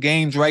gauntlet of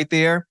games right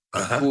there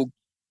will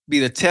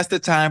be the test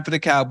of time for the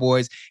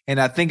Cowboys.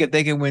 And I think if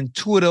they can win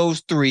 2 of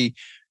those 3,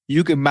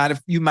 you might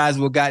as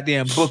well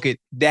goddamn book it.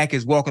 Dak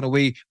is walking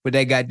away with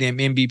that goddamn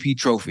MVP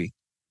trophy.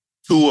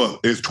 Tua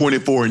is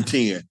 24 and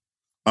 10.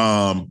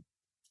 I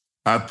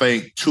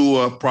think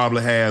Tua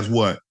probably has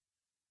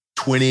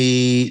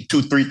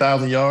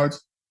 3,000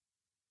 yards.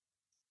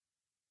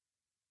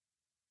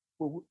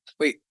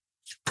 Wait,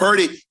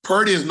 Purdy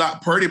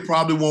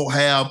probably won't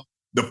have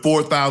the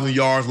 4,000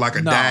 yards like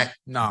a Dak.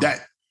 No.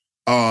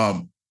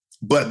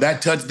 But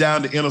that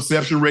touchdown to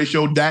interception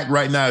ratio, Dak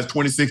right now is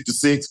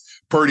 26-6.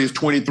 Purdy is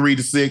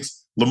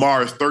 23-6.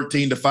 Lamar is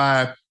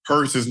 13-5.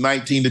 Hurts is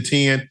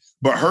 19-10.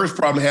 But Hurts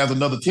probably has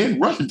another 10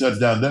 rushing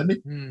touchdowns, doesn't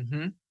he?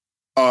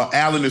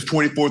 Allen is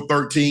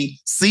 24-13.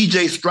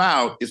 CJ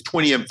Stroud is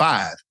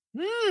 20-5.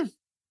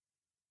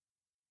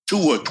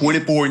 Tua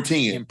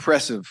 24-10.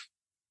 Impressive.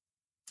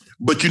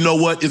 But you know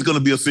what? It's going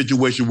to be a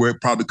situation where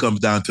it probably comes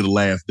down to the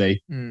last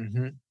day.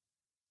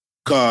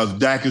 Because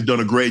Dak has done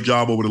a great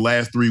job over the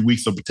last 3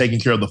 weeks of taking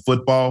care of the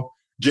football.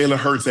 Jalen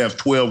Hurts has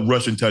 12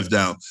 rushing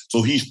touchdowns.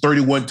 So he's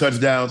 31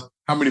 touchdowns.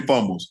 How many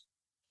fumbles?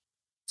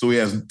 So he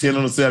has 10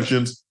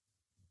 interceptions.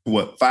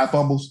 5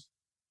 fumbles?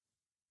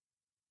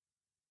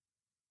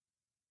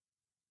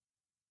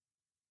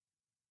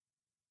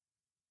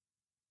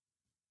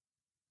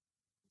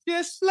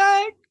 Just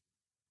like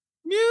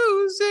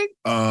music.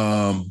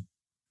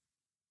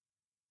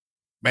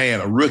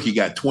 Man, a rookie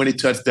got 20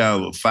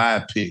 touchdowns with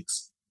 5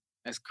 picks.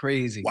 That's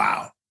crazy.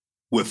 Wow.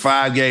 With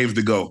 5 games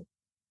to go.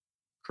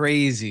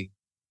 Crazy.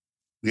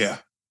 Yeah.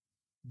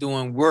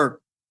 Doing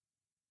work.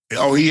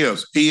 Oh, he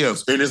is.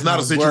 And it's not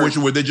a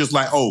situation where they're just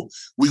like, oh,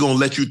 we're going to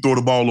let you throw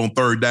the ball on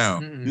 3rd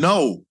down.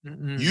 No.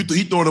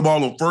 He throw the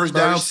ball on 1st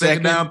down,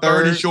 2nd down,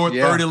 30 short,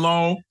 30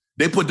 long.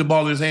 They put the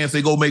ball in his hands,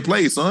 say, go make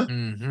plays,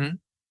 son.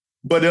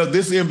 But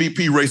this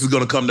MVP race is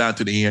going to come down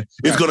to the end.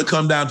 It's going to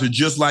come down to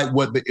just like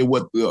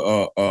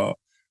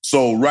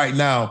so right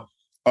now,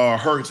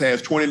 Hurts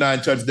has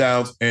 29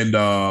 touchdowns and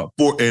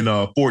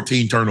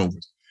 14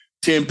 turnovers,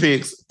 10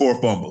 picks,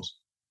 4 fumbles.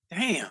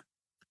 Damn,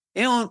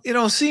 it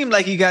don't seem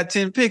like he got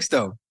 10 picks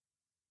though.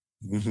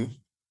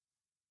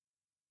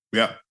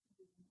 Yeah,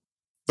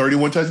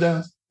 31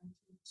 touchdowns?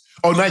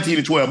 Oh, 19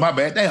 and 12. My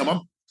bad. Damn,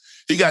 I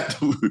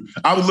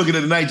was looking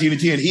at the 19 and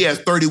 10. He has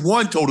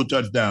 31 total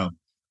touchdowns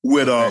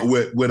with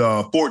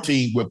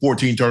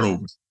 14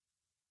 turnovers.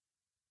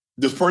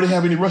 Does Purdy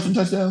have any rushing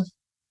touchdowns?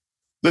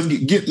 Let's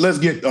get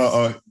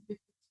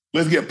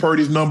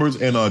Purdy's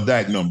numbers and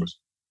Dak numbers.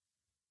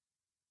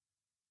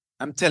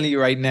 I'm telling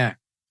you right now.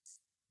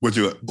 Who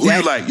you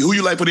like? Who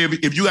you like for the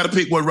MVP? If you got to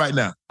pick one right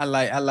now? I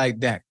like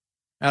Dak.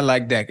 I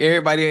like Dak.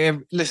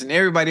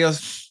 Everybody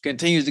else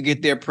continues to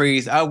get their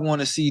praise. I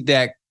want to see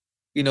Dak,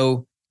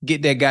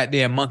 get that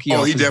goddamn monkey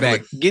off his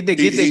back. Get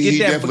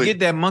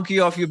that monkey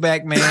off your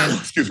back, man.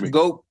 Excuse me.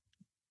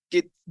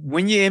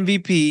 Win your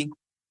MVP.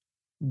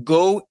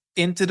 Go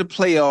into the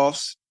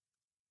playoffs,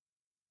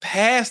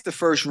 pass the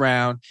first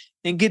round,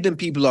 and get them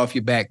people off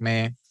your back,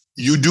 man.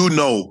 You do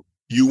know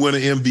you win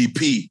an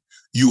MVP.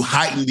 You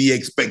heighten the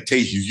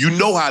expectations. You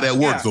know how that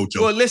works,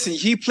 Ocho. Well, listen,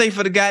 he played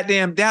for the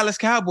goddamn Dallas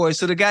Cowboys,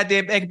 so the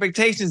goddamn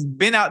expectations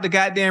been out the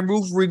goddamn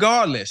roof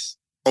regardless.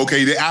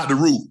 Okay, they're out the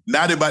roof.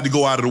 Now they're about to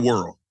go out of the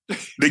world.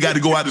 They got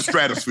to go out of the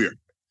stratosphere.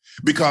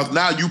 Because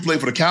now you play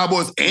for the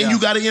Cowboys and you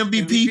got an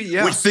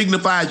MVP, which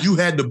signifies you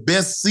had the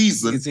best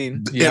season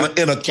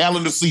in a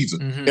calendar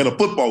season, in a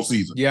football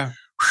season. Yeah.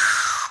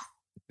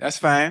 That's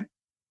fine.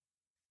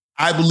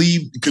 I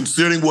believe,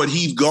 considering what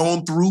he's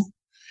gone through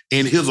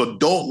in his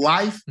adult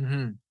life,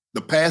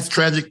 the past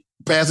tragic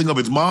passing of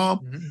his mom,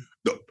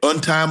 the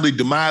untimely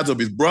demise of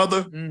his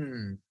brother,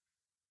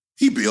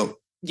 he built.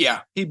 Yeah,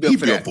 he built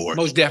for that. For it.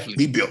 Most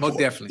definitely. He built for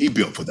definitely. He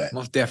built for that.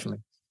 Most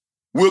definitely.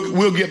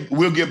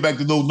 We'll get back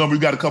to those numbers.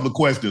 We got a couple of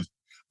questions.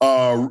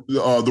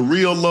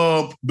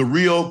 The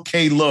real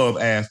K Love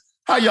asked,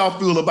 how y'all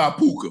feel about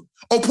Puka?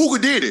 Oh,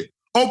 Puka did it.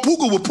 Oh,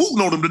 Puka was pooting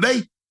on him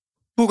today.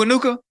 Puka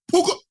Nuka?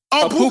 Puka.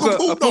 Oh, Puka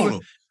pooped on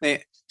him. Man.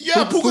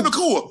 Yeah, Puka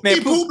Nakua.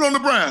 He pooped on the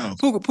Browns.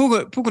 Puka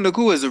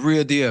Nakua is a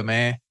real deal,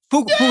 man.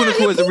 Puka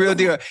Nakua is a real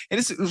deal. And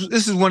this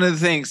is one of the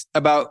things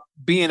about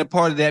being a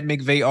part of that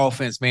McVay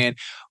offense, man.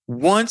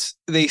 Once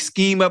they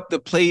scheme up the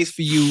plays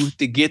for you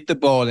to get the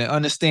ball and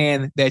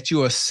understand that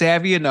you are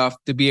savvy enough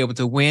to be able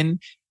to win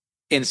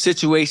in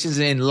situations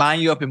and line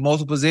you up in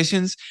multiple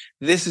positions,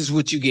 this is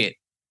what you get.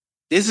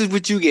 This is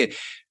what you get.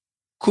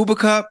 Cooper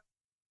Kupp,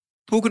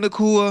 Puka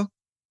Nakua.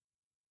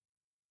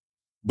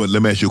 But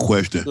let me ask you a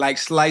question. Like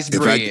sliced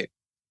bread.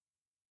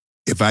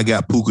 If I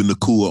got Puka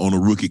Nakua on a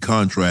rookie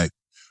contract,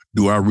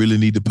 do I really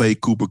need to pay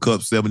Cooper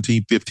Kupp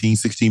 17, 15,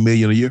 16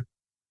 million a year?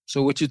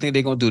 So what you think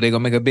they're going to do? They're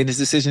going to make a business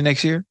decision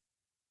next year?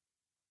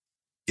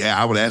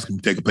 Yeah, I would ask him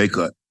to take a pay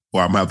cut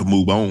or I'm going to have to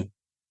move on.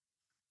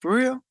 For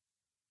real?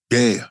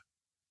 Yeah.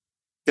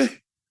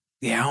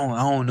 Yeah, I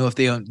don't know if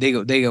they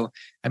go.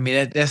 I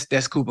mean,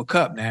 that's Cooper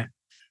Kupp now.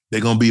 They're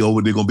going to be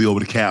over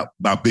the cap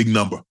by a big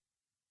number.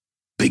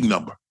 Big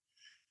number.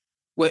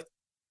 What?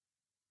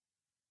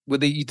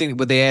 Would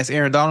they ask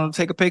Aaron Donald to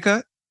take a pay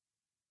cut?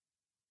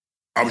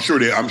 I'm sure,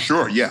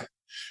 yeah.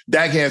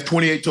 Dak has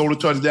 28 total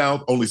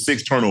touchdowns, only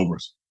 6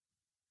 turnovers.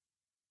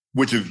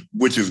 Which is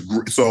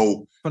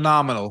so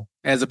phenomenal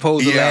as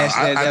opposed to last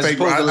year. I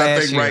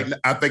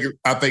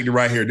think they're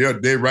right here.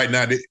 They're right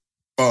now.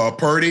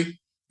 Purdy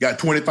got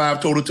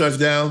 25 total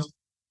touchdowns,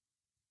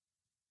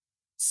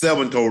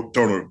 7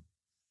 total.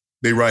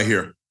 They right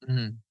here.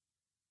 Mm-hmm.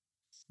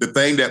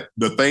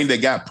 The thing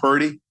that got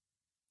Purdy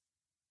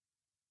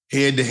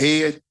head to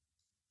head,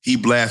 he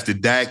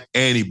blasted Dak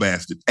and he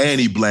blasted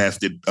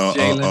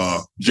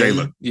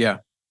Jalen. Yeah.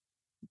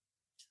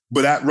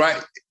 But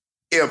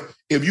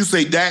if you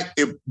say Dak,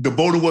 if the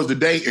voter was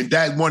today and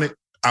Dak won it,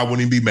 I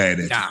wouldn't even be mad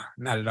at you. Nah,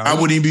 not at all. I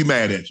wouldn't even be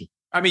mad at you.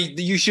 I mean,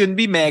 you shouldn't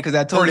be mad because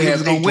I told you he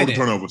was going to win it.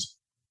 Turnovers.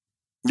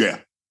 Yeah.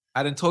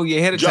 I done told you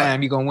ahead of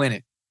time you're going to win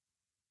it.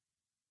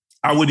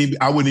 I wouldn't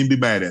even be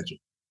mad at you.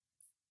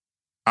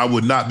 I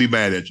would not be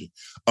mad at you.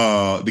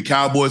 The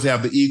Cowboys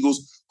have the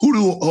Eagles. Who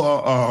do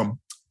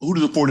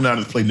the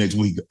 49ers play next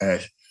week,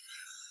 Ash?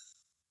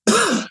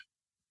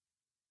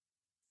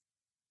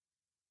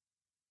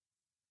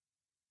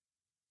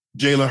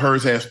 Jalen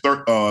Hurts has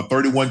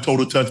 31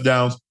 total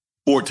touchdowns,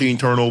 14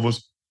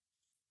 turnovers.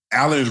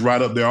 Allen is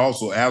right up there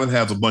also. Allen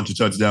has a bunch of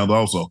touchdowns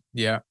also.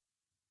 Yeah.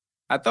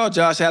 I thought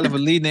Josh Allen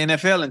was leading the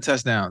NFL in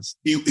touchdowns.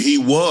 He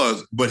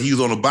was, but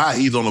he's on a bye.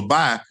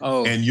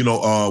 Oh. And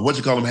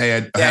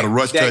had a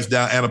rush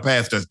touchdown and a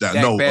pass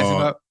touchdown.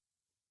 Dak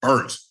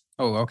Hurts.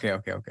 Oh, okay.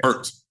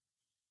 Hurts.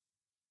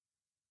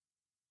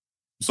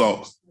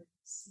 So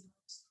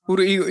who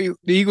the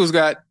Eagles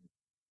got?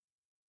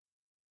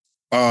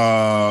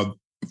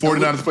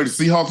 49ers play the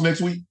Seahawks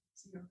next week.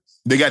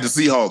 They got the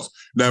Seahawks.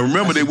 Now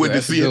remember they went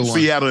to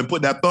Seattle and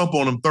put that thump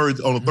on them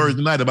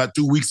Thursday night about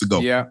 2 weeks ago.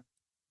 Yeah.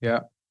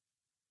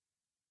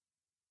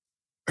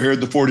 Here's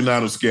the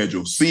 49ers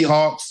schedule.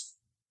 Seahawks,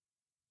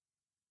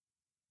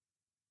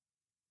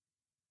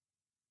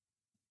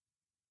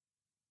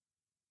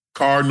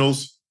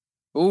 Cardinals,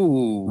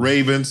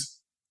 Ravens,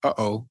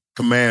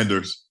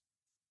 Commanders,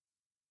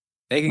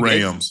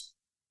 Rams.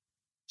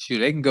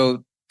 They can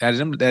go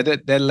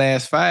that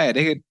last 5.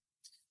 They could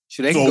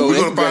go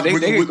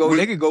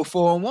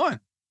 4-1.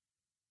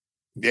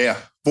 Yeah.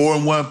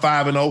 4-1,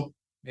 5-0.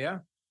 Yeah.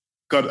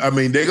 Because I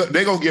mean,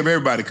 they're gonna give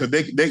everybody because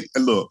they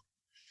look.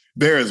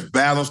 They're as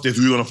balanced as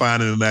we're gonna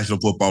find in the National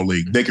Football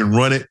League. They can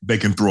run it, they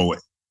can throw it.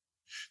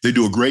 They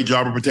do a great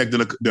job of protecting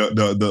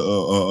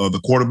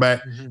the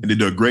quarterback, and they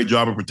do a great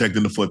job of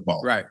protecting the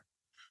football. Right.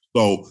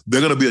 So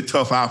they're going to be a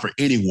tough out for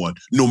anyone,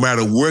 no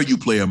matter where you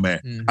play them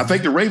at. I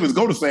think the Ravens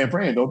go to San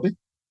Fran, don't they?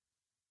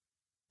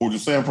 Or do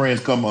San Fran's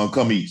come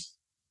east?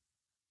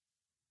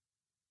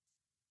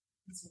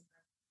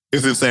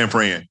 It's in San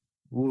Fran.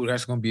 Ooh,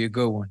 that's going to be a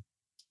good one.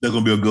 That's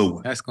going to be a good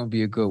one. That's going to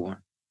be a good one.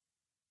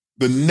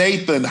 The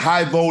Nathan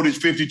High Voltage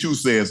 52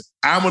 says,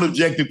 I'm an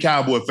objective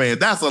Cowboy fan.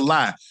 That's a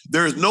lie.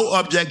 There is no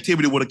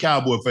objectivity with a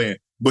Cowboy fan.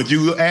 But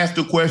you asked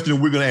the question,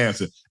 we're going to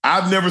answer.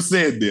 I've never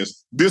said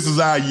this. This is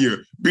our year.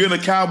 Being a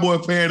Cowboy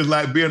fan is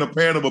like being a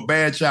parent of a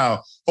bad child,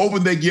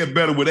 hoping they get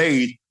better with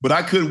age, but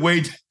I couldn't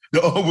wait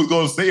to know what I was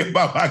going to say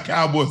about my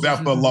Cowboys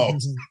after a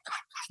loss.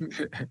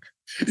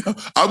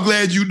 I'm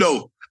glad you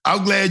know.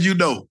 I'm glad you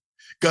know.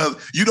 Because,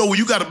 you know, when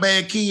you got a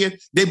bad kid,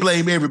 they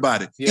blame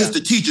everybody. Yeah. It's the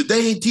teacher.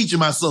 They ain't teaching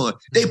my son.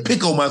 They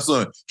pick on my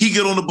son. He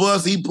get on the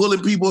bus, he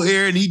pulling people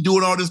hair, and he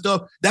doing all this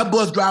stuff. That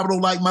bus driver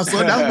don't like my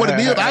son. That's what it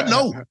is. I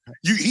know.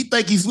 He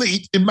think he's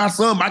sleep. And my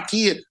son, my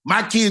kid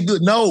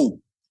good. No.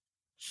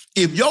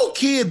 If your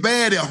kid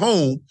bad at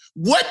home,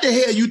 what the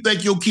hell you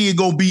think your kid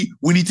gonna be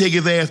when he take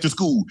his ass to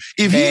school?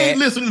 If he ain't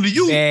listening to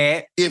you,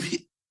 if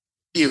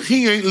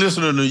he ain't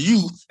listening to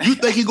you, you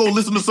think he gonna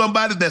listen to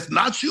somebody that's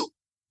not you?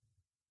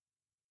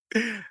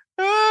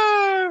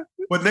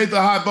 But Nathan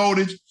High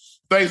Voltage,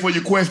 thanks for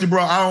your question,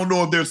 bro. I don't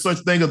know if there's such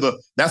thing as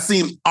that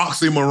seems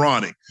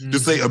oxymoronic to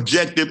say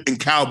objective and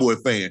Cowboy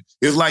fan.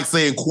 It's like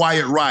saying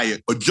Quiet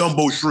Riot or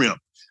Jumbo Shrimp.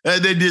 How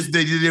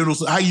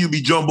you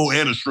be Jumbo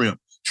and a shrimp?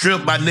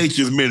 Shrimp by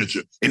nature is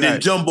miniature, and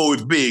then Jumbo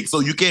is big, so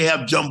you can't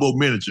have Jumbo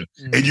miniature,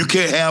 and you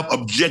can't have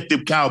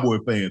objective Cowboy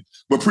fans.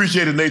 But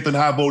appreciate it, Nathan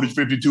High Voltage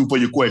 52 for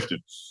your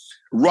question.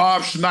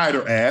 Rob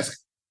Schneider asked,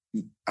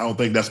 I don't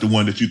think that's the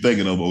one that you're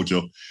thinking of,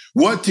 Ocho.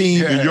 What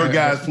team in your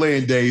guys'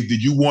 playing days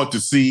did you want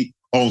to see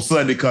on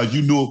Sunday because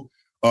you knew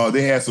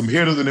they had some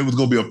hitters and it was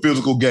going to be a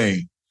physical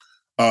game?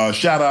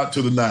 Shout out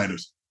to the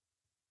Niners.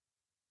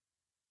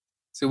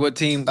 So what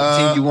team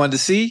you wanted to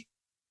see?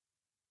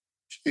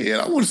 Yeah,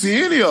 I want to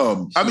see any of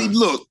them. I mean,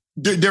 look,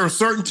 there are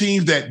certain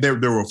teams that there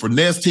were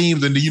finesse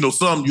teams, and you know,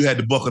 some you had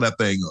to buckle that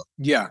thing up.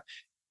 Yeah.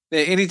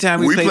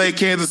 Anytime we played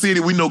Kansas City,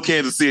 we know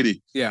Kansas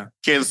City. Yeah.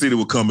 Kansas City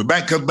were coming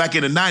back because back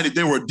in the 90s,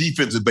 they were a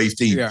defensive-based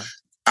team. Yeah.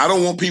 I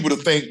don't want people to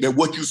think that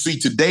what you see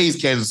today's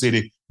Kansas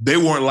City, they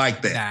weren't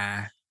like that.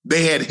 Nah.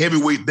 They had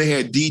heavyweight. They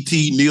had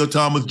DT, Neil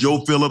Thomas,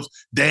 Joe Phillips,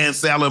 Dan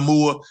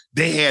Salamua.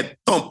 They had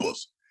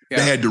thumpers. Yeah.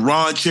 They had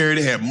Deron Cherry.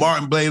 They had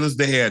Martin Blayless.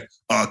 They had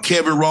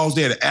Kevin Ross.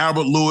 They had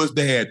Albert Lewis.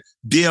 They had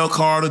Dale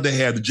Carter. They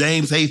had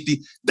James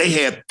Hasty. They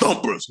had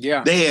thumpers.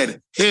 Yeah. They had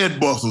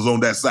head busters on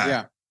that side.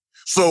 Yeah.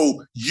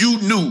 So you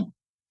knew,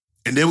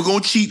 and they were going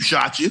to cheap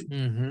shot you.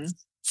 Mm-hmm.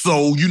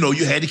 So, you know,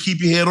 you had to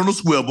keep your head on the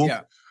swivel.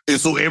 Yeah. And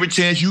so every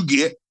chance you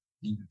get,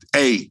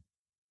 hey,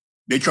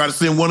 they try to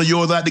send one of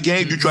yours out the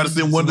game, you try to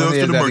send one of those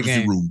to the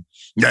emergency room.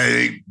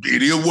 Hey,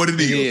 it is what it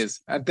is. It is.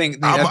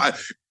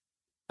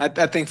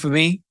 I think for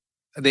me,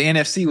 the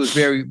NFC was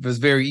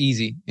very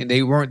easy, and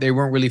they weren't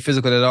really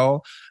physical at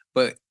all.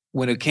 But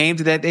when it came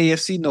to that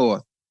AFC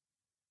North,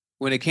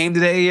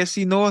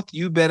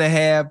 you better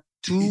have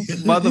two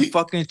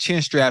motherfucking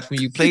chin straps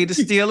when you play the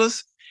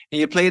Steelers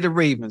and you play the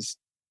Ravens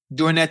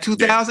during that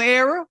 2000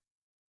 era.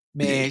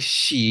 Man,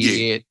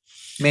 shit.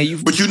 Man,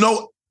 But you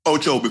know,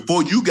 Ocho,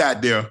 before you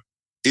got there,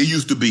 it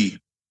used to be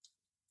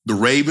the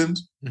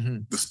Ravens,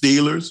 the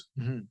Steelers,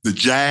 the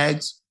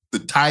Jags, the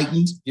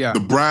Titans,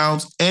 the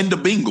Browns, and the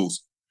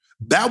Bengals.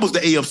 That was the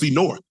AFC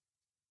North.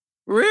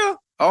 Real?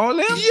 All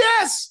them?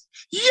 Yes.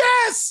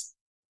 Yes.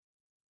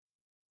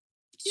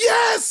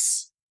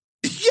 Yes.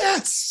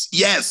 Yes.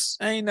 Yes.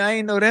 I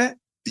ain't know that.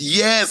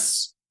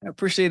 Yes. I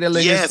appreciate that.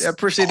 Yes. I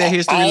appreciate that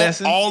history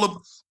lesson. All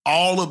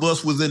of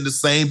us was in the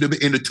same. In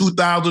the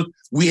 2000s,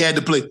 we had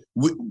to play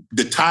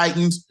the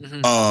Titans,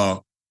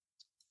 the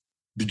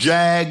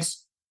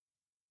Jags.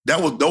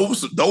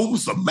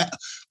 Those some.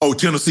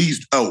 Tennessee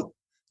used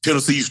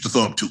to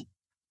thump too.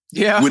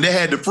 Yeah. When they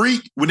had the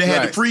freak.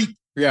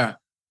 Yeah.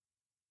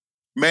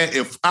 Man,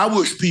 if I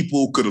wish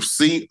people could have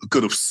seen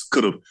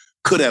the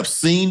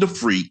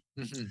freak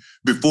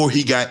before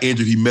he got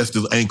injured, he messed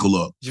his ankle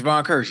up.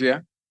 Javon Curse, yeah.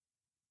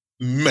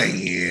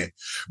 Man,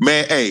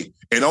 hey,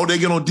 and they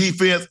get on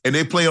defense and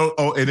they play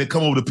on and they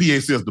come over the PA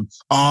system.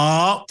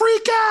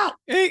 Freak out!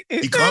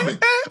 He coming.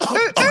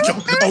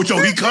 Ocho,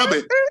 he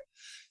coming.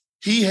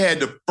 He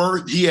had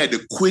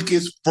the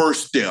quickest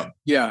first step.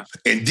 Yeah.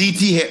 And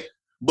DT had,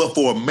 but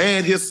for a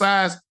man his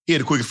size, he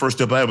had the quickest first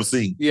step I ever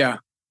seen. Yeah.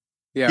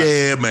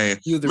 Yeah, man.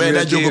 Man,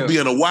 that joker be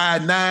in a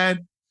wide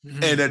 9,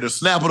 and at the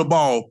snap of the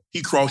ball,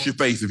 he crossed your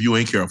face if you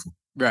ain't careful.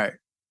 Right.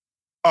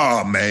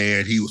 Oh,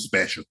 man, he was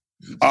special.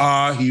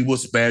 He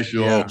was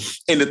special. Yeah.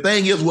 And the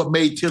thing is, what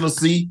made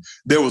Tennessee,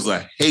 there was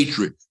a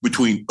hatred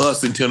between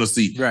us and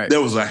Tennessee. Right.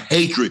 There was a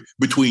hatred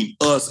between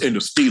us and the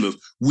Steelers.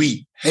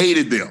 We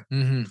hated them.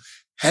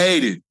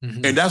 Hated.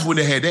 Mm-hmm. And that's when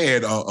they had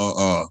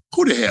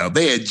who the hell?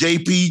 They had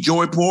JP,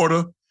 Joey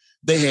Porter.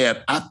 They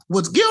had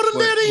was Gilden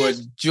there?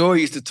 Joy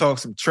used to talk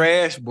some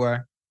trash, boy.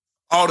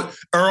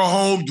 Earl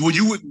Holmes.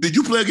 Did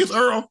you play against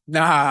Earl?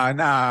 Nah.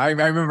 I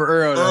remember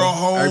Earl. Earl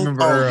Holmes. I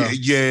remember Earl.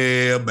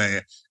 Yeah,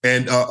 man.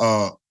 And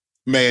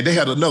man, they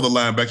had another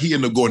linebacker. He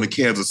ended up going to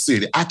Kansas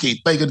City. I can't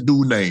think of the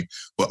dude's name.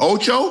 But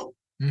Ocho,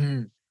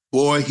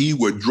 boy, he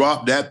would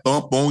drop that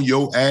thump on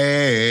your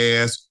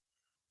ass.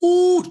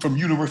 Ooh, from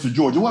University of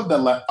Georgia. What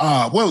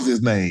was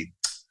his name?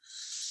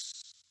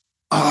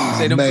 Oh,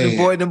 say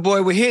them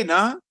boy were hitting,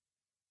 huh?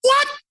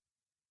 What?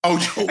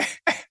 Ocho.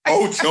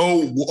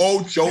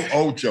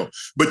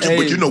 But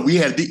you know, we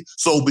had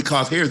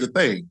because here's the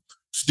thing.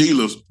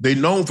 Steelers, they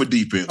known for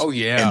defense. Oh,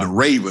 yeah. And the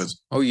Ravens.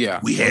 Oh, yeah.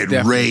 We had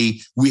Ray.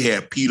 We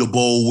had Peter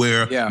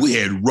Boulware. Yeah. We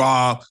had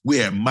Rob. We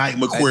had Mike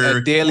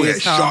McQuarrie.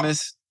 Adelius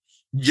Thomas.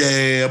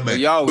 Yeah, man. Well,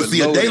 y'all but was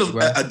see, loaded,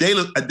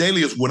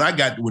 Adelius,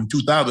 when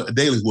 2000,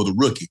 Adelius was a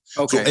rookie.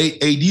 Okay.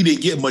 So AD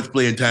didn't get much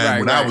playing time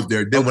when I was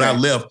there. Then when I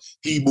left,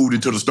 he moved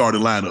into the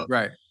starting lineup.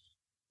 Right.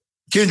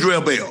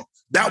 Kendrell Bell.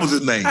 That was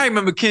his name. I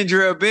remember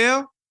Kendrell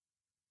Bell.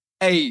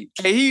 Hey,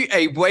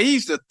 boy, he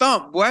used to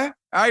thump, boy.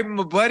 I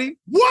remember Buddy.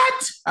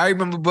 What? I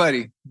remember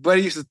Buddy.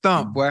 Buddy used to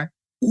thump, boy.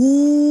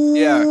 Ooh.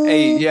 Yeah.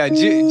 Hey, yeah.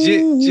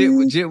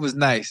 Jit was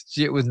nice.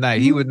 Jit was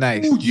nice. He was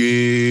nice. Ooh,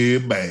 yeah,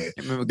 man.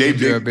 I remember They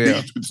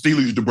Bell.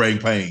 Steelers used to bring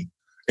pain.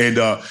 And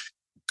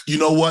you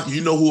know what?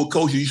 You know who a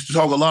coach used to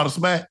talk a lot of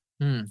smack?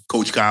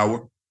 Coach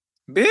Cowher.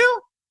 Bill?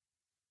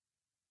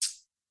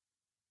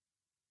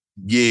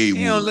 Yeah,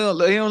 he don't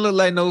look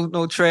like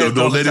no trash.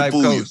 Don't let him type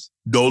fool coach.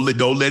 you.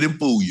 Don't let him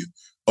fool you.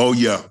 Oh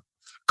yeah,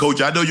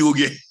 Coach. I know you will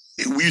get.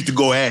 We used to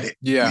go at it.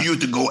 Yeah, we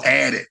used to go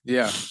at it.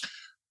 Yeah.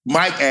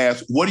 Mike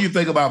asked, "What do you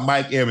think about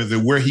Mike Evans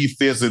and where he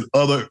fits in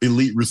other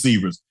elite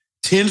receivers?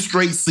 10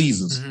 straight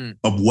seasons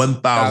of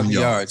 1,000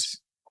 yards.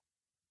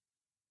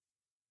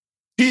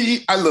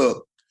 I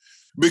look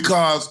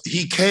because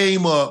he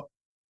came up.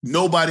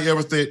 Nobody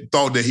ever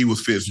thought that he was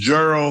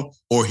Fitzgerald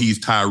or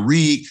he's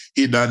Tyreek.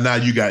 Now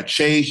you got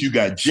Chase, you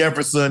got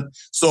Jefferson.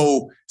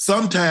 So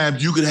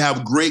sometimes you can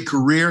have a great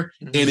career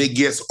and it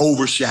gets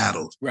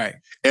overshadowed. Right.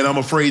 And I'm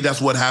afraid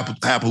that's what happened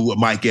with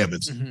Mike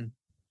Evans.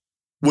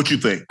 What you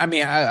think? I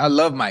mean, I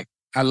love Mike.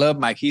 I love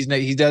Mike. He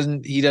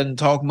doesn't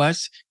talk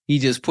much. He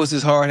just puts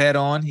his hard hat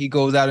on. He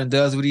goes out and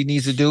does what he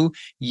needs to do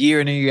year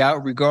in and year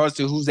out, regardless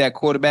to who's that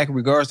quarterback,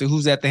 regardless to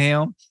who's at the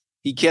helm.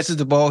 He catches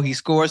the ball, he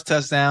scores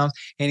touchdowns,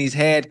 and he's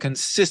had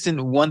consistent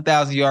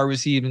 1,000-yard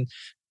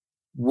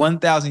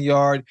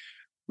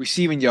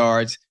receiving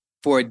yards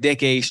for a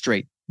decade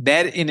straight.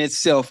 That in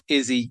itself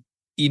is an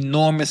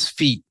enormous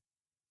feat,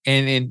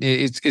 and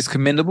it's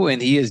commendable,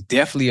 and he is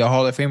definitely a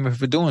Hall of Famer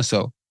for doing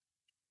so.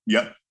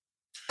 Yep.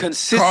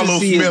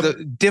 Consistency is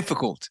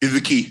difficult. Is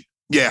the key.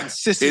 Yeah.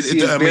 Consistency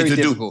is very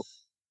difficult.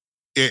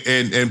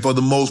 And for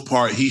the most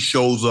part, he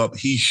shows up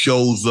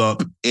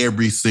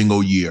every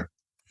single year.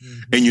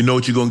 And you know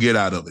what you're going to get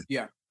out of it.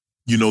 Yeah.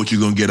 You know what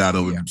you're going to get out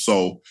of it.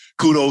 So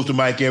kudos to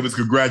Mike Evans.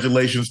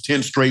 Congratulations.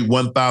 10 straight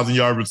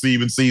 1,000-yard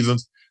receiving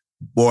seasons.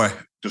 Boy,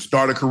 to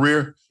start a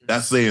career,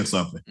 that's saying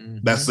something.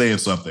 That's saying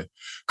something.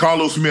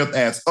 Carlos Smith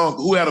asks,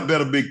 who had a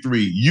better big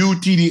three? You,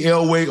 T.D.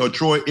 Elway, or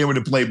Troy Emery,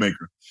 the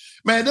playmaker?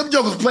 Man, them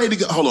jokers played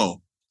together.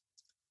 Hold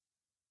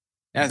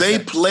on. They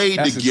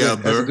played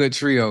together. That's a good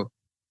trio.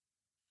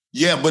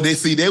 Yeah, but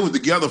they were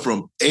together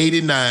from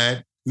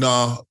 89,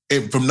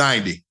 from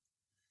 90.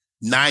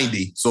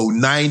 90. So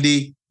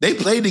 90, they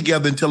played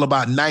together until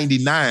about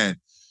 99.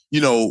 You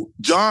know,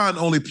 John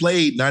only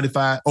played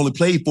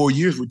 4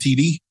 years with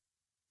TD.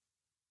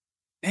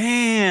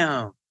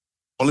 Damn.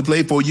 Only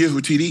played 4 years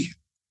with TD.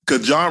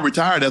 Because John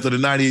retired after the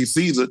 98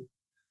 season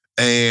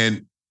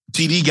and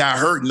TD got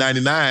hurt in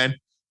 99.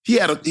 He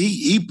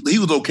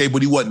was okay,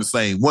 but he wasn't the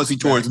same. Once he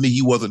tore his knee,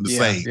 he wasn't the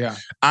same. Yeah.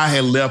 I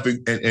had left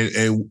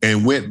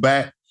and went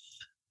back,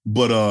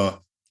 but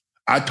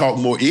I talked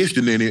more ish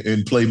than any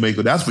in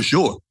playmaker, that's for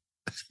sure.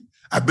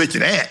 I bet you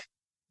that.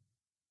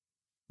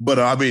 But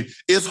I mean,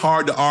 it's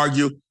hard to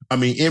argue. I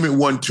mean, Emmett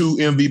won 2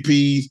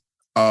 MVPs.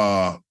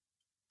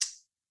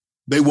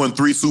 They won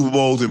 3 Super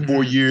Bowls in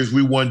 4 years.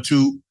 We won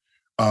 2.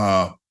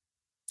 The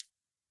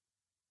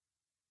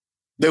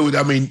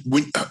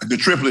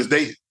triplets,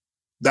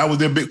 that was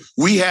their big.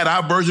 We had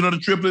our version of the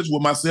triplets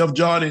with myself,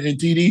 John, and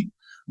TD,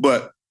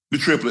 but the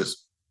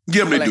triplets,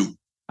 give them their due.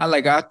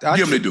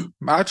 Give them their due.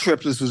 My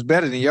triplets was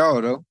better than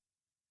y'all, though.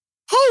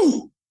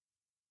 Who?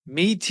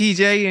 Me,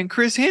 TJ, and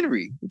Chris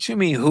Henry. What you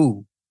mean,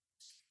 who?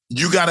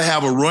 You got to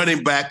have a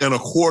running back and a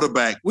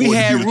quarterback. We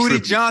had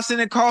Rudy Johnson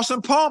and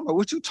Carson Palmer.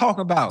 What you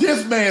talking about?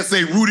 This man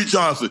say Rudy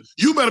Johnson.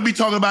 You better be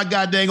talking about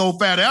goddamn old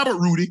Fat Albert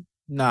Rudy.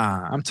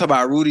 Nah, I'm talking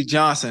about Rudy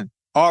Johnson.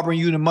 Auburn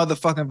Uni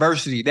motherfucking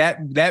Versity.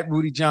 That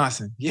Rudy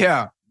Johnson.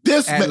 Yeah.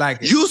 This man,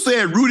 you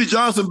said Rudy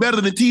Johnson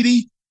better than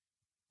TD?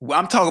 Well,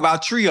 I'm talking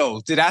about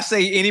trios. Did I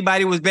say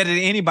anybody was better than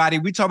anybody?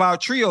 We talk about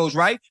trios,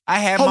 right? I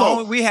had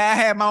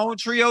my own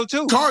trio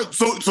too.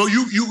 So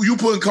you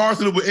putting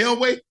Carson with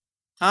Elway?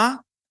 Huh?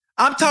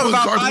 I'm talking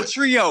about my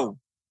trio.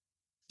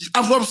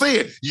 That's what I'm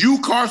saying. You,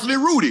 Carson,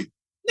 and Rudy.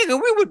 Nigga,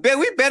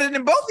 we better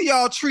than both of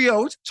y'all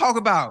trios. Talk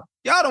about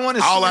y'all don't want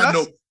to. All I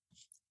know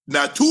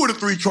now, two of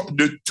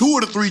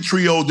the three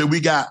trios that we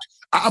got,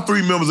 our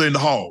three members are in the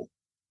hall.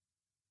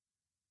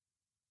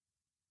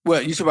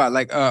 What you talking about?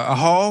 Like a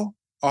hall?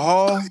 A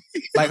hall?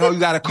 Like you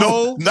got a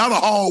cold? No, not a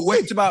hallway.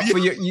 It's about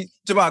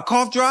about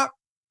cough drop?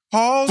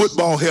 Halls?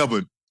 Football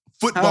heaven.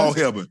 Football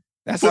heaven.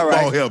 That's Football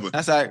all right. heaven.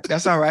 That's all right.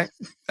 That's all right.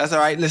 That's all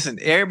right. Listen,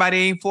 everybody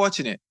ain't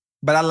fortunate,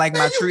 but I like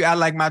my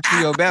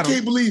trio better.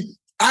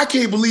 I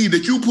can't believe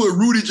that you put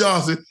Rudy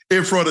Johnson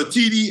in front of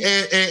TD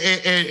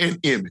and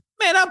Emmett.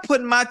 Man, I'm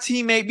putting my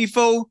teammate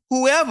before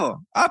whoever.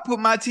 I put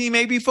my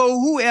teammate before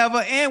whoever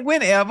and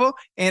whenever,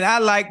 and I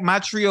like my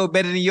trio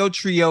better than your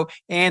trio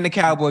and the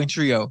Cowboy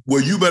trio.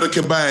 Well, you better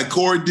combine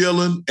Corey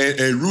Dillon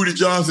and Rudy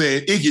Johnson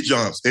and Icky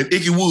Johnson and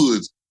Icky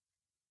Woods.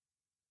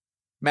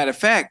 Matter of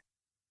fact,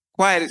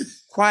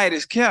 quiet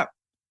as kept.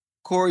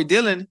 Corey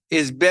Dillon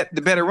is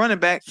the better running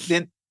back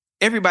than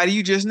everybody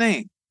you just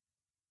named.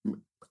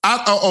 On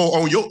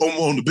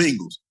the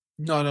Bengals.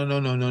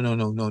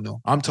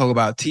 No. I'm talking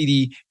about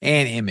TD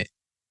and Emmett.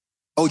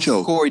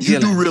 Ocho, Corey you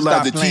Dillon, do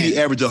realize that playing. TD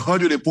averaged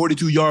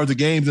 142 yards a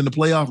game in the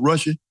playoff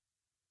rushing?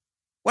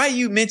 Why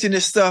you mention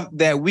this stuff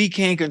that we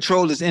can't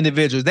control as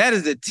individuals? That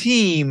is a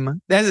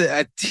team. That is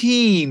a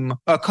team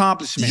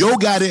accomplishment. Your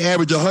guy that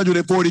averaged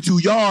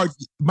 142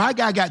 yards, my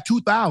guy got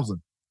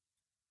 2,000.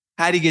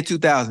 How'd he get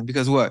 2,000?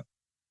 Because what?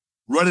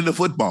 Running the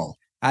football.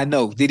 I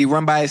know. Did he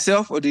run by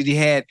himself or did he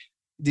had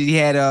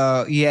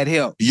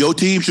help? Your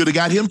team should have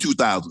got him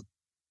 2,000.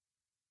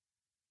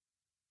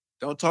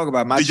 Don't talk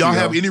about my Did y'all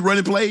trio. have any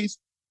running plays?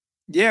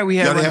 Yeah, we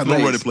had y'all running have plays.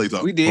 no running plays.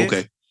 We did.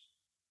 Okay.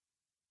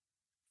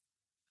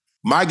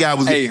 My guy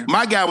was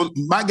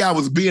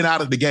being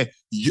out of the game.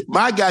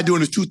 My guy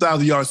during his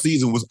 2,000-yard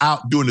season was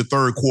out during the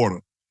third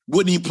quarter.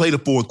 Wouldn't even play the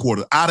fourth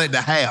quarter. Out at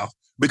the half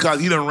because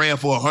he done ran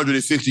for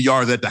 160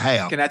 yards at the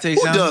half. Can I tell you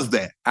Who something? does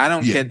that? I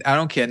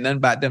don't care nothing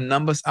about them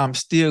numbers. I'm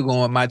still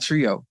going with my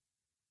trio.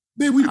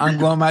 Man, I'm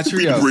going my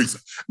trio. You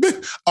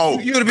ought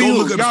to be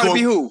who? Y'all ought to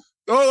be who?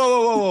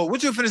 Whoa.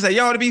 What you finna say?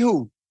 Y'all ought to be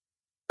who?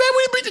 Man,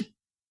 we beat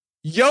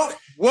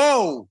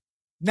whoa.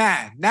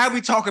 Now we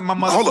talking my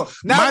mother. Hold on.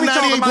 Now my we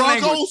talking my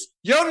Broncos? language.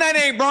 Your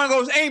 98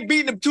 Broncos ain't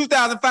beating them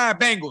 2005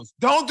 Bengals.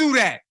 Don't do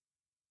that.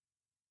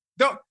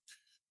 Don't.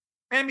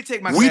 Man, let me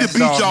take my We'd have glasses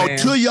beat off, y'all man.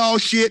 to y'all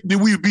shit, then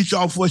we'd beat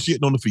y'all for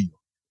shitting on the field.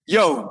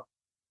 Yo,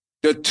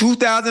 the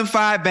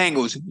 2005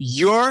 Bengals,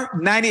 your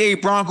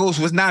 98 Broncos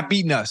was not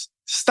beating us.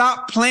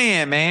 Stop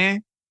playing,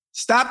 man.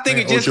 Stop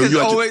thinking it's the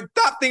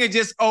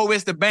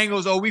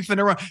Bengals. We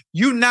finna run.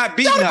 You not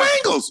beating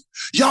us.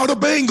 Y'all the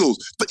Bengals.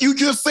 But you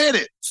just said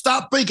it.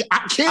 Stop thinking.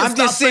 I can't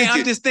stop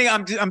thinking.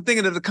 I'm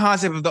thinking of the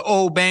concept of the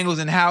old Bengals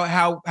and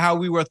how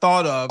we were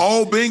thought of.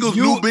 Old Bengals,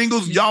 new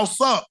Bengals, y'all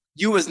suck.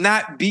 You was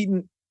not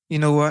beating. You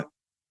know what?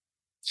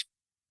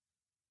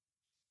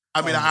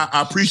 I mean, I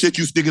appreciate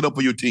you sticking up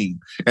for your team,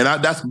 and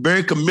that's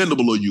very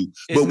commendable of you.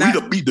 But we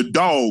to beat the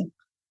dog.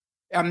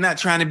 I'm not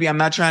trying to be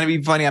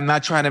funny. I'm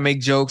not trying to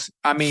make jokes.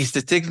 I mean,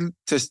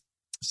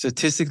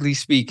 statistically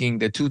speaking,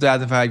 the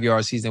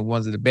 2005-yard season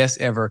was the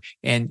best ever,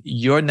 and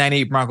your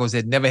 98 Broncos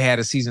had never had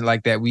a season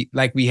like that. We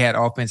had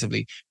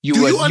offensively.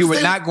 You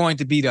were not going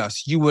to beat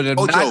us. You would have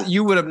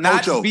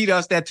not beat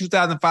us that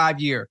 2005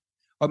 year.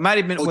 Or it might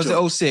have been was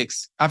it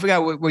 06? I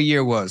forgot what year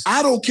it was.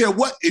 I don't care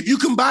what if you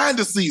combine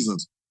the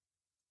seasons.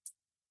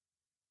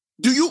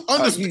 Do you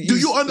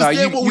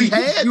understand what we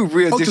had? You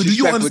real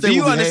disrespectful. Do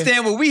you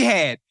understand what we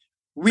had?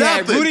 We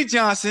Nothing. had Rudy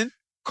Johnson,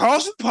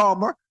 Carson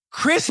Palmer,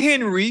 Chris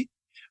Henry,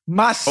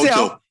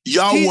 myself. Ocho,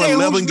 y'all won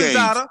 11 games.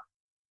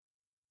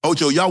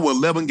 Ocho, y'all won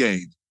 11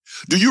 games.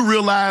 Do you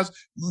realize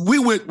we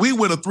went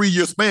a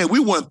 3-year span? We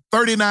won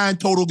 39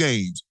 total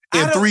games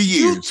in 3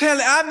 years.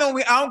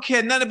 I don't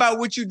care nothing about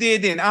what you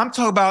did then. I'm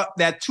talking about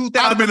that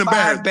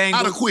 2005 Bengals.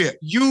 I'd have quit.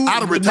 You I'd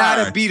have would not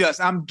retired. have beat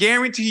us. I'm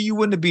guarantee you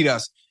wouldn't have beat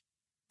us.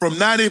 From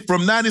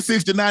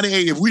 96 to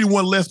 98, if we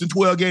won less than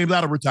 12 games,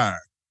 I'd have retired.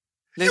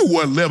 You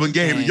won 11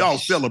 games and y'all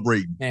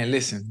celebrating. Man,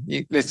 listen.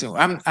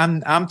 I'm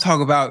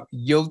talking about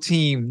your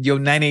team, your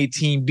 98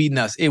 team beating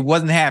us. It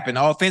wasn't happening.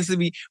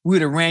 Offensively, we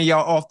would have ran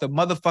y'all off the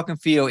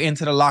motherfucking field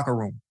into the locker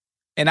room.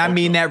 And I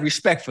mean that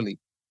respectfully.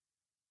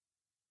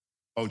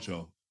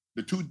 Ocho,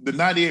 the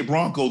 98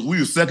 Broncos, we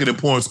were second in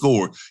points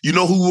scored. You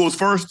know who was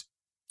first?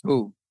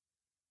 Who?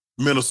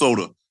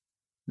 Minnesota.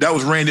 That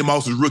was Randy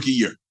Moss's rookie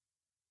year.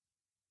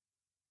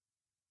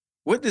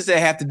 What does that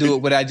have to do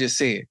with what I just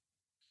said?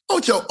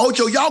 Ocho,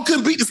 y'all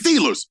couldn't beat the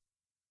Steelers.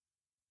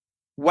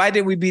 Why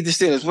didn't we beat the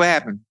Steelers? What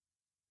happened?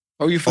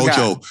 Oh, you forgot.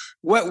 Ocho.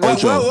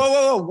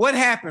 Whoa. What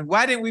happened?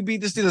 Why didn't we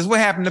beat the Steelers? What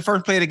happened the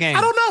first play of the game?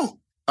 I don't know.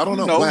 You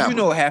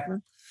know what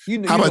happened.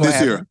 How about this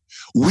here?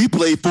 We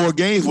played 4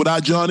 games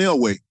without John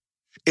Elway.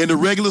 In the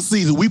regular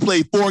season, we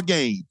played 4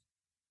 games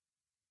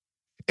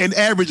and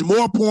averaged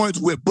more points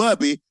with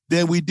Bubby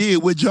than we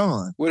did with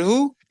John. With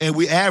who? And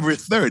we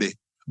averaged 30.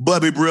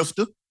 Bubby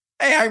Bristol.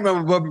 Hey, I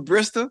remember Bubby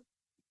Bristol.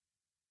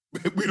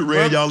 We'd have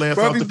ran y'all ass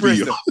off the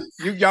field.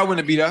 Y'all wouldn't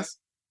have beat us.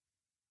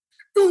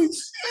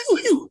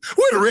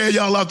 Where ran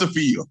y'all off the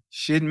field?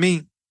 Shouldn't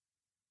me.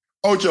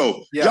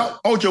 Ocho,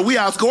 Ocho, we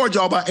outscored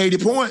y'all by 80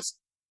 points.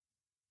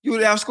 You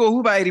would outscore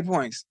who by 80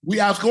 points? We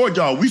outscored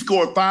y'all. We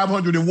scored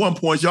 501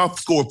 points. Y'all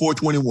scored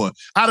 421.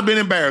 I'd have been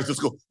embarrassed to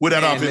score with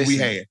that offense we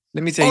had.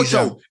 Let me tell you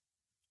something.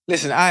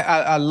 Listen,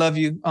 I love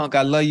you, Unc.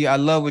 I love you. I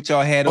love what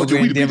y'all had over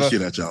in Denver.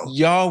 Shit at y'all.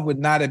 Y'all would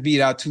not have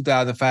beat our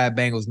 2005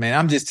 Bengals, man.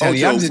 I'm just telling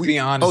you. I'm just being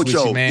honest with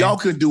you, man. Y'all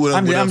couldn't do it.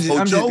 I'm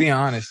just being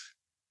honest.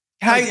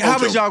 How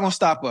was y'all gonna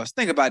stop us?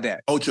 Think about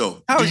that.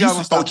 Ocho, how was y'all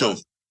gonna stop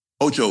us?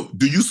 Ocho,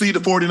 do you see the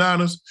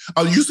 49ers?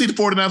 You see the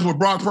 49ers with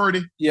Brock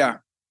Purdy? Yeah.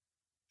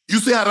 You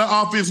see how the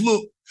offense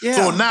look? Yeah.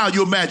 So now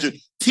you imagine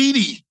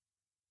TD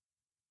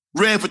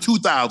ran for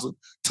 2,000,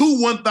 two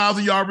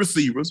 1,000-yard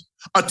receivers,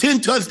 a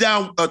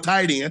 10-touchdown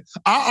tight end.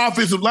 Our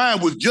offensive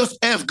line was just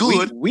as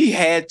good. We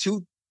had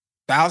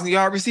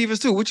 2,000-yard receivers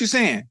too. What you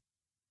saying?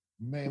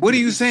 Man, what are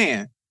you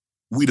saying?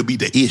 We'd have beat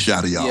the ish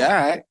out of y'all. Yeah,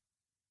 all right.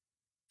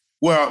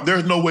 Well,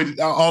 there's no way.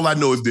 All I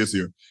know is this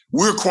here.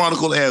 We're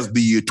chronicled as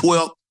the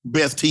 12th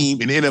best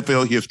team in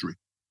NFL history.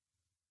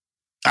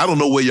 I don't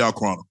know where y'all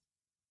chronicle.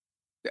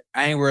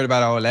 I ain't worried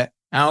about all that.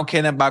 I don't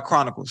care nothing about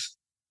chronicles.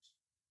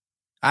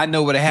 I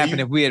know what had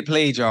happened if we had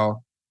played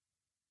y'all.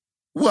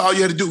 Well, all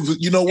you had to do,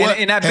 you know what?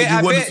 And I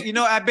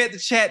bet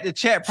the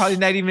chat probably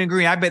not even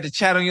agreeing. I bet the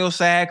chat on your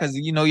side because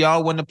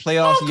y'all won the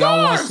playoffs,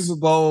 y'all won Super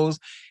Bowls.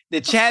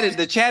 The chat is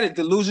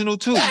delusional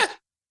too.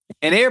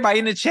 And everybody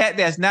in the chat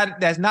that's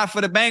not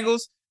for the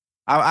Bengals,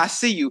 I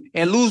see you.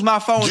 And lose my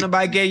phone number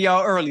I gave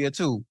y'all earlier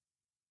too.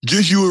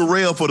 Just you and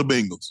Rail for the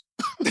Bengals.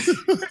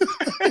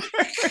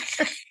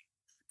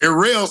 And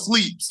Rail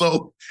sleep,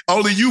 so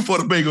only you for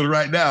the Bengals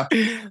right now.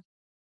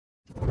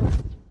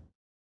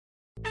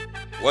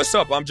 What's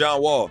up? I'm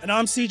John Wall. And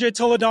I'm CJ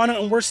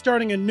Toledano, and we're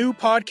starting a new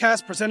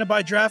podcast presented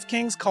by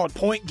DraftKings called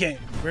Point Game.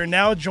 We're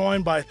now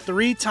joined by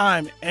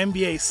three-time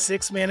NBA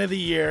Sixth Man of the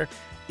Year,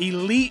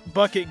 elite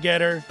bucket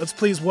getter. Let's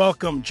please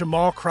welcome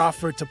Jamal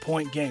Crawford to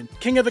Point Game.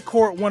 King of the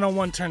Court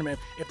one-on-one tournament.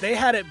 If they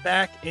had it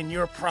back in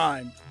your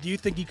prime, do you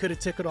think you could have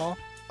took it all?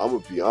 I'm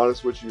going to be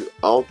honest with you.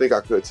 I don't think I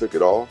could have took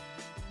it all,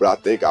 but I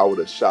think I would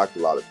have shocked a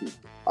lot of people.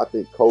 I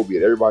think Kobe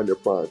and everybody in their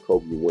prime,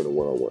 Kobe would win a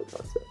one-on-one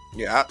contest.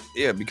 Yeah,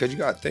 because you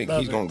got to think,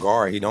 he's going to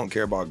guard. He don't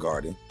care about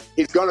guarding.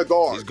 He's going to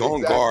guard. He's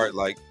going to guard.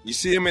 Like, you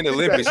see him in the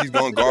Olympics, he's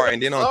going to guard.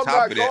 And then on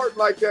top of that. I'm not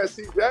like that,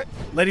 see that?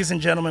 Ladies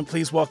and gentlemen,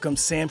 please welcome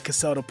Sam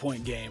Cassell to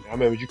Point Game. I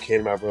remember you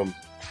came in my room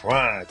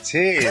crying,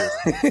 tears,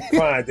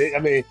 crying. I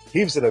mean,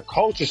 he was in a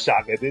culture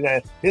shock. And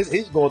then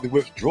he's going through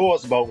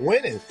withdrawals about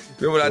winning.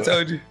 Remember what I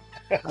told you?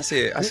 I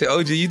said,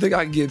 OG, you think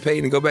I can get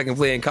paid and go back and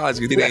play in college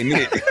because it ain't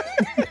it?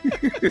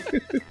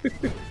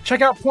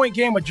 Check out Point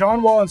Game with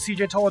John Wall and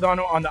CJ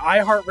Toledano on the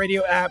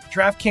iHeartRadio app,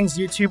 DraftKings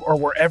YouTube, or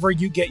wherever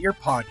you get your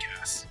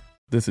podcasts.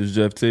 This is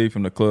Jeff T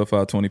from the Club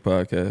 520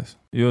 podcast.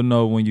 You'll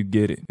know when you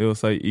get it. It'll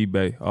say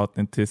eBay,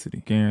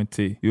 authenticity,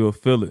 guarantee. You'll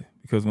feel it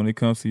because when it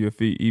comes to your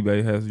feet,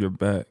 eBay has your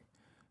back.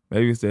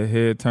 Maybe it's that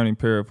head-turning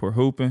pair for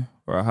hooping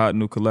or a hot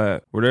new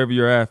collab. Whatever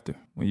you're after,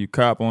 when you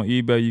cop on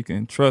eBay, you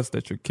can trust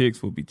that your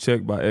kicks will be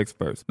checked by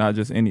experts, not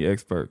just any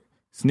expert.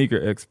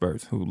 Sneaker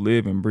experts who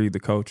live and breathe the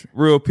culture.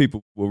 Real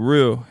people with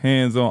real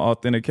hands-on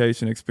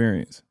authentication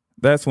experience.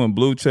 That's when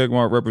blue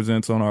checkmark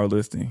represents on our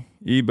listing.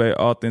 eBay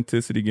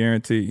Authenticity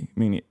Guarantee,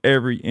 meaning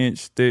every inch,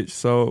 stitch,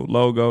 sole,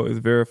 logo is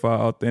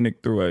verified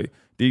authentic through a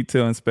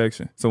detailed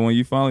inspection. So when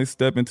you finally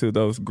step into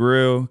those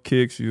grill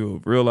kicks, you'll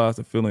realize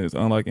the feeling is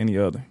unlike any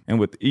other. And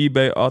with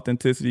eBay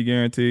Authenticity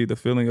Guarantee, the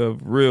feeling of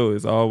real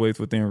is always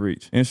within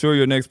reach. Ensure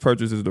your next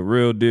purchase is the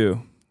real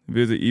deal.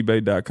 Visit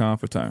ebay.com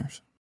for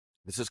terms.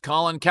 This is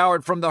Colin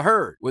Cowherd from The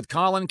Herd with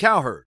Colin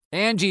Cowherd.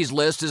 Angie's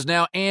List is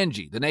now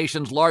Angie, the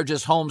nation's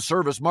largest home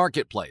service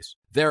marketplace.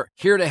 They're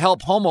here to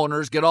help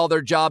homeowners get all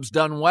their jobs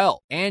done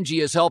well. Angie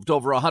has helped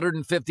over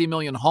 150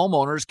 million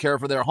homeowners care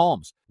for their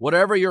homes.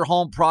 Whatever your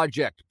home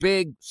project,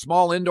 big,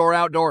 small, indoor,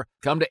 outdoor,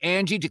 come to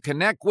Angie to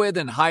connect with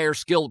and hire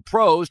skilled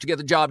pros to get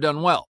the job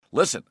done well.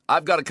 Listen,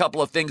 I've got a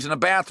couple of things in a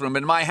bathroom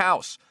in my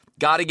house.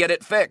 Got to get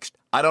it fixed.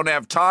 I don't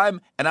have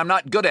time, and I'm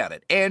not good at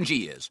it.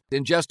 Angie is.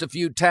 In just a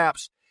few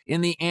taps,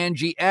 in the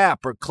Angie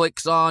app or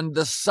clicks on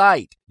the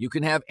site, you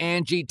can have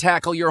Angie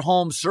tackle your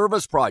home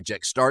service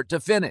project start to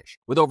finish.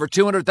 With over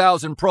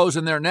 200,000 pros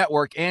in their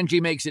network,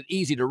 Angie makes it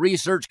easy to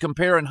research,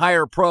 compare, and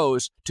hire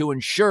pros to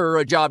ensure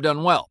a job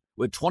done well.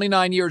 With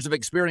 29 years of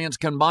experience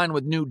combined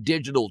with new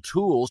digital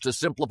tools to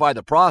simplify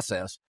the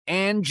process,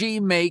 Angie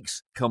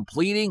makes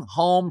completing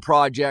home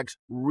projects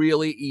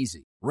really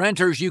easy.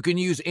 Renters, you can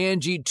use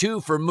Angie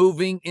too for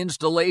moving,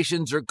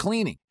 installations, or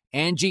cleaning.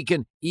 Angie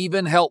can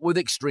even help with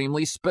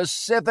extremely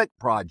specific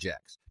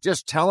projects.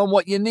 Just tell them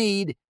what you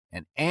need,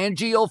 and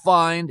Angie will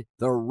find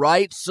the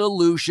right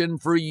solution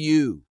for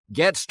you.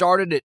 Get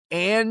started at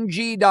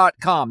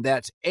Angie.com.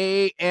 That's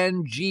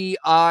ANGI.com,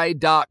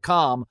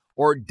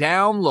 or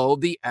download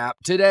the app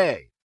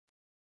today.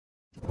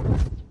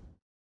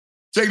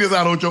 Check this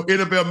out, Ocho.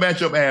 NFL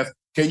matchup asks,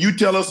 can you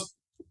tell us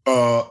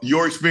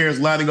your experience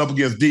lining up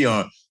against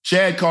Dion?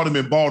 Chad caught him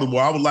in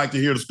Baltimore. I would like to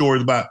hear the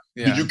stories about,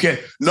 did you catch?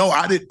 No,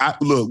 I didn't.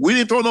 Look, we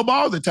didn't throw no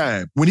balls at the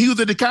time. When he was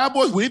at the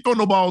Cowboys, we didn't throw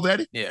no balls at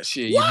him. Yeah,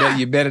 shit.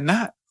 You better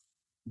not.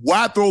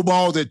 Why throw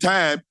balls at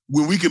time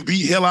when we can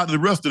beat hell out of the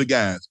rest of the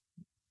guys?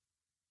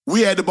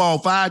 We had the ball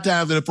 5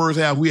 times in the first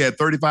half. We had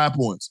 35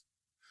 points.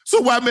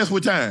 So why mess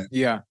with time?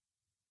 Yeah.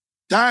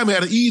 Time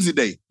had an easy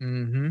day.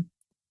 Mm-hmm.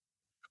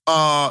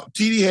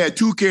 TD had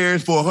 2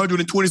 carries for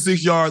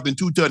 126 yards and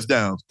 2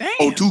 touchdowns. Damn.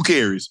 On 2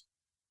 carries.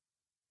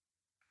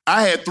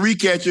 I had 3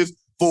 catches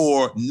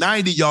for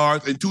 90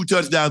 yards and 2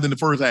 touchdowns in the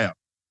first half.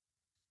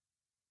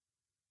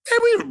 And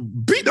we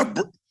beat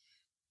the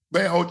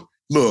man.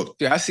 Look,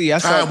 yeah, I see. I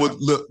time saw. was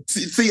look.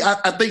 See,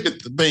 I think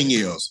that the thing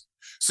is,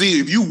 see,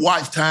 if you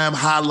watch time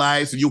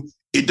highlights,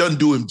 it doesn't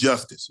do him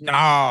justice.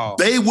 No,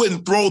 they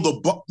wouldn't throw the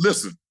ball.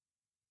 Listen,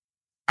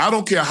 I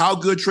don't care how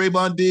good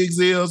Trayvon Diggs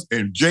is,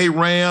 and J.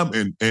 Ram,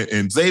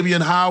 and Xavier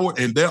Howard,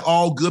 and they're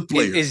all good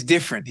players. It's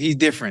different. He's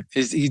different.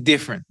 He's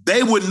different.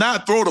 They would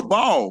not throw the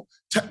ball.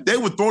 They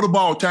would throw the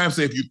ball. Time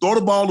say, if you throw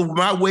the ball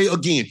my way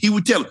again, he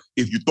would tell him,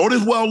 if you throw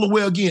this ball the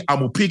way again, I'm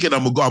gonna pick it.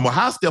 I'm gonna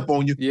high step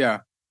on you. Yeah.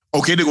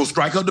 Okay, they're gonna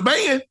strike up the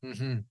band.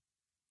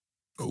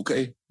 Mm-hmm.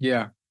 Okay.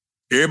 Yeah.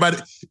 Everybody,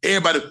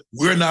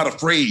 we're not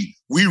afraid.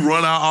 We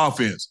run our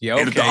offense. Yeah.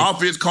 Okay. And if the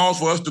offense calls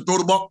for us to throw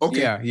the ball,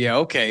 okay. Yeah.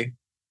 Okay.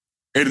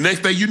 And the next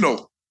thing you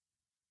know,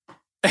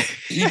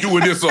 he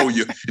doing this on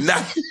you.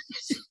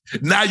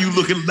 Now you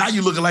looking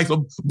like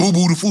some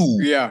boo-boo the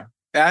fool. Yeah.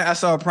 I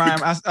saw Prime.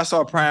 I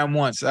saw Prime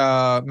once.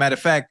 Matter of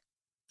fact,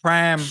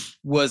 Prime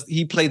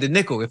he played the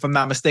nickel, if I'm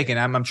not mistaken.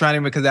 I'm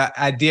trying to, because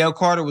Dale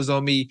Carter was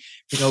on me,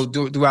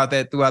 throughout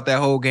that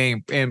whole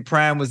game. And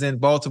Prime was in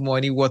Baltimore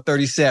and he wore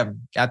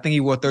 37. I think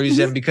he wore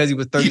 37 because he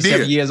was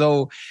 37 years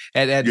old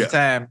at the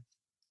time.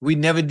 We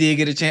never did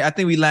get a chance. I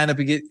think we lined up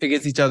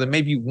against each other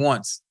maybe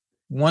once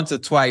or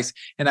twice.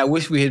 And I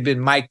wish we had been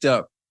mic'd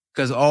up,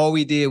 because all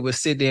we did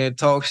was sit there and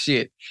talk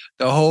shit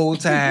the whole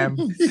time,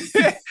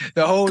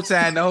 the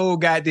whole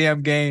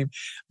goddamn game.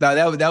 Now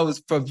that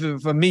was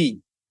for me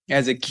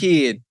as a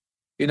kid,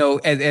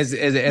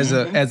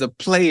 as a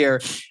player,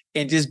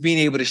 and just being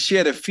able to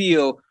share the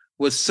field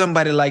with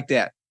somebody like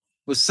that,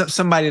 with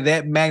somebody of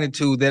that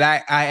magnitude that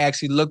I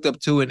actually looked up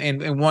to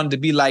and wanted to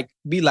be like,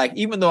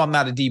 even though I'm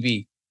not a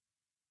DB.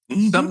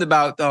 Mm-hmm. Something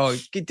about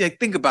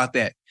think about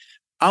that.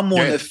 I'm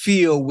on the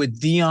field with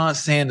Deion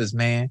Sanders,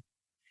 man.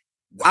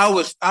 I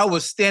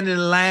was standing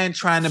in line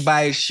trying to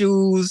buy his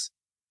shoes,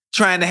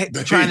 trying to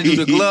do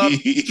the glove,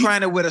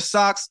 trying to wear the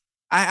socks.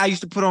 I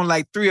used to put on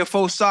like 3 or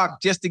 4 socks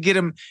just to get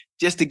him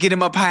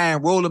up high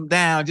and roll him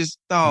down.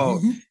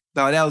 That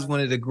was one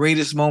of the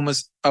greatest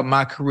moments of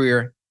my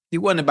career. It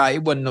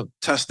wasn't no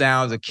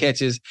touchdowns or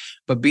catches,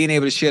 but being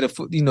able to share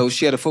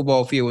the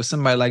football field with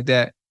somebody like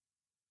that.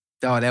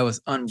 That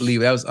was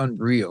unbelievable. That was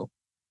unreal.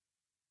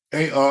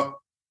 Hey,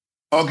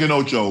 Uncle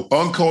Ocho,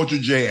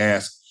 Uncultured J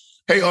asks,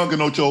 hey,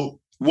 Uncle Ocho,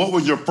 what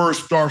was your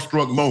first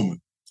starstruck moment?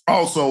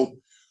 Also,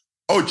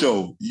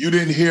 Ocho, you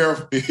didn't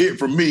hear it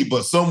from me,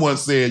 but someone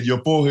said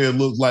your forehead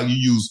looks like you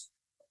use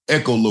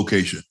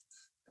echolocation.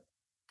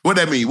 What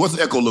that mean? What's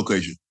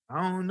echolocation?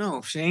 I don't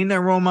know. She ain't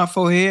nothing wrong with my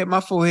forehead.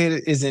 My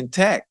forehead is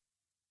intact.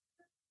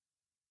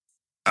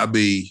 I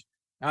mean,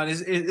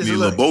 it's you need a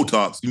little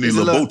Botox. You need a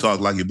little Botox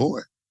like your boy.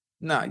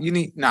 I don't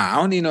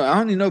need no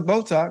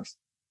Botox.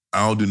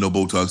 I don't do no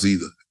Botox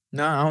either.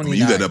 No, I don't need.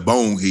 You got a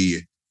bone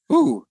head.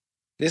 Ooh,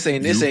 this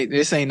ain't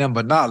nothing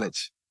but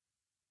knowledge.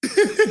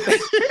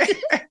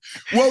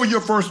 What was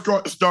your first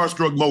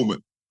starstruck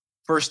moment?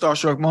 First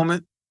starstruck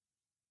moment?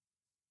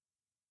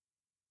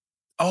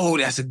 Oh,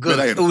 that's a good.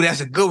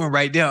 That's a good one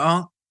right there,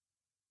 huh?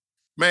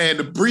 Man,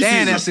 the preseason.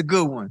 Damn, that's a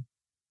good one.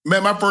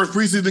 Man, my second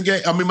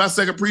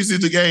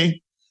preseason game,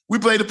 we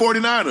played the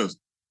 49ers.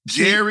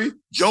 Jerry,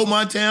 Joe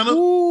Montana.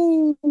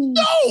 Ooh.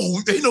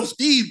 No, ain't no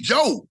Steve,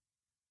 Joe.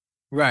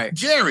 Right.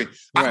 Jerry.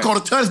 Right. I caught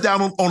a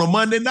touchdown on a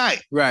Monday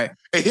night. Right.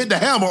 And hit the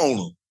hammer on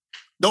him.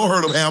 Don't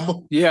hurt him, Hammer.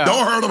 Yeah.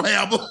 Don't hurt him,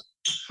 Hammer.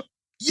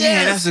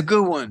 Yeah, that's a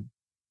good one.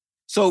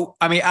 So,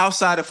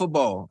 outside of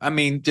football,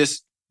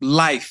 just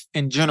life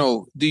in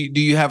general, do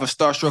you have a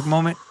starstruck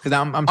moment? Because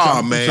I'm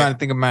trying to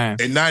think of mine.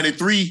 In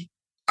 93,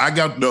 I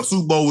got the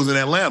Super Bowl was in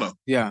Atlanta.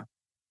 Yeah.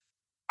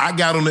 I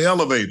got on the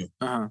elevator.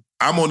 Uh-huh.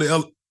 I'm on the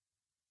elevator.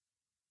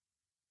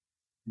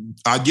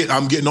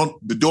 I'm getting on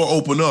the door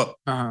open up.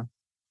 Uh-huh.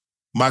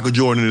 Michael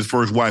Jordan and his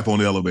first wife on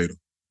the elevator.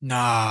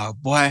 Nah,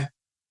 boy.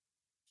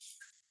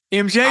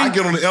 MJ? I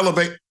get on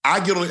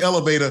the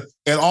elevator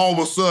and all of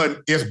a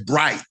sudden it's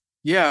bright.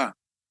 Yeah.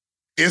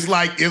 It's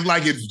like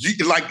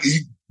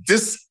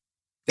this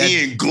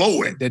end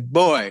glowing. That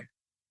boy.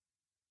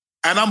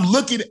 And I'm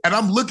looking at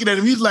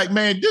him. He's like,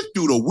 man, this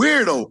dude a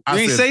weirdo. You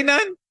ain't say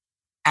nothing?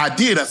 I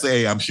did. I said,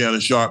 hey, I'm Shannon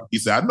Sharp. He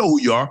said, I know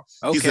who you are.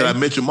 Okay. He said, I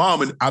met your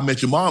mom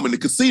in the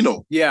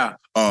casino. Yeah.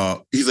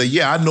 He said,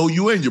 yeah, I know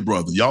you and your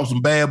brother. Y'all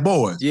some bad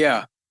boys.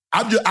 Yeah.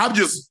 I'm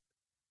just.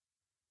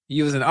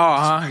 You was in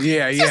awe, huh?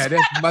 Yeah.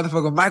 That's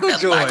motherfucker Michael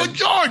Jordan. Michael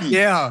Jordan.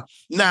 Yeah.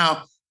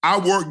 Now, I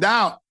worked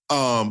out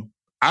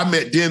I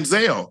met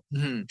Denzel.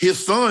 Mm-hmm.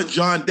 His son,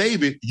 John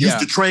David, used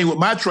to train with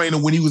my trainer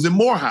when he was in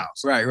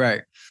Morehouse.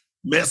 Right.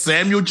 Met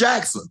Samuel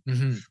Jackson.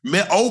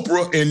 Met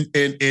Oprah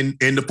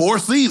in the Four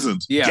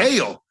Seasons.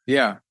 Gail.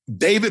 Yeah.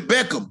 David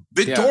Beckham.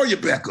 Victoria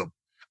Beckham.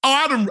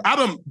 Oh, I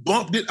done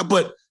bumped it.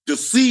 But to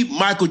see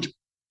Michael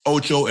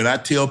Ocho, and I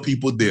tell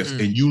people this,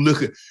 and you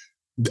look at,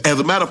 as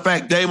a matter of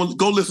fact,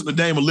 go listen to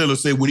Damon Lillard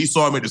say when he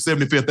saw him at the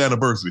 75th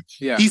anniversary.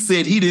 Yeah. He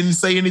said he didn't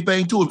say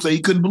anything to him, so he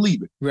couldn't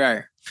believe it.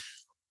 Right.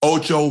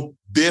 Ocho,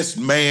 this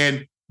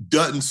man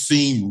doesn't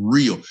seem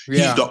real.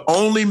 He's the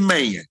only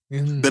man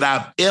that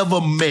I've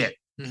ever met.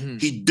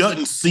 He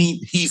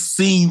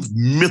seems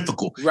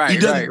mythical.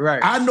 Right.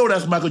 I know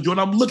that's Michael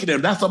Jordan. I'm looking at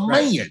him. That's a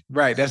man.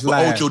 Right. That's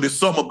but Ocho, there's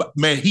something about,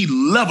 man, he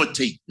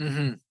levitates.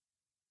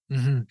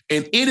 And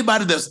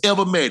anybody that's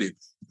ever met him,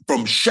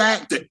 from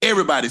Shaq to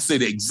everybody, say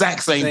the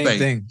exact same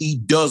thing. He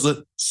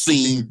doesn't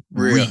seem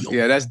real.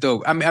 Yeah, that's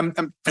dope. I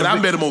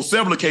met him on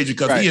several occasions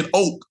because he and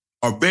Oak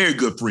are very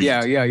good friends.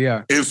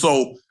 Yeah. And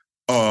so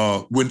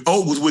when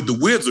Oak was with the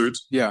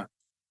Wizards,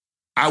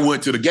 I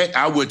went to the game.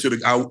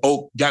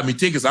 Oak got me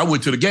tickets. I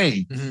went to the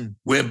game.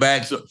 Went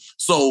back.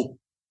 So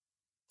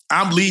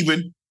I'm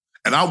leaving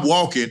and I'm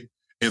walking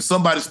and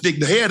somebody stick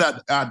the head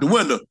out the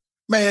window.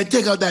 Man,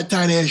 take out that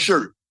tiny ass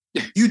shirt.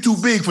 You too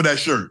big for that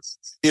shirt.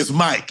 It's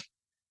Mike.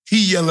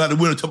 He yelling out the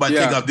window, talking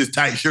about take off this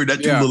tight shirt,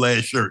 that too little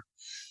ass shirt.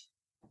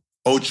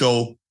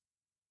 Ocho,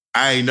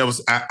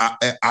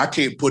 I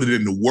can't put it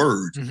into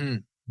words,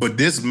 but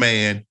this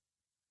man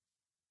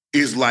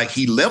is like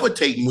he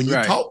levitating when you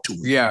talk to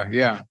him. Yeah.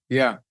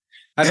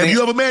 Have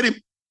you ever met him?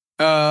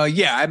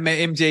 I met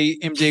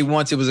MJ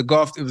once. It was a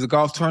golf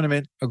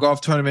tournament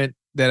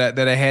that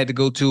I had to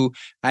go to.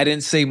 I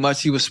didn't say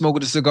much. He was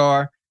smoking a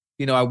cigar.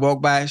 I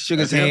walked by, shook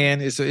his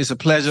hand. It's a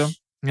pleasure.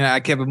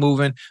 I kept it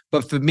moving.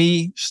 But for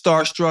me,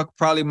 starstruck,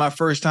 probably my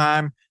first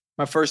time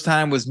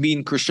was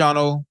meeting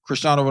Cristiano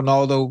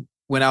Ronaldo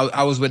when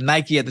I was with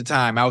Nike at the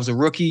time. I was a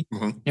rookie.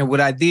 And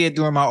what I did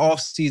during my off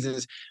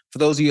seasons, for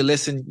those of you who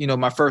listen,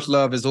 my first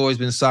love has always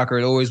been soccer.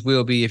 It always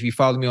will be. If you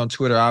follow me on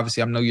Twitter,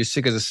 obviously I know you're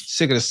sick of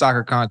the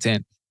soccer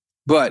content.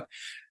 But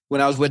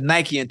when I was with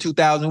Nike in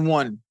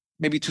 2001,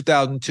 maybe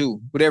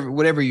 2002,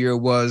 whatever year it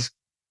was,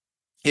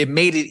 it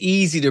made it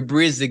easy to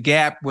bridge the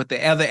gap with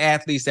the other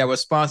athletes that were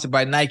sponsored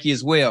by Nike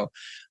as well.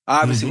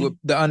 Obviously, with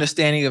the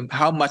understanding of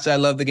how much I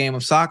love the game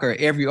of soccer,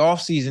 every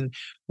offseason,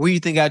 where do you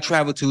think I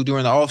traveled to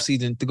during the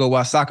offseason to go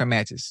watch soccer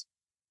matches?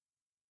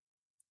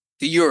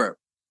 To Europe.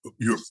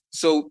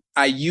 So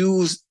I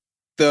used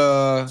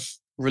the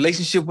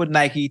relationship with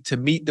Nike to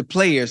meet the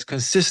players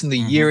consistently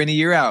year in and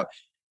year out.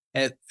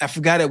 And I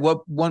forgot at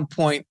what one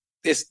point,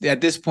 at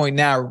this point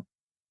now,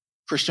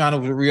 Cristiano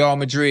was at Real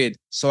Madrid.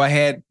 So I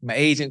had my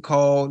agent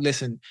call,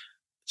 listen,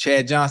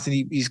 Chad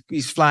Johnson,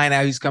 he's flying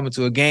out. He's coming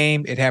to a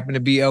game. It happened to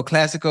be El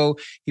Clasico.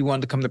 He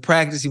wanted to come to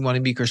practice. He wanted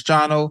to meet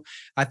Cristiano.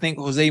 I think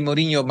Jose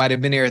Mourinho might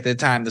have been there at the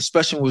time. The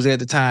special was there at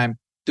the time.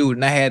 Dude,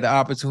 and I had the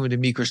opportunity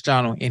to meet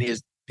Cristiano in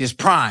his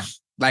prime,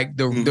 like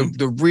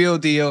the real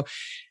deal.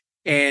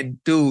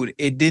 And dude,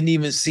 it didn't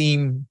even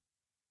seem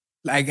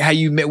like how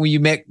you met when you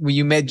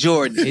met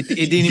Jordan. It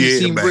didn't even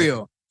seem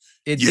real.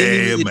 It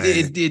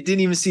didn't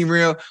even seem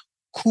real.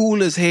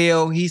 Cool as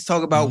hell. He's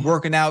talking about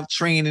working out,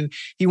 training.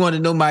 He wanted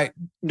to know my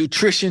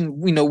nutrition,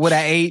 what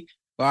I ate.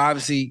 But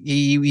obviously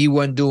he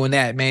wasn't doing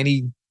that, man.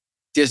 He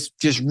just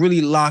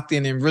really locked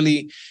in and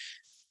really,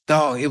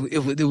 dog,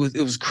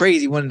 it was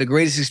crazy. One of the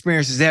greatest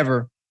experiences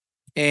ever.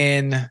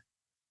 And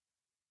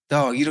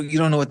dog, you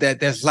don't know what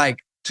that's like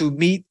to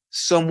meet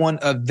someone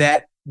of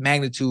that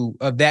magnitude,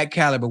 of that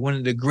caliber, one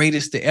of the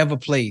greatest to ever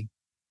play.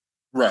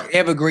 Right.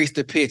 Ever graced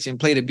the pitch and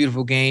played a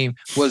beautiful game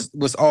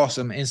was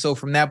awesome. And so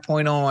from that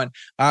point on,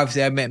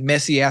 obviously I met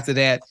Messi after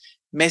that.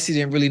 Messi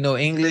didn't really know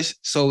English.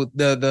 So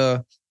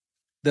the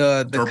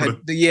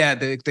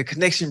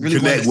connection really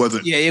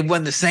wasn't it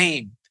wasn't the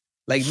same.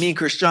 Like me and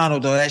Cristiano,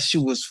 though, that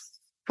shit was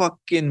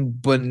fucking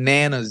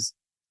bananas.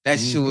 That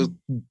shit was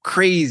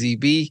crazy,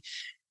 B.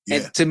 Yeah.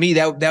 And to me,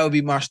 that would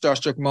be my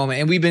starstruck moment.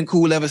 And we've been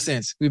cool ever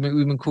since. We've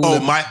been cool.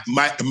 Oh,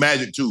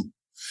 Magic too.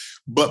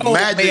 But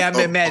Magic, I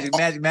met Magic.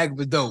 Magic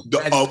was dope.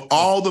 Of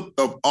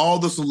all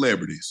the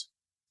celebrities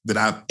that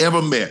I've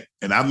ever met,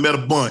 and I've met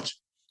a bunch,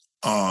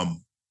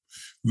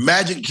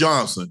 Magic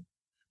Johnson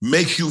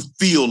makes you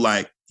feel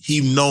like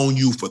he's known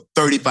you for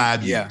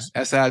 35 years. Yeah,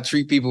 that's how I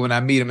treat people when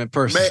I meet them in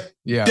person.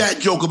 Man, that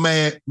Joker,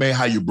 man,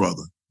 how your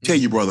brother? Tell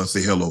your brother I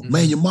say hello.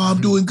 Man, your mom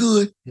doing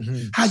good?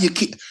 How your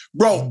kid?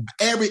 Bro,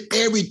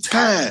 every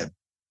time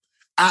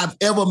I've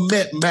ever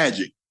met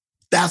Magic,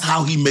 that's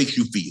how he makes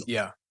you feel.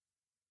 Yeah.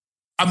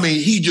 I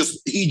mean, he just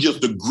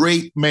a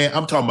great man.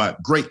 I'm talking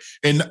about great,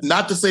 and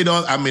not to say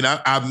that. I mean,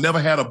 I've never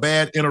had a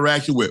bad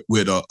interaction with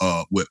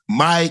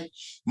Mike.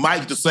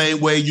 Mike the same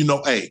way,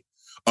 Hey,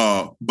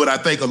 but I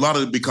think a lot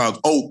of it because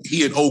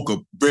he and Oak are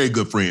very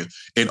good friends,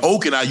 and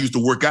Oak and I used to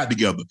work out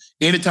together.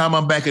 Anytime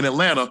I'm back in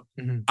Atlanta,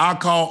 I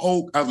call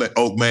Oak. I was like,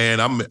 Oak, man,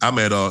 I'm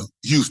at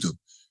Houston.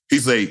 He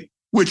say,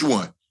 which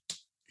one?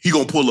 He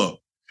gonna pull up.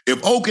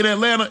 If Oak in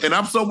Atlanta and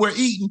I'm somewhere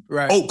eating,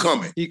 Oak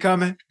coming. He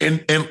coming.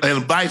 And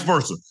vice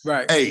versa.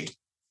 Right. Hey,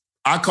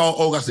 I called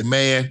Oak. I said,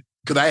 man,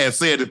 because I had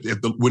said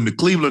when the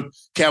Cleveland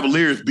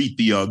Cavaliers beat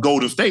the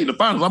Golden State in the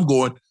finals,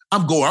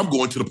 I'm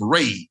going to the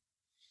parade.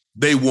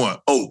 They won.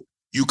 Oak,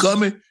 you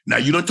coming? Now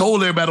you done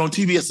told everybody on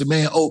TV. I said,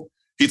 man, Oak.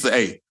 He said,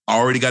 hey, I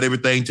already got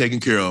everything taken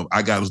care of.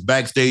 I got his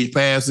backstage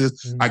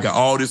passes. Mm-hmm. I got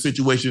all this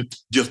situation.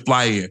 Just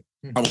fly in.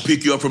 Mm-hmm. I'm gonna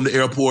pick you up from the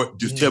airport.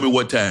 Just tell me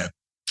what time.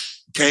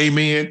 Came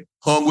in,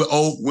 hung with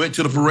Oak, went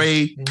to the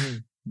parade,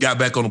 got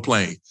back on the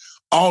plane.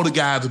 All the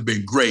guys have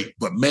been great,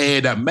 but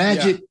man, that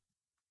magic. Yeah.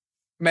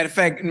 Matter of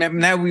fact,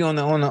 now we on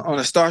a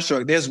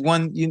starstruck. There's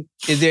one.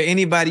 Is there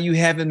anybody you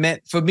haven't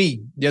met? For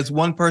me, there's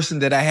one person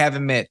that I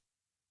haven't met,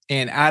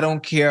 and I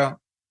don't care.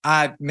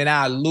 I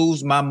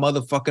lose my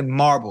motherfucking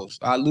marbles.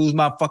 I lose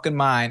my fucking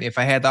mind if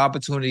I had the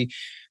opportunity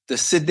to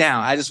sit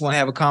down. I just want to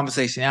have a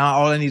conversation.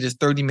 All I need is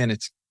 30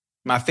 minutes.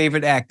 My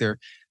favorite actor.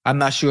 I'm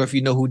not sure if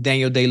you know who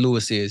Daniel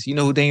Day-Lewis is. You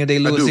know who Daniel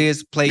Day-Lewis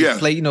is? Played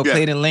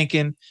in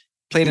Lincoln.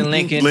 Played in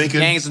Lincoln.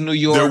 Gangs of New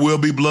York. There Will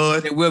Be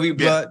Blood. There Will Be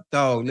Blood.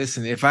 Oh,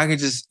 listen, if I could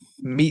just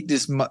meet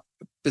this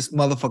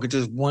motherfucker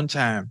just one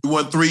time. He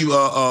won 3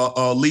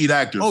 lead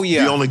actors. Oh,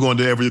 yeah. He only going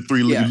to every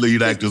 3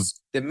 lead actors.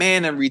 The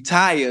man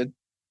retired,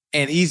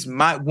 and he's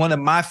one of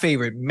my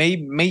favorite.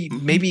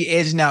 Maybe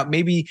edging out,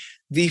 maybe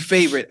the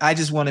favorite. I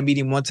just want to meet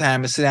him one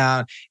time and sit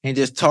down and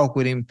just talk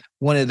with him.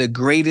 One of the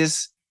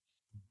greatest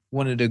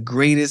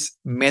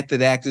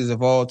method actors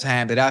of all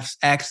time that I've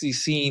actually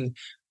seen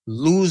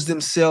lose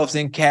themselves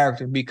in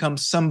character and become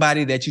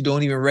somebody that you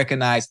don't even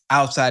recognize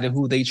outside of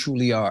who they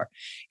truly are.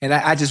 And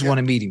I just want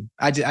to meet him.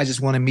 I just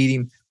want to meet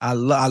him. I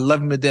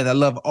love him to death. I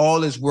love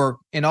all his work,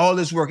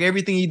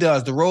 everything he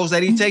does, the roles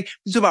that he takes.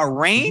 You talk about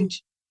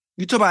range.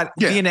 You talk about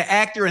being an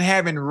actor and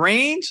having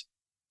range.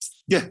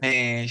 Yeah,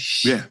 man.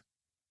 Yeah.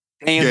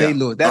 And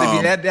Day-Lewis.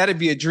 That'd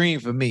be a dream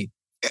for me.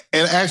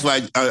 And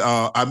actually,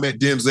 I met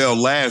Denzel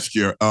last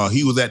year.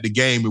 He was at the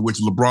game in which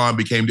LeBron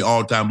became the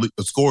all-time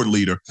score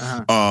leader.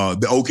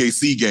 The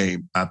OKC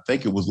game. I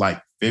think it was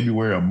like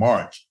February or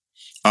March.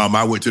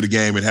 I went to the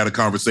game and had a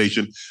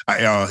conversation.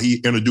 He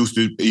introduced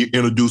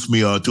me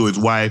to his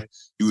wife.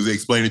 He was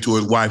explaining to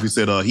his wife. He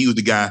said he was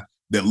the guy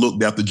that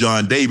looked after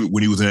John David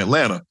when he was in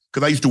Atlanta.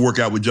 Because I used to work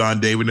out with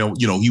John David. And,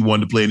 he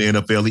wanted to play in the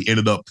NFL. He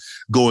ended up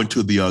going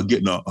to the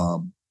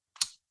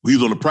he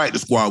was on the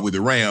practice squad with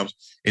the Rams,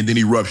 and then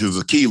he ruptured his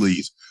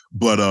Achilles.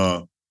 But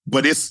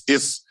it's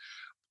to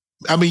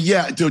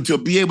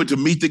be able to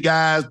meet the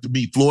guys, to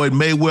meet Floyd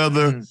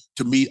Mayweather,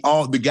 to meet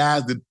all the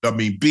guys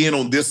being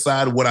on this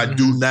side of what I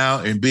do now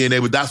and being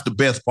able, that's the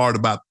best part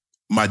about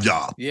my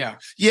job. Yeah.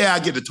 Yeah, I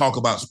get to talk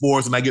about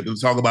sports and I get to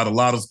talk about a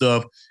lot of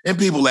stuff. And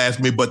people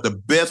ask me, but the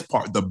best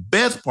part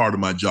of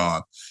my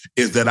job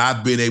is that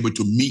I've been able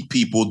to meet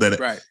people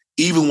that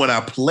even when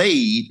I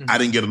played, I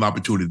didn't get an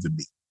opportunity to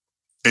meet.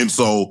 And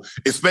so,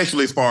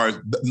 especially as far as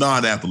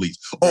non-athletes.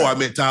 Oh, I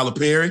met Tyler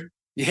Perry.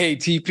 Hey,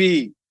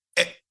 TP.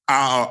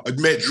 I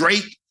met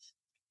Drake.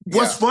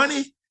 What's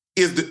funny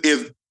is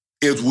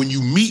when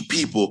you meet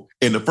people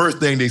and the first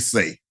thing they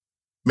say,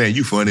 man,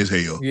 you funny as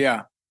hell.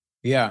 Yeah.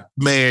 Yeah.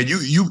 Man,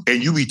 you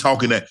be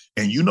talking that,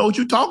 and you know what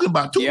you're talking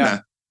about too now.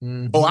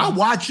 Mm-hmm. Oh, I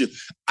watch it.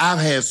 I've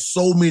had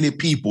so many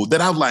people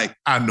that I'm like,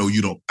 I know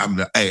you don't. I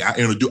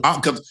introduce,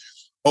 because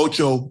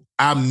Ocho,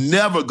 I'm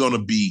never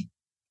gonna be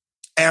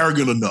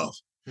arrogant enough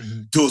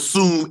to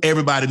assume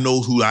everybody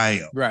knows who I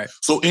am. Right.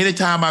 So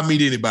anytime I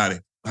meet anybody,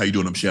 how you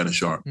doing? I'm Shannon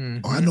Sharp. Oh,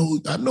 I know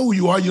who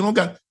you are. You don't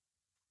got,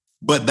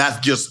 but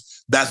that's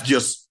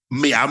just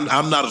me.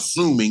 I'm not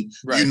assuming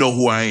you know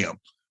who I am.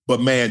 But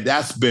man,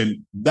 that's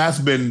been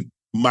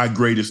my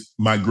greatest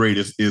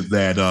is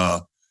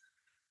that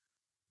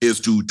is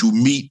to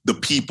meet the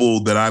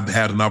people that I've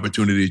had an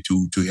opportunity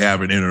to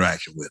have an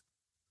interaction with.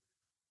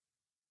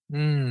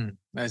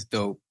 That's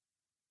dope.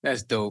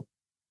 That's dope.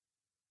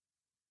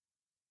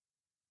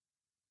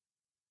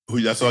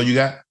 That's all you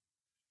got?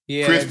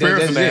 Yeah. Chris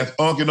Pearson asked,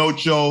 Uncle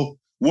Ocho,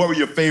 what were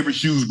your favorite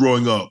shoes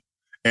growing up?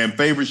 And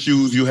favorite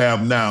shoes you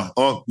have now?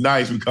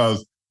 Nice,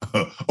 because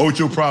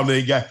Ocho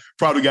probably got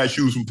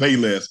shoes from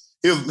Payless.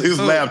 His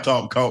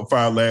laptop caught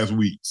fire last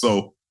week.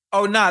 So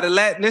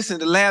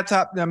the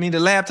laptop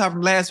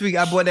from last week,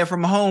 I bought that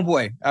from a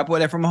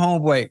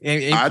homeboy.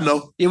 And I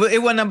know. It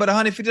wasn't nothing but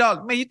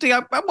 $150. Man, you think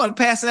I wasn't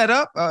passing that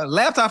up?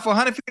 Laptop for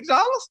 $150?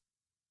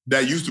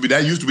 That used to be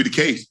the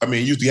case. I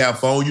mean, you used to have a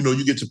phone,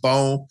 you get a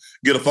phone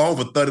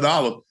for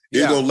 $30.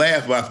 It's gonna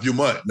last for a few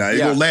months. Now it's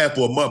gonna last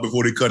for a month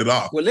before they cut it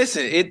off. Well,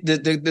 listen,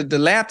 the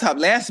laptop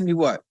lasted me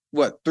what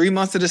 3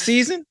 months of the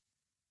season?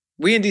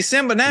 We in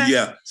December now.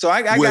 Yeah. So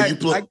I got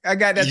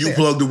that. You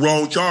plugged the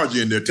wrong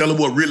charger in there. Tell him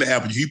what really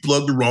happened. He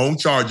plugged the wrong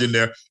charger in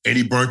there and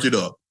he burnt it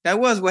up. That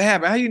was what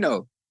happened. How you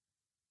know?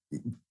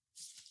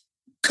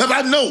 Cause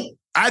I know.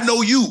 I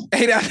know you.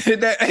 Hey,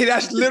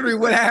 that's literally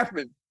what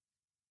happened.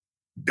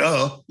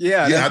 Duh.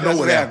 Yeah. I know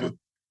what happened.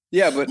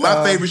 Yeah, but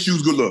my favorite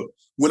shoes. Good look.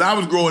 When I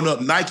was growing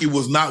up, Nike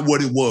was not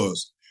what it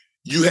was.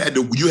 You had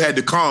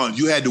the cons.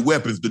 You had the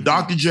weapons. The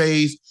Dr.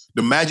 J's,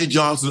 the Magic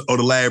Johnson, or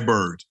the Larry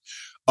Birds.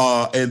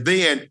 And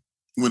then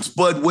when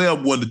Spud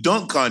Webb won the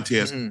dunk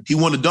contest, he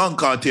won the dunk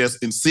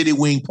contest in City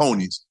Wing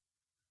Ponies.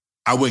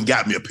 I went and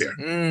got me a pair.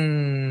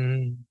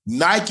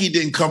 Nike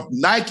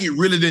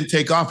really didn't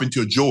take off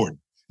until Jordan.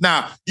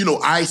 Now,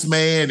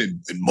 Iceman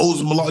and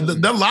Moses Malone,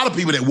 there are a lot of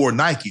people that wore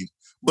Nikes,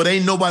 but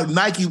ain't nobody,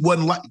 Nike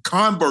wasn't like,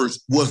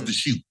 Converse was the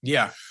shoe.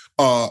 Yeah.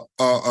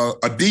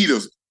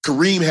 Adidas,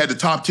 Kareem had the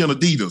top 10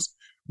 Adidas,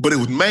 but it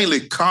was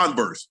mainly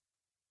Converse.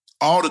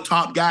 All the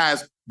top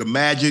guys, the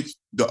Magic,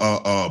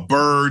 the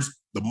Birds,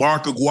 the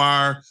Mark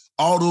Aguirre,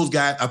 all those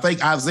guys. I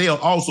think Isaiah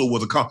also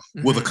was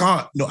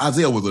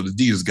Isaiah was an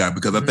Adidas guy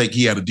because I think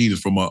he had Adidas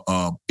from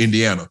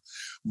Indiana.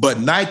 But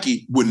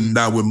Nike, when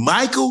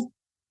Michael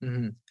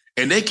and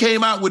they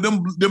came out with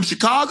them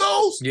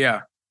Chicagos,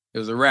 it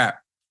was a wrap.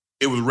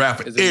 It was a wrap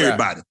for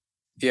everybody.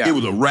 Yeah, it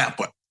was a wrap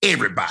for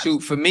everybody.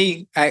 Shoot, for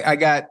me,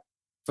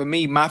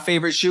 my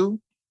favorite shoe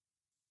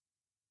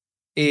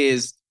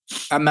is,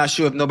 I'm not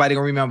sure if nobody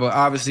gonna remember.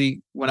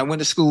 Obviously, when I went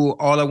to school,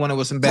 all I wanted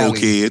was some Bally's. Pro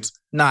Kids.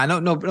 Nah,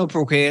 no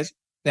Pro Kids.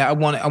 Yeah, I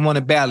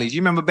wanted Bally's. You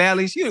remember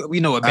Bally's?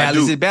 We know what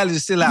Bally's is. Bally's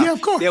is still out. Yeah,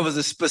 of course. There was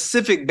a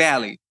specific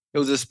Bally. It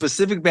was a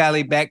specific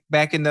Bally back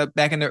in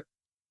the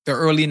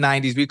early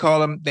 90s. We call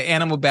them the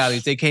animal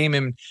Bally's. They came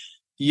in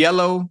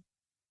yellow,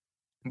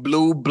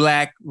 blue,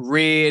 black,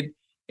 red,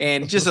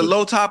 and just a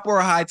low top or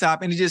a high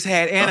top, and it just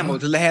had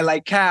animals. It had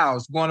like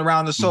cows going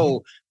around the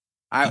sole.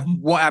 I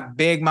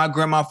begged my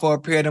grandma for a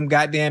pair of them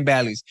goddamn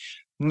Bally's.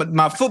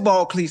 My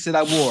football cleats that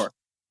I wore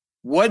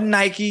wasn't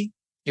Nike.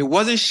 It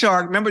wasn't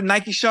Shark. Remember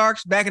Nike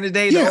Sharks back in the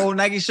day? The old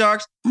Nike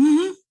Sharks?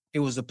 It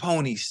was the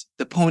ponies,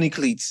 the pony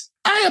cleats.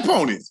 I had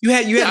ponies. You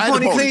had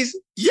pony cleats?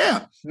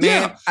 Yeah.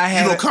 Man, I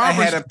had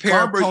a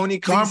pair of pony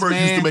cleats, Converse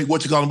used to make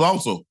what you call them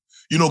also.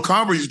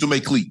 Converse used to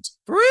make cleats.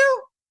 For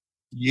real?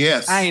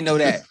 Yes. I didn't know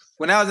that.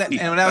 When I was in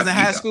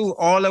high school,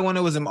 all I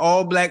wanted was them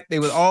all black. They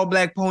were all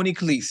black pony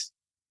cleats.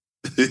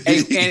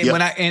 And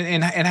when I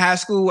in high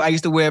school, I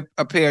used to wear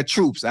a pair of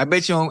Troops. I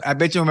bet you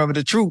remember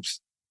the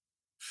Troops.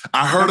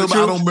 I heard them.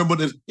 I don't remember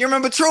this. You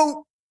remember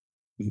Troop?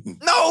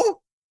 No,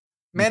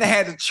 man. I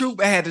had the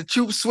Troop. I had the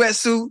Troop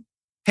sweatsuit.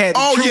 Had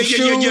the Troop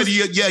shoes.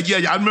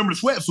 Yeah. I remember the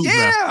sweatsuits.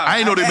 Now I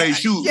didn't know they made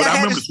shoes, but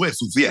I remember the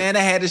sweatsuits. Yeah, man.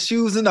 I had the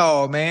shoes and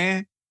all.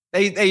 Man,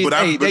 they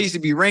used to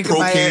be ranking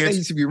my ass. They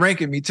used to be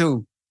ranking me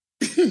too.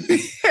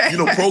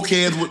 Pro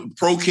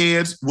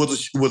Kids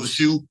was a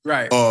shoe.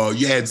 Right.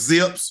 You had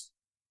Zips.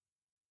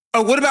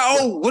 Oh, what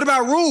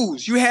about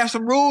rules? You have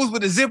some rules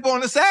with a zip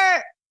on the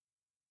side?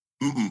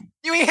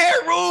 You ain't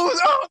had rules?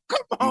 Oh,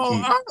 come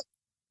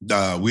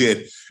on. We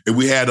had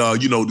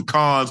the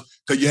cons,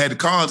 because you had the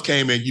cons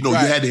came in, you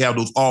had to have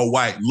those all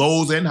white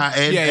lows and high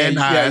and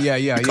highs.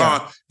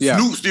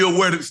 Snoop still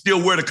wear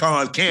the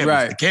cons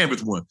canvas, the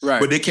canvas one.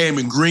 Right. But they came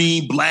in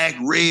green, black,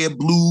 red,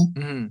 blue,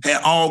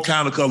 had all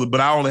kind of colors.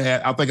 But I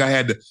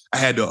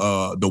had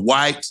the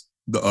whites,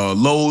 the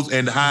lows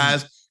and the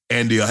highs,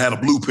 and I had a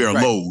blue pair of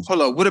lows.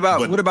 Hold on. What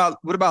about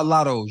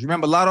Lottos? You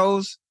remember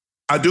Lottos?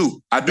 I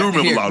do remember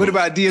Lottos. What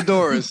about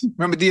Diodoras?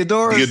 Remember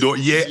Diodoras?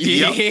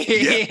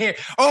 Yeah.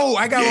 Oh,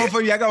 I got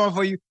one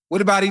for you.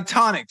 What about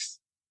Etonics?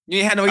 You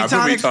ain't had no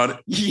Etonics? I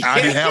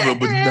didn't have them,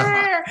 but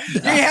nah. You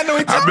ain't had no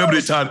Etonics? I remember the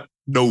Etonics.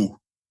 No.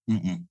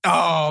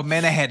 Oh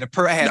man, I had the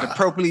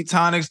purple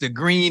Etonics, the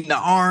green, the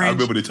orange. I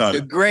remember the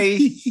Etonics. The gray.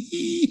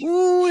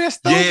 Ooh, that's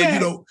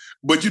throwback.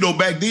 But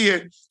back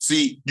then,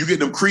 see, you get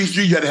them crease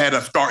jeans, you had to have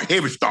a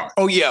heavy start.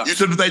 Oh yeah. You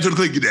send the thing to the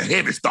click, get that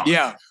heavy start.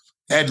 Yeah.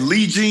 Had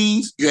Lee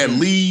jeans, you had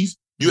Lee's.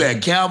 You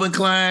had Calvin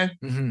Klein,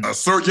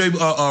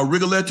 Sergio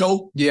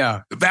Rigoletto,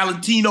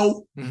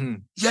 Valentino.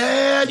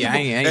 Yeah. I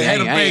ain't had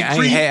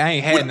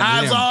with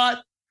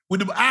Izod, with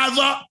the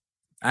Izod.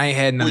 I ain't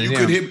had none of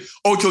them.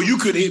 You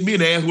couldn't hit me in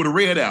the ass with a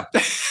red out.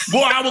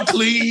 Boy, I was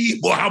clean.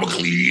 I was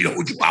clean.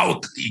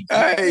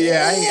 I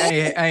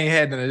ain't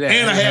had none of that.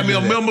 And I had me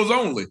a members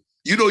only.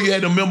 You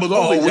had the members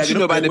only. What you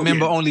know about the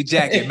member only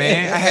jacket,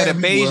 man? I had a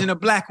beige and a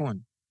black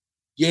one.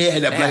 Yeah,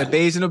 I had a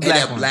beige and a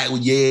black one. Black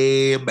one,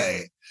 yeah,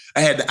 man. I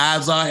had the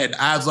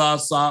Izod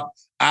sock,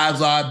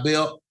 Izod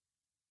belt.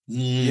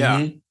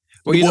 Yeah.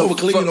 Well,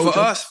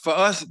 for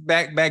us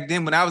back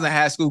then when I was in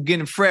high school,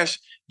 getting fresh,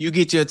 you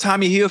get your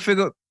Tommy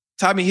Hilfiger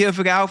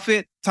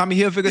outfit, Tommy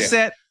Hilfiger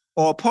set,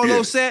 or a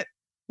polo set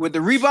with the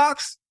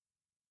Reeboks.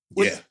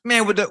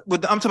 Man, with the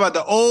I'm talking about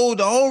the old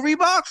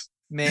Reeboks.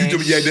 Man, you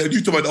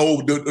talking about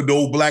the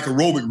old black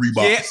aerobic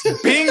Reeboks. Yeah,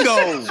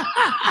 bingo.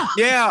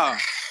 Yeah.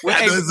 With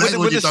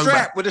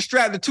the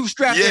strap, the two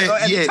straps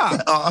at the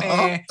top.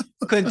 Man,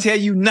 couldn't tell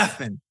you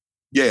nothing.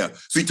 Yeah.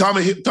 See,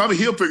 Tommy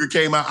Hilfiger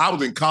came out. I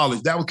was in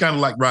college. That was kind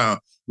of like around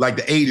like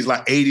the 80s,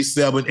 like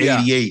 87,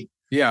 88.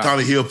 Yeah.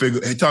 Tommy Hilfiger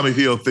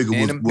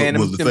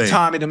was the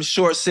thing. Them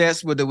short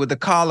sets with the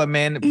collar,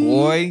 man.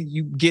 Boy,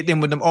 you get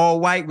them with them all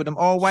white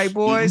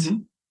boys.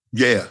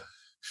 Yeah.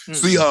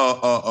 See,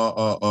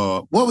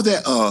 what was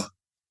that?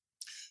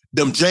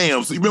 Them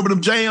jams. You remember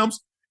them jams?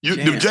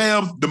 Them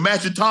jams, the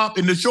matching top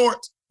and the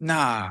shorts?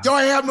 Nah. Y'all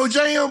ain't have no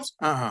jams?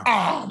 Uh-huh.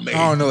 Oh, man.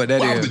 I don't know what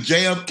that is. I was the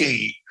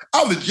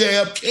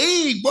jam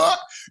king. Boy.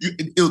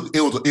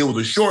 it was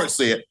a short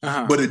set,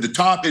 but at the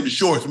top and the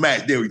shorts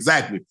matched. They were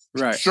exactly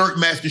right. Shirt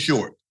matched the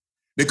short.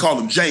 They call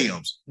them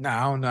jams. Nah,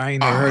 I don't know. I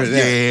ain't never heard of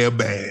that. Yeah,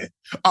 man.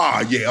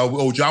 I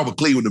was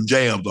clean with them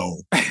jams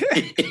on.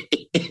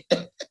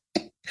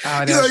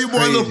 Your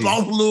boy looked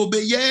off a little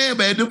bit. Yeah,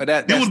 man.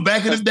 That was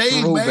back in the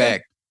day,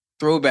 man.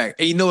 Throwback.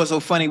 And you know what's so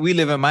funny? We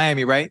live in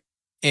Miami, right?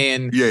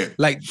 And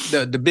like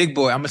the big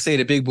boy, I'm gonna say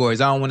the big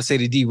boys. I don't want to say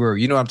the D word.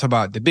 You know what I'm talking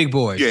about? The big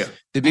boys. Yeah.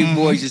 The big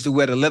boys used to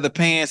wear the leather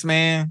pants,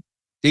 man.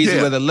 They used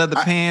to wear the leather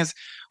pants.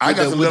 I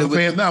got some leather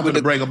pants now. I'm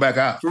gonna bring them back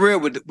out. For real,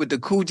 with the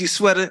Coogee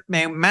sweater,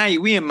 man. Man,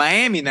 we in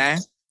Miami now.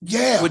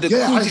 Yeah, with the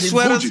Coogee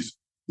sweaters,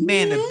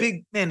 man. The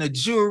big man, the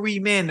jewelry,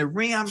 man, the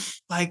ring. I'm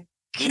like,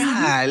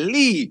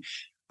 golly.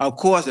 Of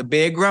course, a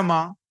bad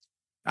grandma.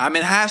 I'm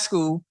in high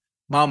school,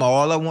 Mama.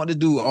 All I want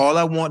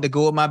to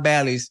go with my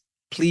Bally's,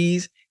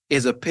 please,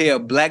 is a pair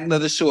of black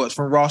leather shorts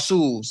from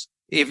Rasul's.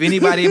 If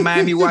anybody in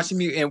Miami watching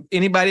me, and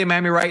anybody in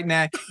Miami right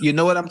now, you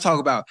know what I'm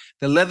talking about.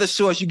 The leather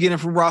shorts you getting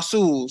from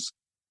Rasul's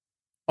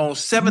on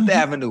 7th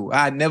Avenue.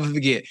 I never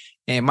forget.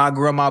 And my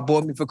grandma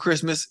bought me for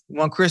Christmas.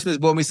 One Christmas,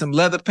 bought me some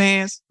leather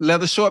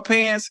short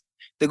pants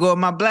to go with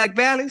my black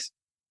Bally's.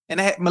 And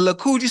I had my little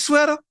Coogee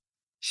sweater.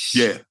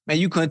 Yeah. Man,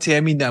 you couldn't tell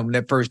me nothing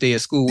that first day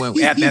of school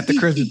when after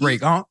Christmas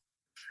break, huh?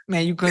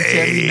 Man, you couldn't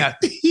tell me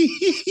nothing.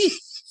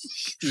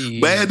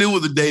 Man, there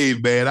was a day,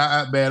 man.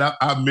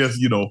 I miss,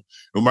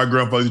 when my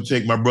grandfather used to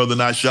take my brother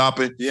and I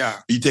shopping. Yeah.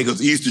 He'd take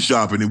us Easter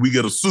shopping and we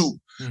get a suit.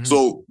 Mm-hmm.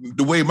 So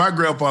the way my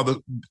grandfather,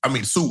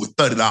 suit was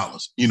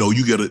 $30.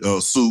 You get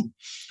a suit.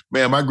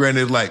 Man, my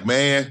granddad's like,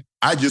 man,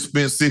 I just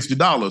spent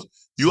 $60.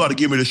 You ought to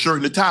give me the shirt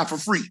and the tie for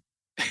free.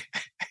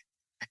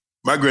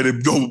 My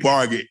granddad go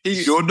bargain.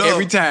 Sure enough.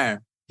 Every time.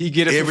 He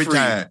get it every for free.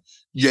 time.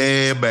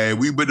 Yeah, man.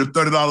 We with the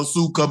 $30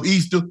 suit come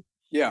Easter.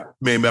 Yeah.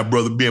 Man, my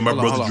brother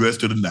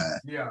dressed to the nine.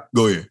 Yeah.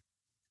 Go ahead.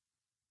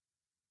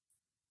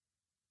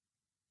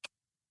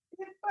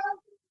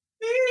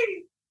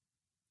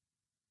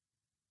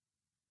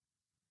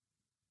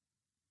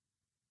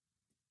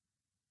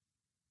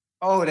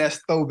 Oh, that's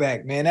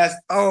throwback, man. That's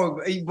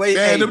wait.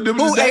 Man,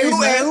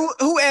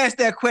 Who asked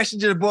that question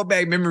just brought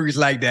back memories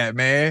like that,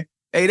 man?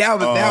 Hey, that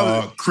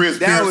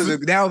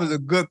was a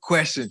good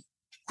question.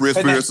 Chris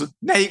Pearson.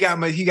 Now he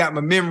got my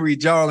memory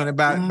jogging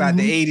about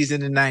the 80s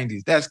and the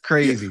 90s. That's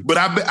crazy. Yeah. But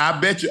I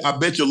bet you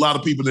a lot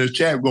of people in the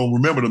chat are gonna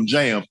remember them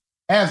jams.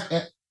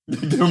 Remember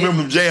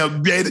them jams.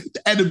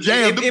 And them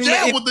jams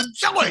with the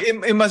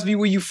joint. It must be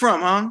where you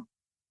from, huh?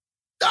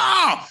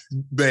 Ah,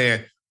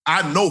 man.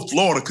 I know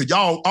Florida because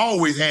y'all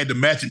always had the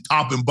matching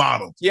top and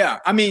bottom. Yeah,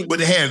 but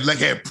they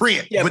had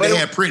print. Yeah, but they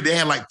had print. They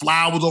had like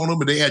flowers on them,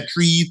 and they had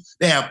trees.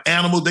 They have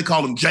animals. They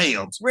call them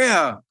jams.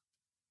 Yeah.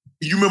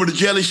 You remember the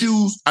jelly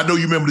shoes? I know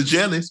you remember the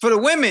jellies. For the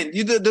women,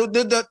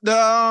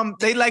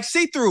 they like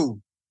see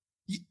through.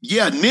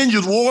 Yeah,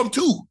 ninjas wore them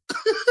too.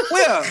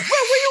 Where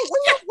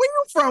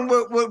you from?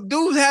 What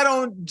dudes had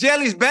on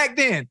jellies back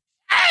then?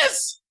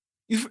 Yes.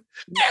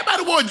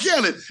 Everybody wore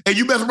jellies, and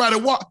you mess around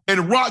and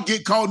the rock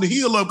get caught in the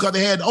heel of because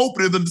they had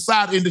openings in the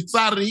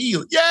side of the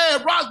heel.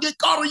 Yeah, rock get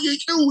caught on your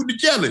shoe with the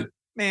jelly.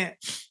 Man,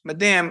 my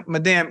damn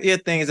ear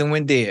things and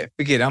went dead.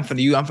 Forget it. I'm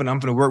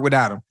finna work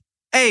without them.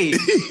 Hey,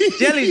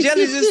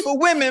 jellies is for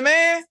women,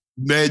 man.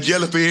 Man,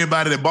 jelly for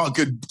everybody that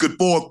could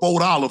afford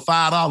 $4,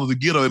 $5 to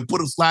get them and put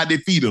them, slide their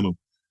feet in them.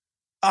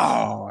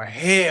 Oh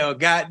hell,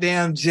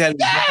 goddamn jelly!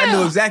 Yeah. I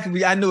know exactly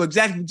what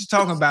you're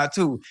talking about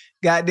too.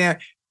 Goddamn,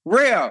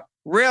 Real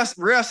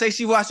say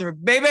she watching.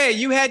 Baby,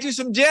 you had you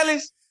some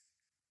jellies?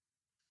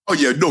 Oh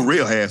yeah, no,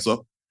 Real has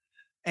some.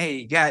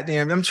 Hey,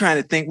 goddamn, I'm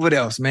trying to think what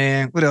else,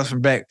 man. What else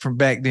from back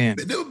then?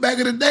 They were back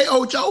in the day,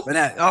 Ocho.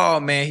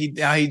 But man,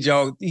 he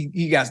jogged.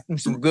 He got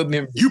some good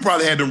memories. You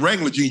probably had them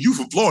Wrangler jeans. You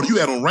from Florida? You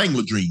had on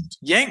Wrangler jeans?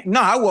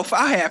 No,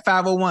 I had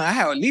 501. I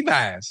had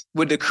Levi's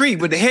with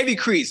the heavy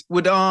crease,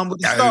 with the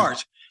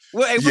starch.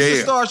 What's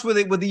the starch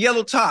with the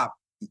yellow top?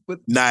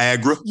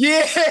 Niagara.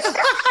 Yeah.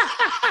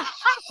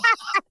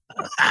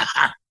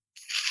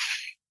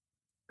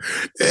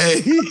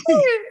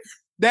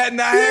 That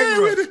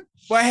Niagara.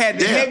 Boy, I had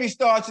the heavy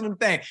starch in them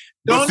things.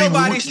 Don't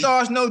nobody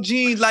starch no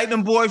jeans like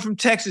them boys from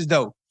Texas,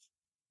 though.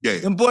 Yeah.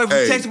 Them boys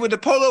from Texas with the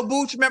polo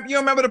boots. You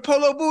remember the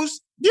polo boots?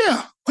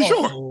 Yeah, for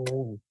sure.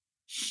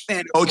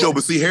 Man, Ocho,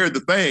 but see, here's the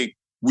thing.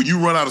 When you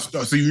run out of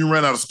starch, we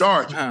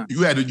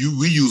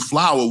use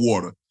flour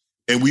water.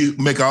 And we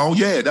make our own.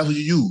 Yeah, that's what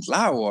you use.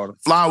 Flour water.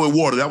 Flour and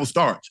water. That was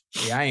starch.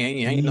 Yeah, I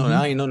ain't know.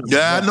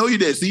 Yeah, I know you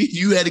did. See,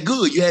 you had it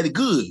good. You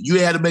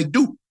had to make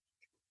do.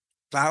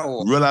 Flour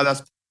water. Run out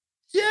of.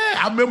 Yeah,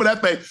 I remember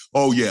that thing.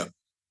 Oh yeah,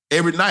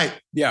 every night.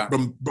 Yeah.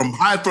 From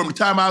the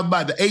time I was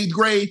about the 8th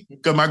grade,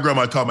 because my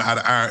grandma taught me how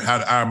to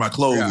iron my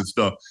clothes and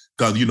stuff.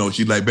 Because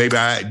she's like, baby,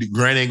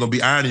 Granny ain't gonna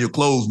be ironing your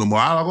clothes no more.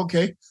 I'm like,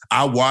 okay.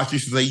 I wash it.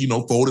 She say,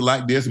 fold it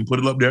like this and put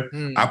it up there.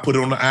 I put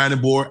it on the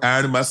ironing board,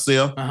 iron it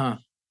myself.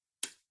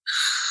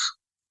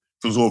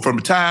 So from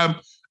the time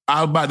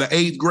I was about the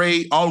 8th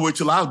grade all the way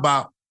till I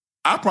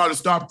probably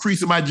stopped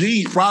creasing my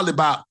jeans probably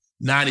about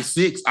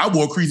 96. I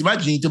wore creasing my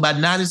jeans till about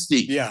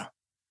 96. Yeah.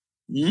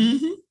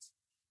 Mm-hmm.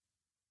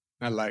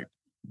 I like.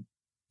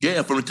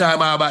 Yeah, from the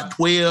time I was about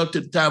 12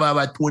 to the time I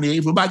was about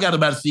 28. I got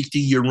about a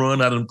 16-year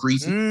run out of them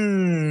creases.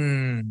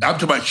 I'm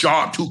talking about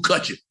sharp, two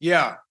cutting.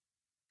 Yeah.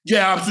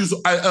 Yeah,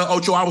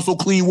 Ocho, I was so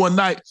clean one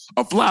night,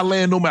 a fly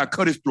landed on me, I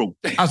cut his throat.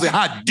 I said,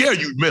 how dare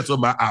you mess up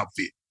my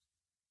outfit?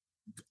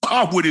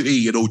 Off with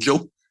his head,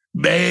 Ocho.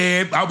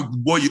 Man, I was,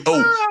 boy, you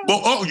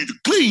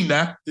clean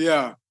now.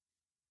 Yeah.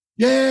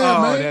 Yeah,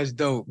 oh, man. That's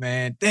dope,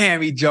 man.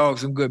 Damn, he jogged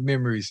some good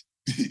memories.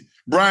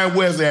 Brian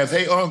West asks,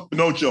 hey,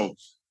 Ocho,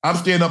 I'm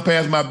staying up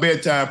past my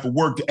bedtime for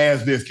work to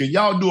ask this. Can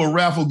y'all do a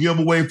raffle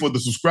giveaway for the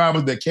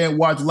subscribers that can't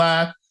watch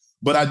live?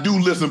 But I do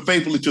listen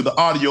faithfully to the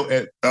audio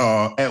at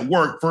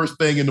work first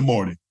thing in the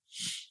morning.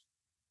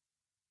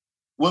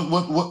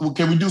 What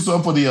can we do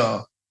something for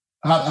the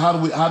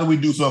how do we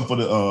do something for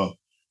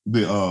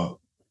the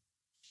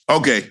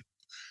okay.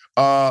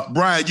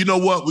 Brian, you know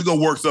what? We're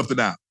gonna work something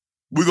out.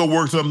 We're gonna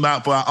work something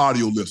out for our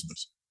audio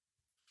listeners.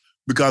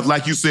 Because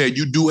like you said,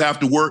 you do have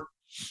to work.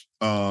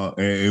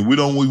 And we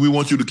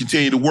want you to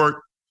continue to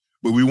work,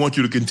 but we want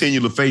you to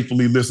continue to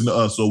faithfully listen to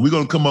us. So we're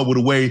gonna come up with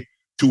a way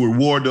to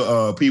reward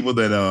the people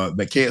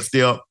that can't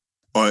stay up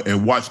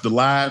and watch the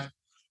live,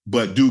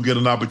 but do get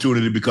an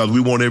opportunity because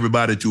we want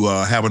everybody to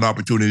have an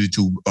opportunity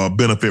to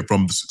benefit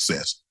from the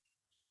success.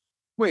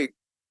 Wait,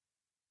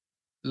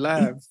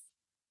 live?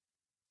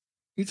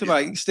 You talking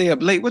about you stay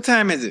up late? What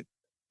time is it?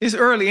 It's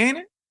early, ain't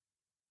it?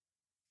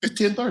 It's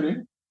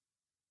 10:30.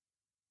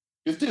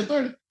 It's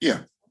 10:30.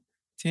 Yeah.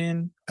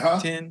 10. Oh,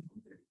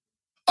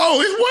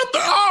 it's 1:30.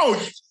 Oh,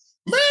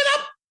 man,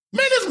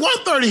 it's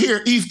 1:30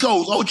 here, East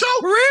Coast. Ocho.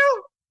 For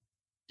real?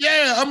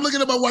 Yeah, I'm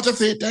looking at my watch. I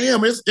said,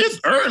 damn, it's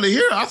early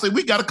here. I said,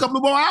 we got a couple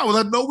more hours.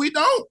 I know we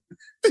don't.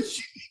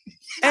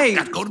 Hey,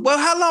 well,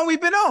 how long we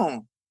been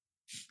on?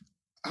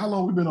 How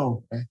long we been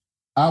on?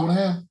 Hour and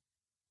a half?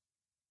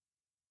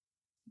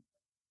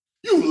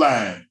 You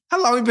lying.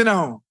 How long we been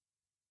on?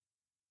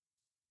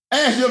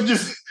 Ash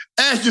just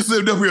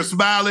sitting up here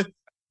smiling.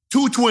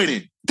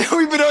 2:20.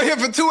 We've been on here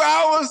for 2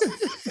 hours?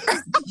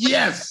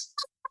 Yes.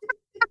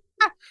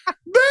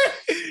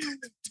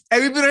 Hey,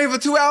 we've been on here for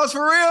 2 hours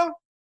for real?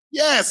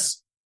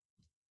 Yes.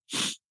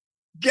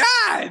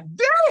 God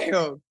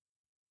damn.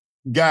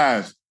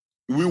 Guys,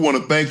 we want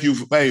to thank you.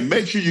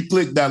 Make sure you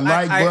click that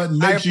like button.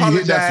 Make sure you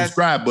hit that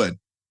subscribe button.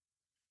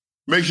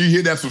 Make sure you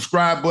hit that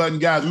subscribe button.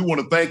 Guys, we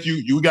want to thank you.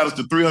 You got us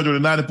to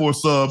 394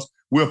 subs.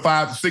 We're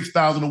 5,000 to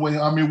 6,000 away.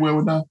 How many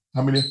we're now?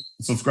 How many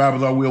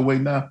subscribers are we away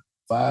now?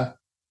 5.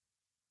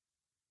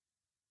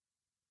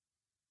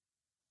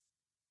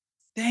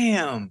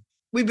 Damn.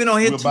 We've been on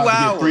here 2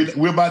 hours.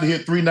 We're about to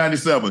hit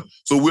 397.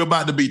 So we're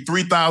about to be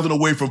 3,000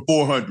 away from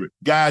 400.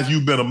 Guys,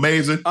 you've been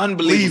amazing. Unbelievable.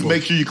 Please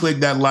make sure you click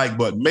that like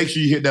button. Make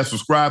sure you hit that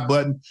subscribe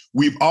button.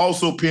 We've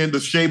also pinned the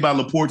Shea by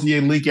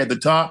LaPortier link at the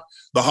top.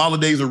 The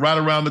holidays are right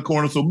around the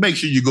corner, so make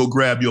sure you go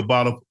grab your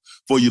bottle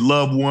for your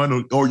loved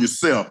one or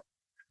yourself,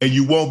 and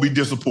you won't be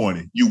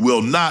disappointed. You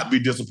will not be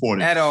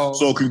disappointed. At all.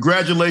 So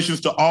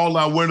congratulations to all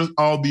our winners,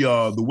 all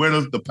the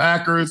winners, the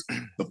Packers,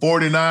 the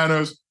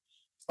 49ers,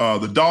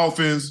 the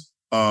Dolphins,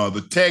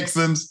 the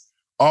Texans,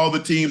 all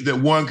the teams that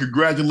won.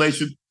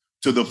 Congratulations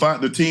to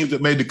the teams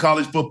that made the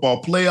college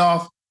football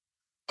playoff.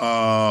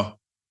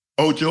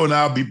 Ocho and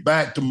I'll be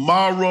back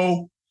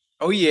tomorrow.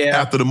 Oh, yeah.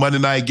 After the Monday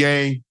night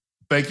game.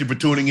 Thank you for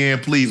tuning in.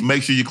 Please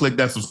make sure you click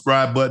that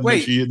subscribe button.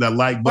 Make sure you hit that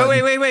like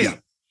button. Wait. Yeah.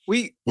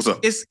 What's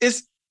up?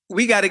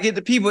 We got to get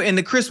the people in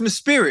the Christmas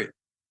spirit.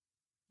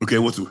 Okay,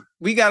 what's it?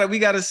 We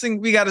gotta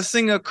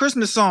sing a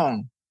Christmas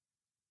song.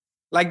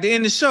 Like the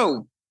end of the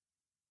show.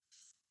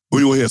 What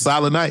you want to hear?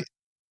 Silent Night?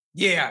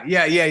 Yeah.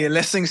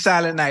 Let's sing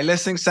Silent Night.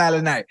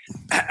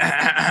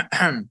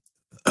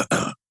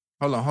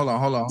 Hold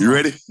on. You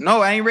ready?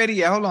 No, I ain't ready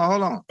yet. Hold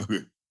on. Okay.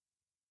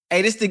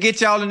 Hey, this to get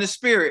y'all in the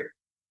spirit.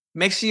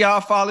 Make sure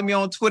y'all follow me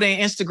on Twitter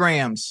and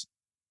Instagrams.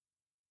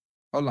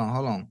 Hold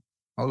on.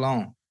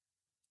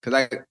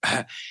 Cause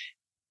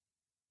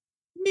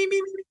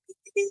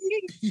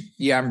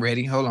yeah, I'm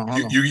ready. Hold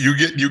on.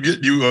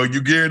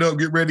 You geared up,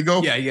 get ready to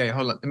go? Yeah.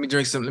 Hold on. Let me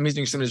drink some of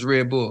this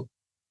Red Bull.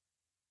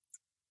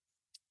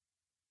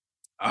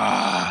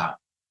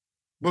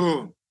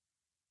 Boom.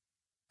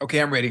 Okay,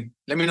 I'm ready.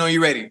 Let me know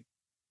you're ready.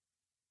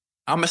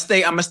 I'ma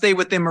stay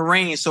within my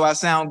range so I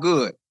sound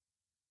good.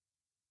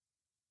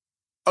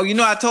 Oh, you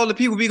know, I told the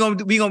people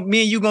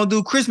me and you gonna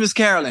do Christmas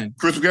caroling.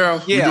 Christmas carol?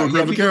 Yeah, we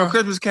doing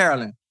Christmas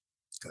caroling.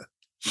 Okay.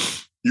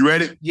 You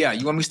ready? Yeah,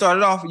 you want me to start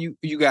it off? Or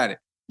you got it.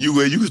 You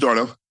can start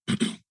off.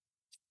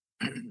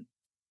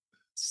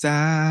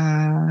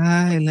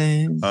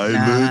 Silent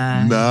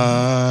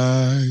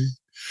night.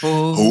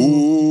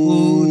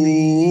 Holy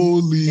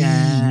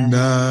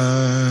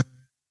night.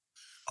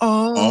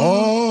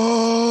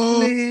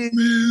 All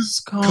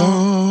is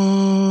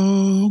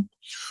calm.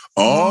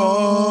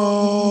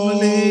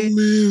 All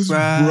is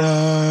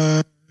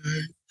bright.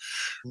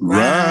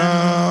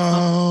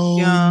 Round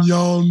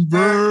yon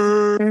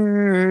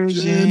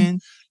virgin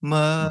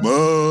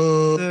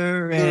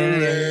mother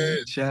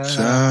and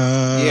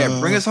child. Yeah,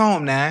 bring us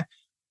home now.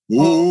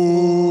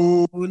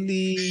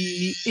 Holy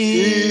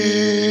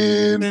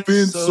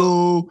infant,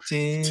 so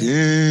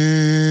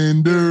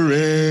tender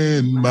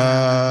and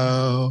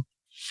mild.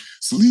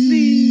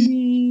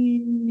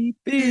 Sleep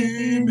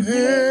in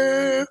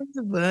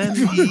heaven.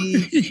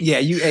 Yeah,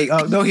 you hey,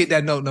 don't hit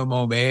that note no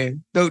more,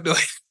 man. Don't do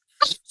it.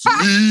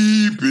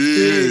 Sleep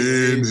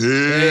in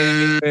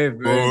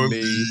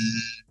heavenly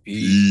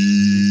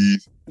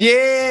peace.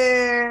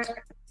 Yeah.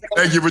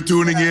 Thank you for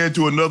tuning in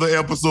to another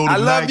episode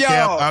of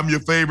Nightcap. Y'all. I'm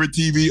your favorite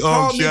TV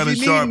Shannon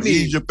Sharp.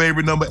 He's your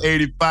favorite number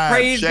 85,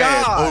 Praise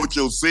Chad God.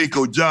 Ocho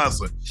Cinco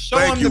Johnson. Show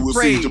Thank him you. the We'll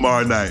praise. see you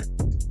tomorrow night.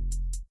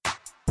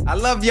 I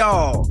love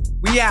y'all.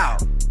 We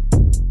out.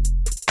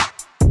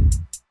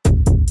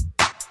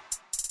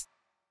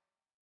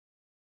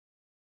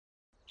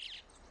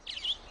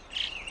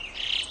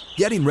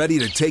 Getting ready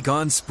to take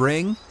on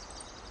spring?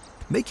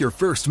 Make your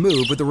first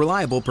move with the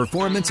reliable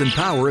performance and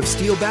power of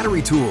Steel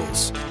battery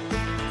tools.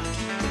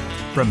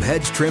 From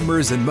hedge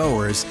trimmers and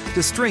mowers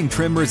to string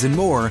trimmers and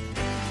more,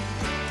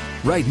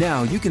 right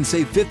now you can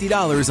save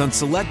 $50 on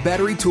select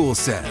battery tool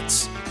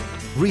sets.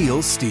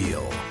 Real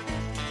Steel.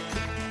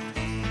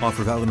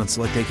 Offer valid on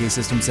select AK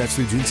system sets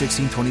through June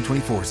 16,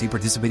 2024. See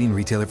participating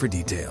retailer for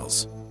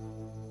details.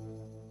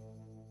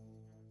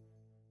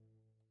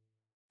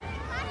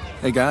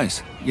 Hey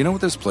guys, you know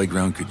what this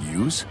playground could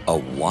use? A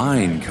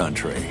wine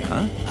country,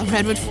 huh? A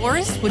redwood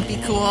forest would be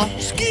cool.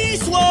 Ski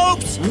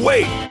slopes!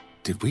 Wait!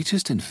 Did we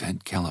just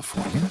invent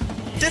California?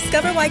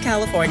 Discover why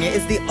California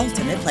is the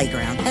ultimate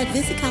playground at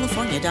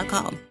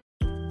visitcalifornia.com.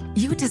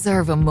 You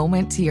deserve a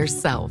moment to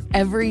yourself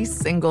every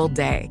single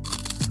day.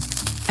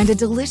 And a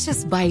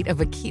delicious bite of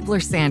a Keebler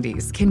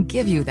Sandies can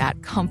give you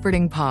that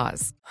comforting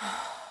pause.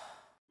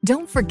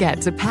 Don't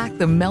forget to pack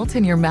the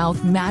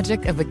melt-in-your-mouth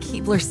magic of a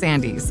Keebler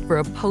Sandies for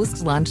a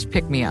post-lunch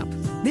pick-me-up.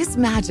 This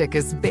magic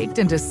is baked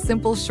into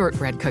simple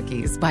shortbread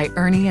cookies by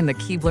Ernie and the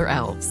Keebler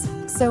Elves.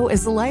 So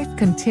as life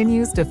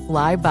continues to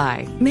fly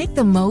by, make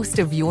the most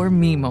of your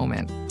me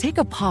moment. Take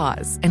a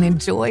pause and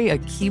enjoy a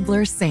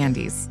Keebler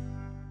Sandies.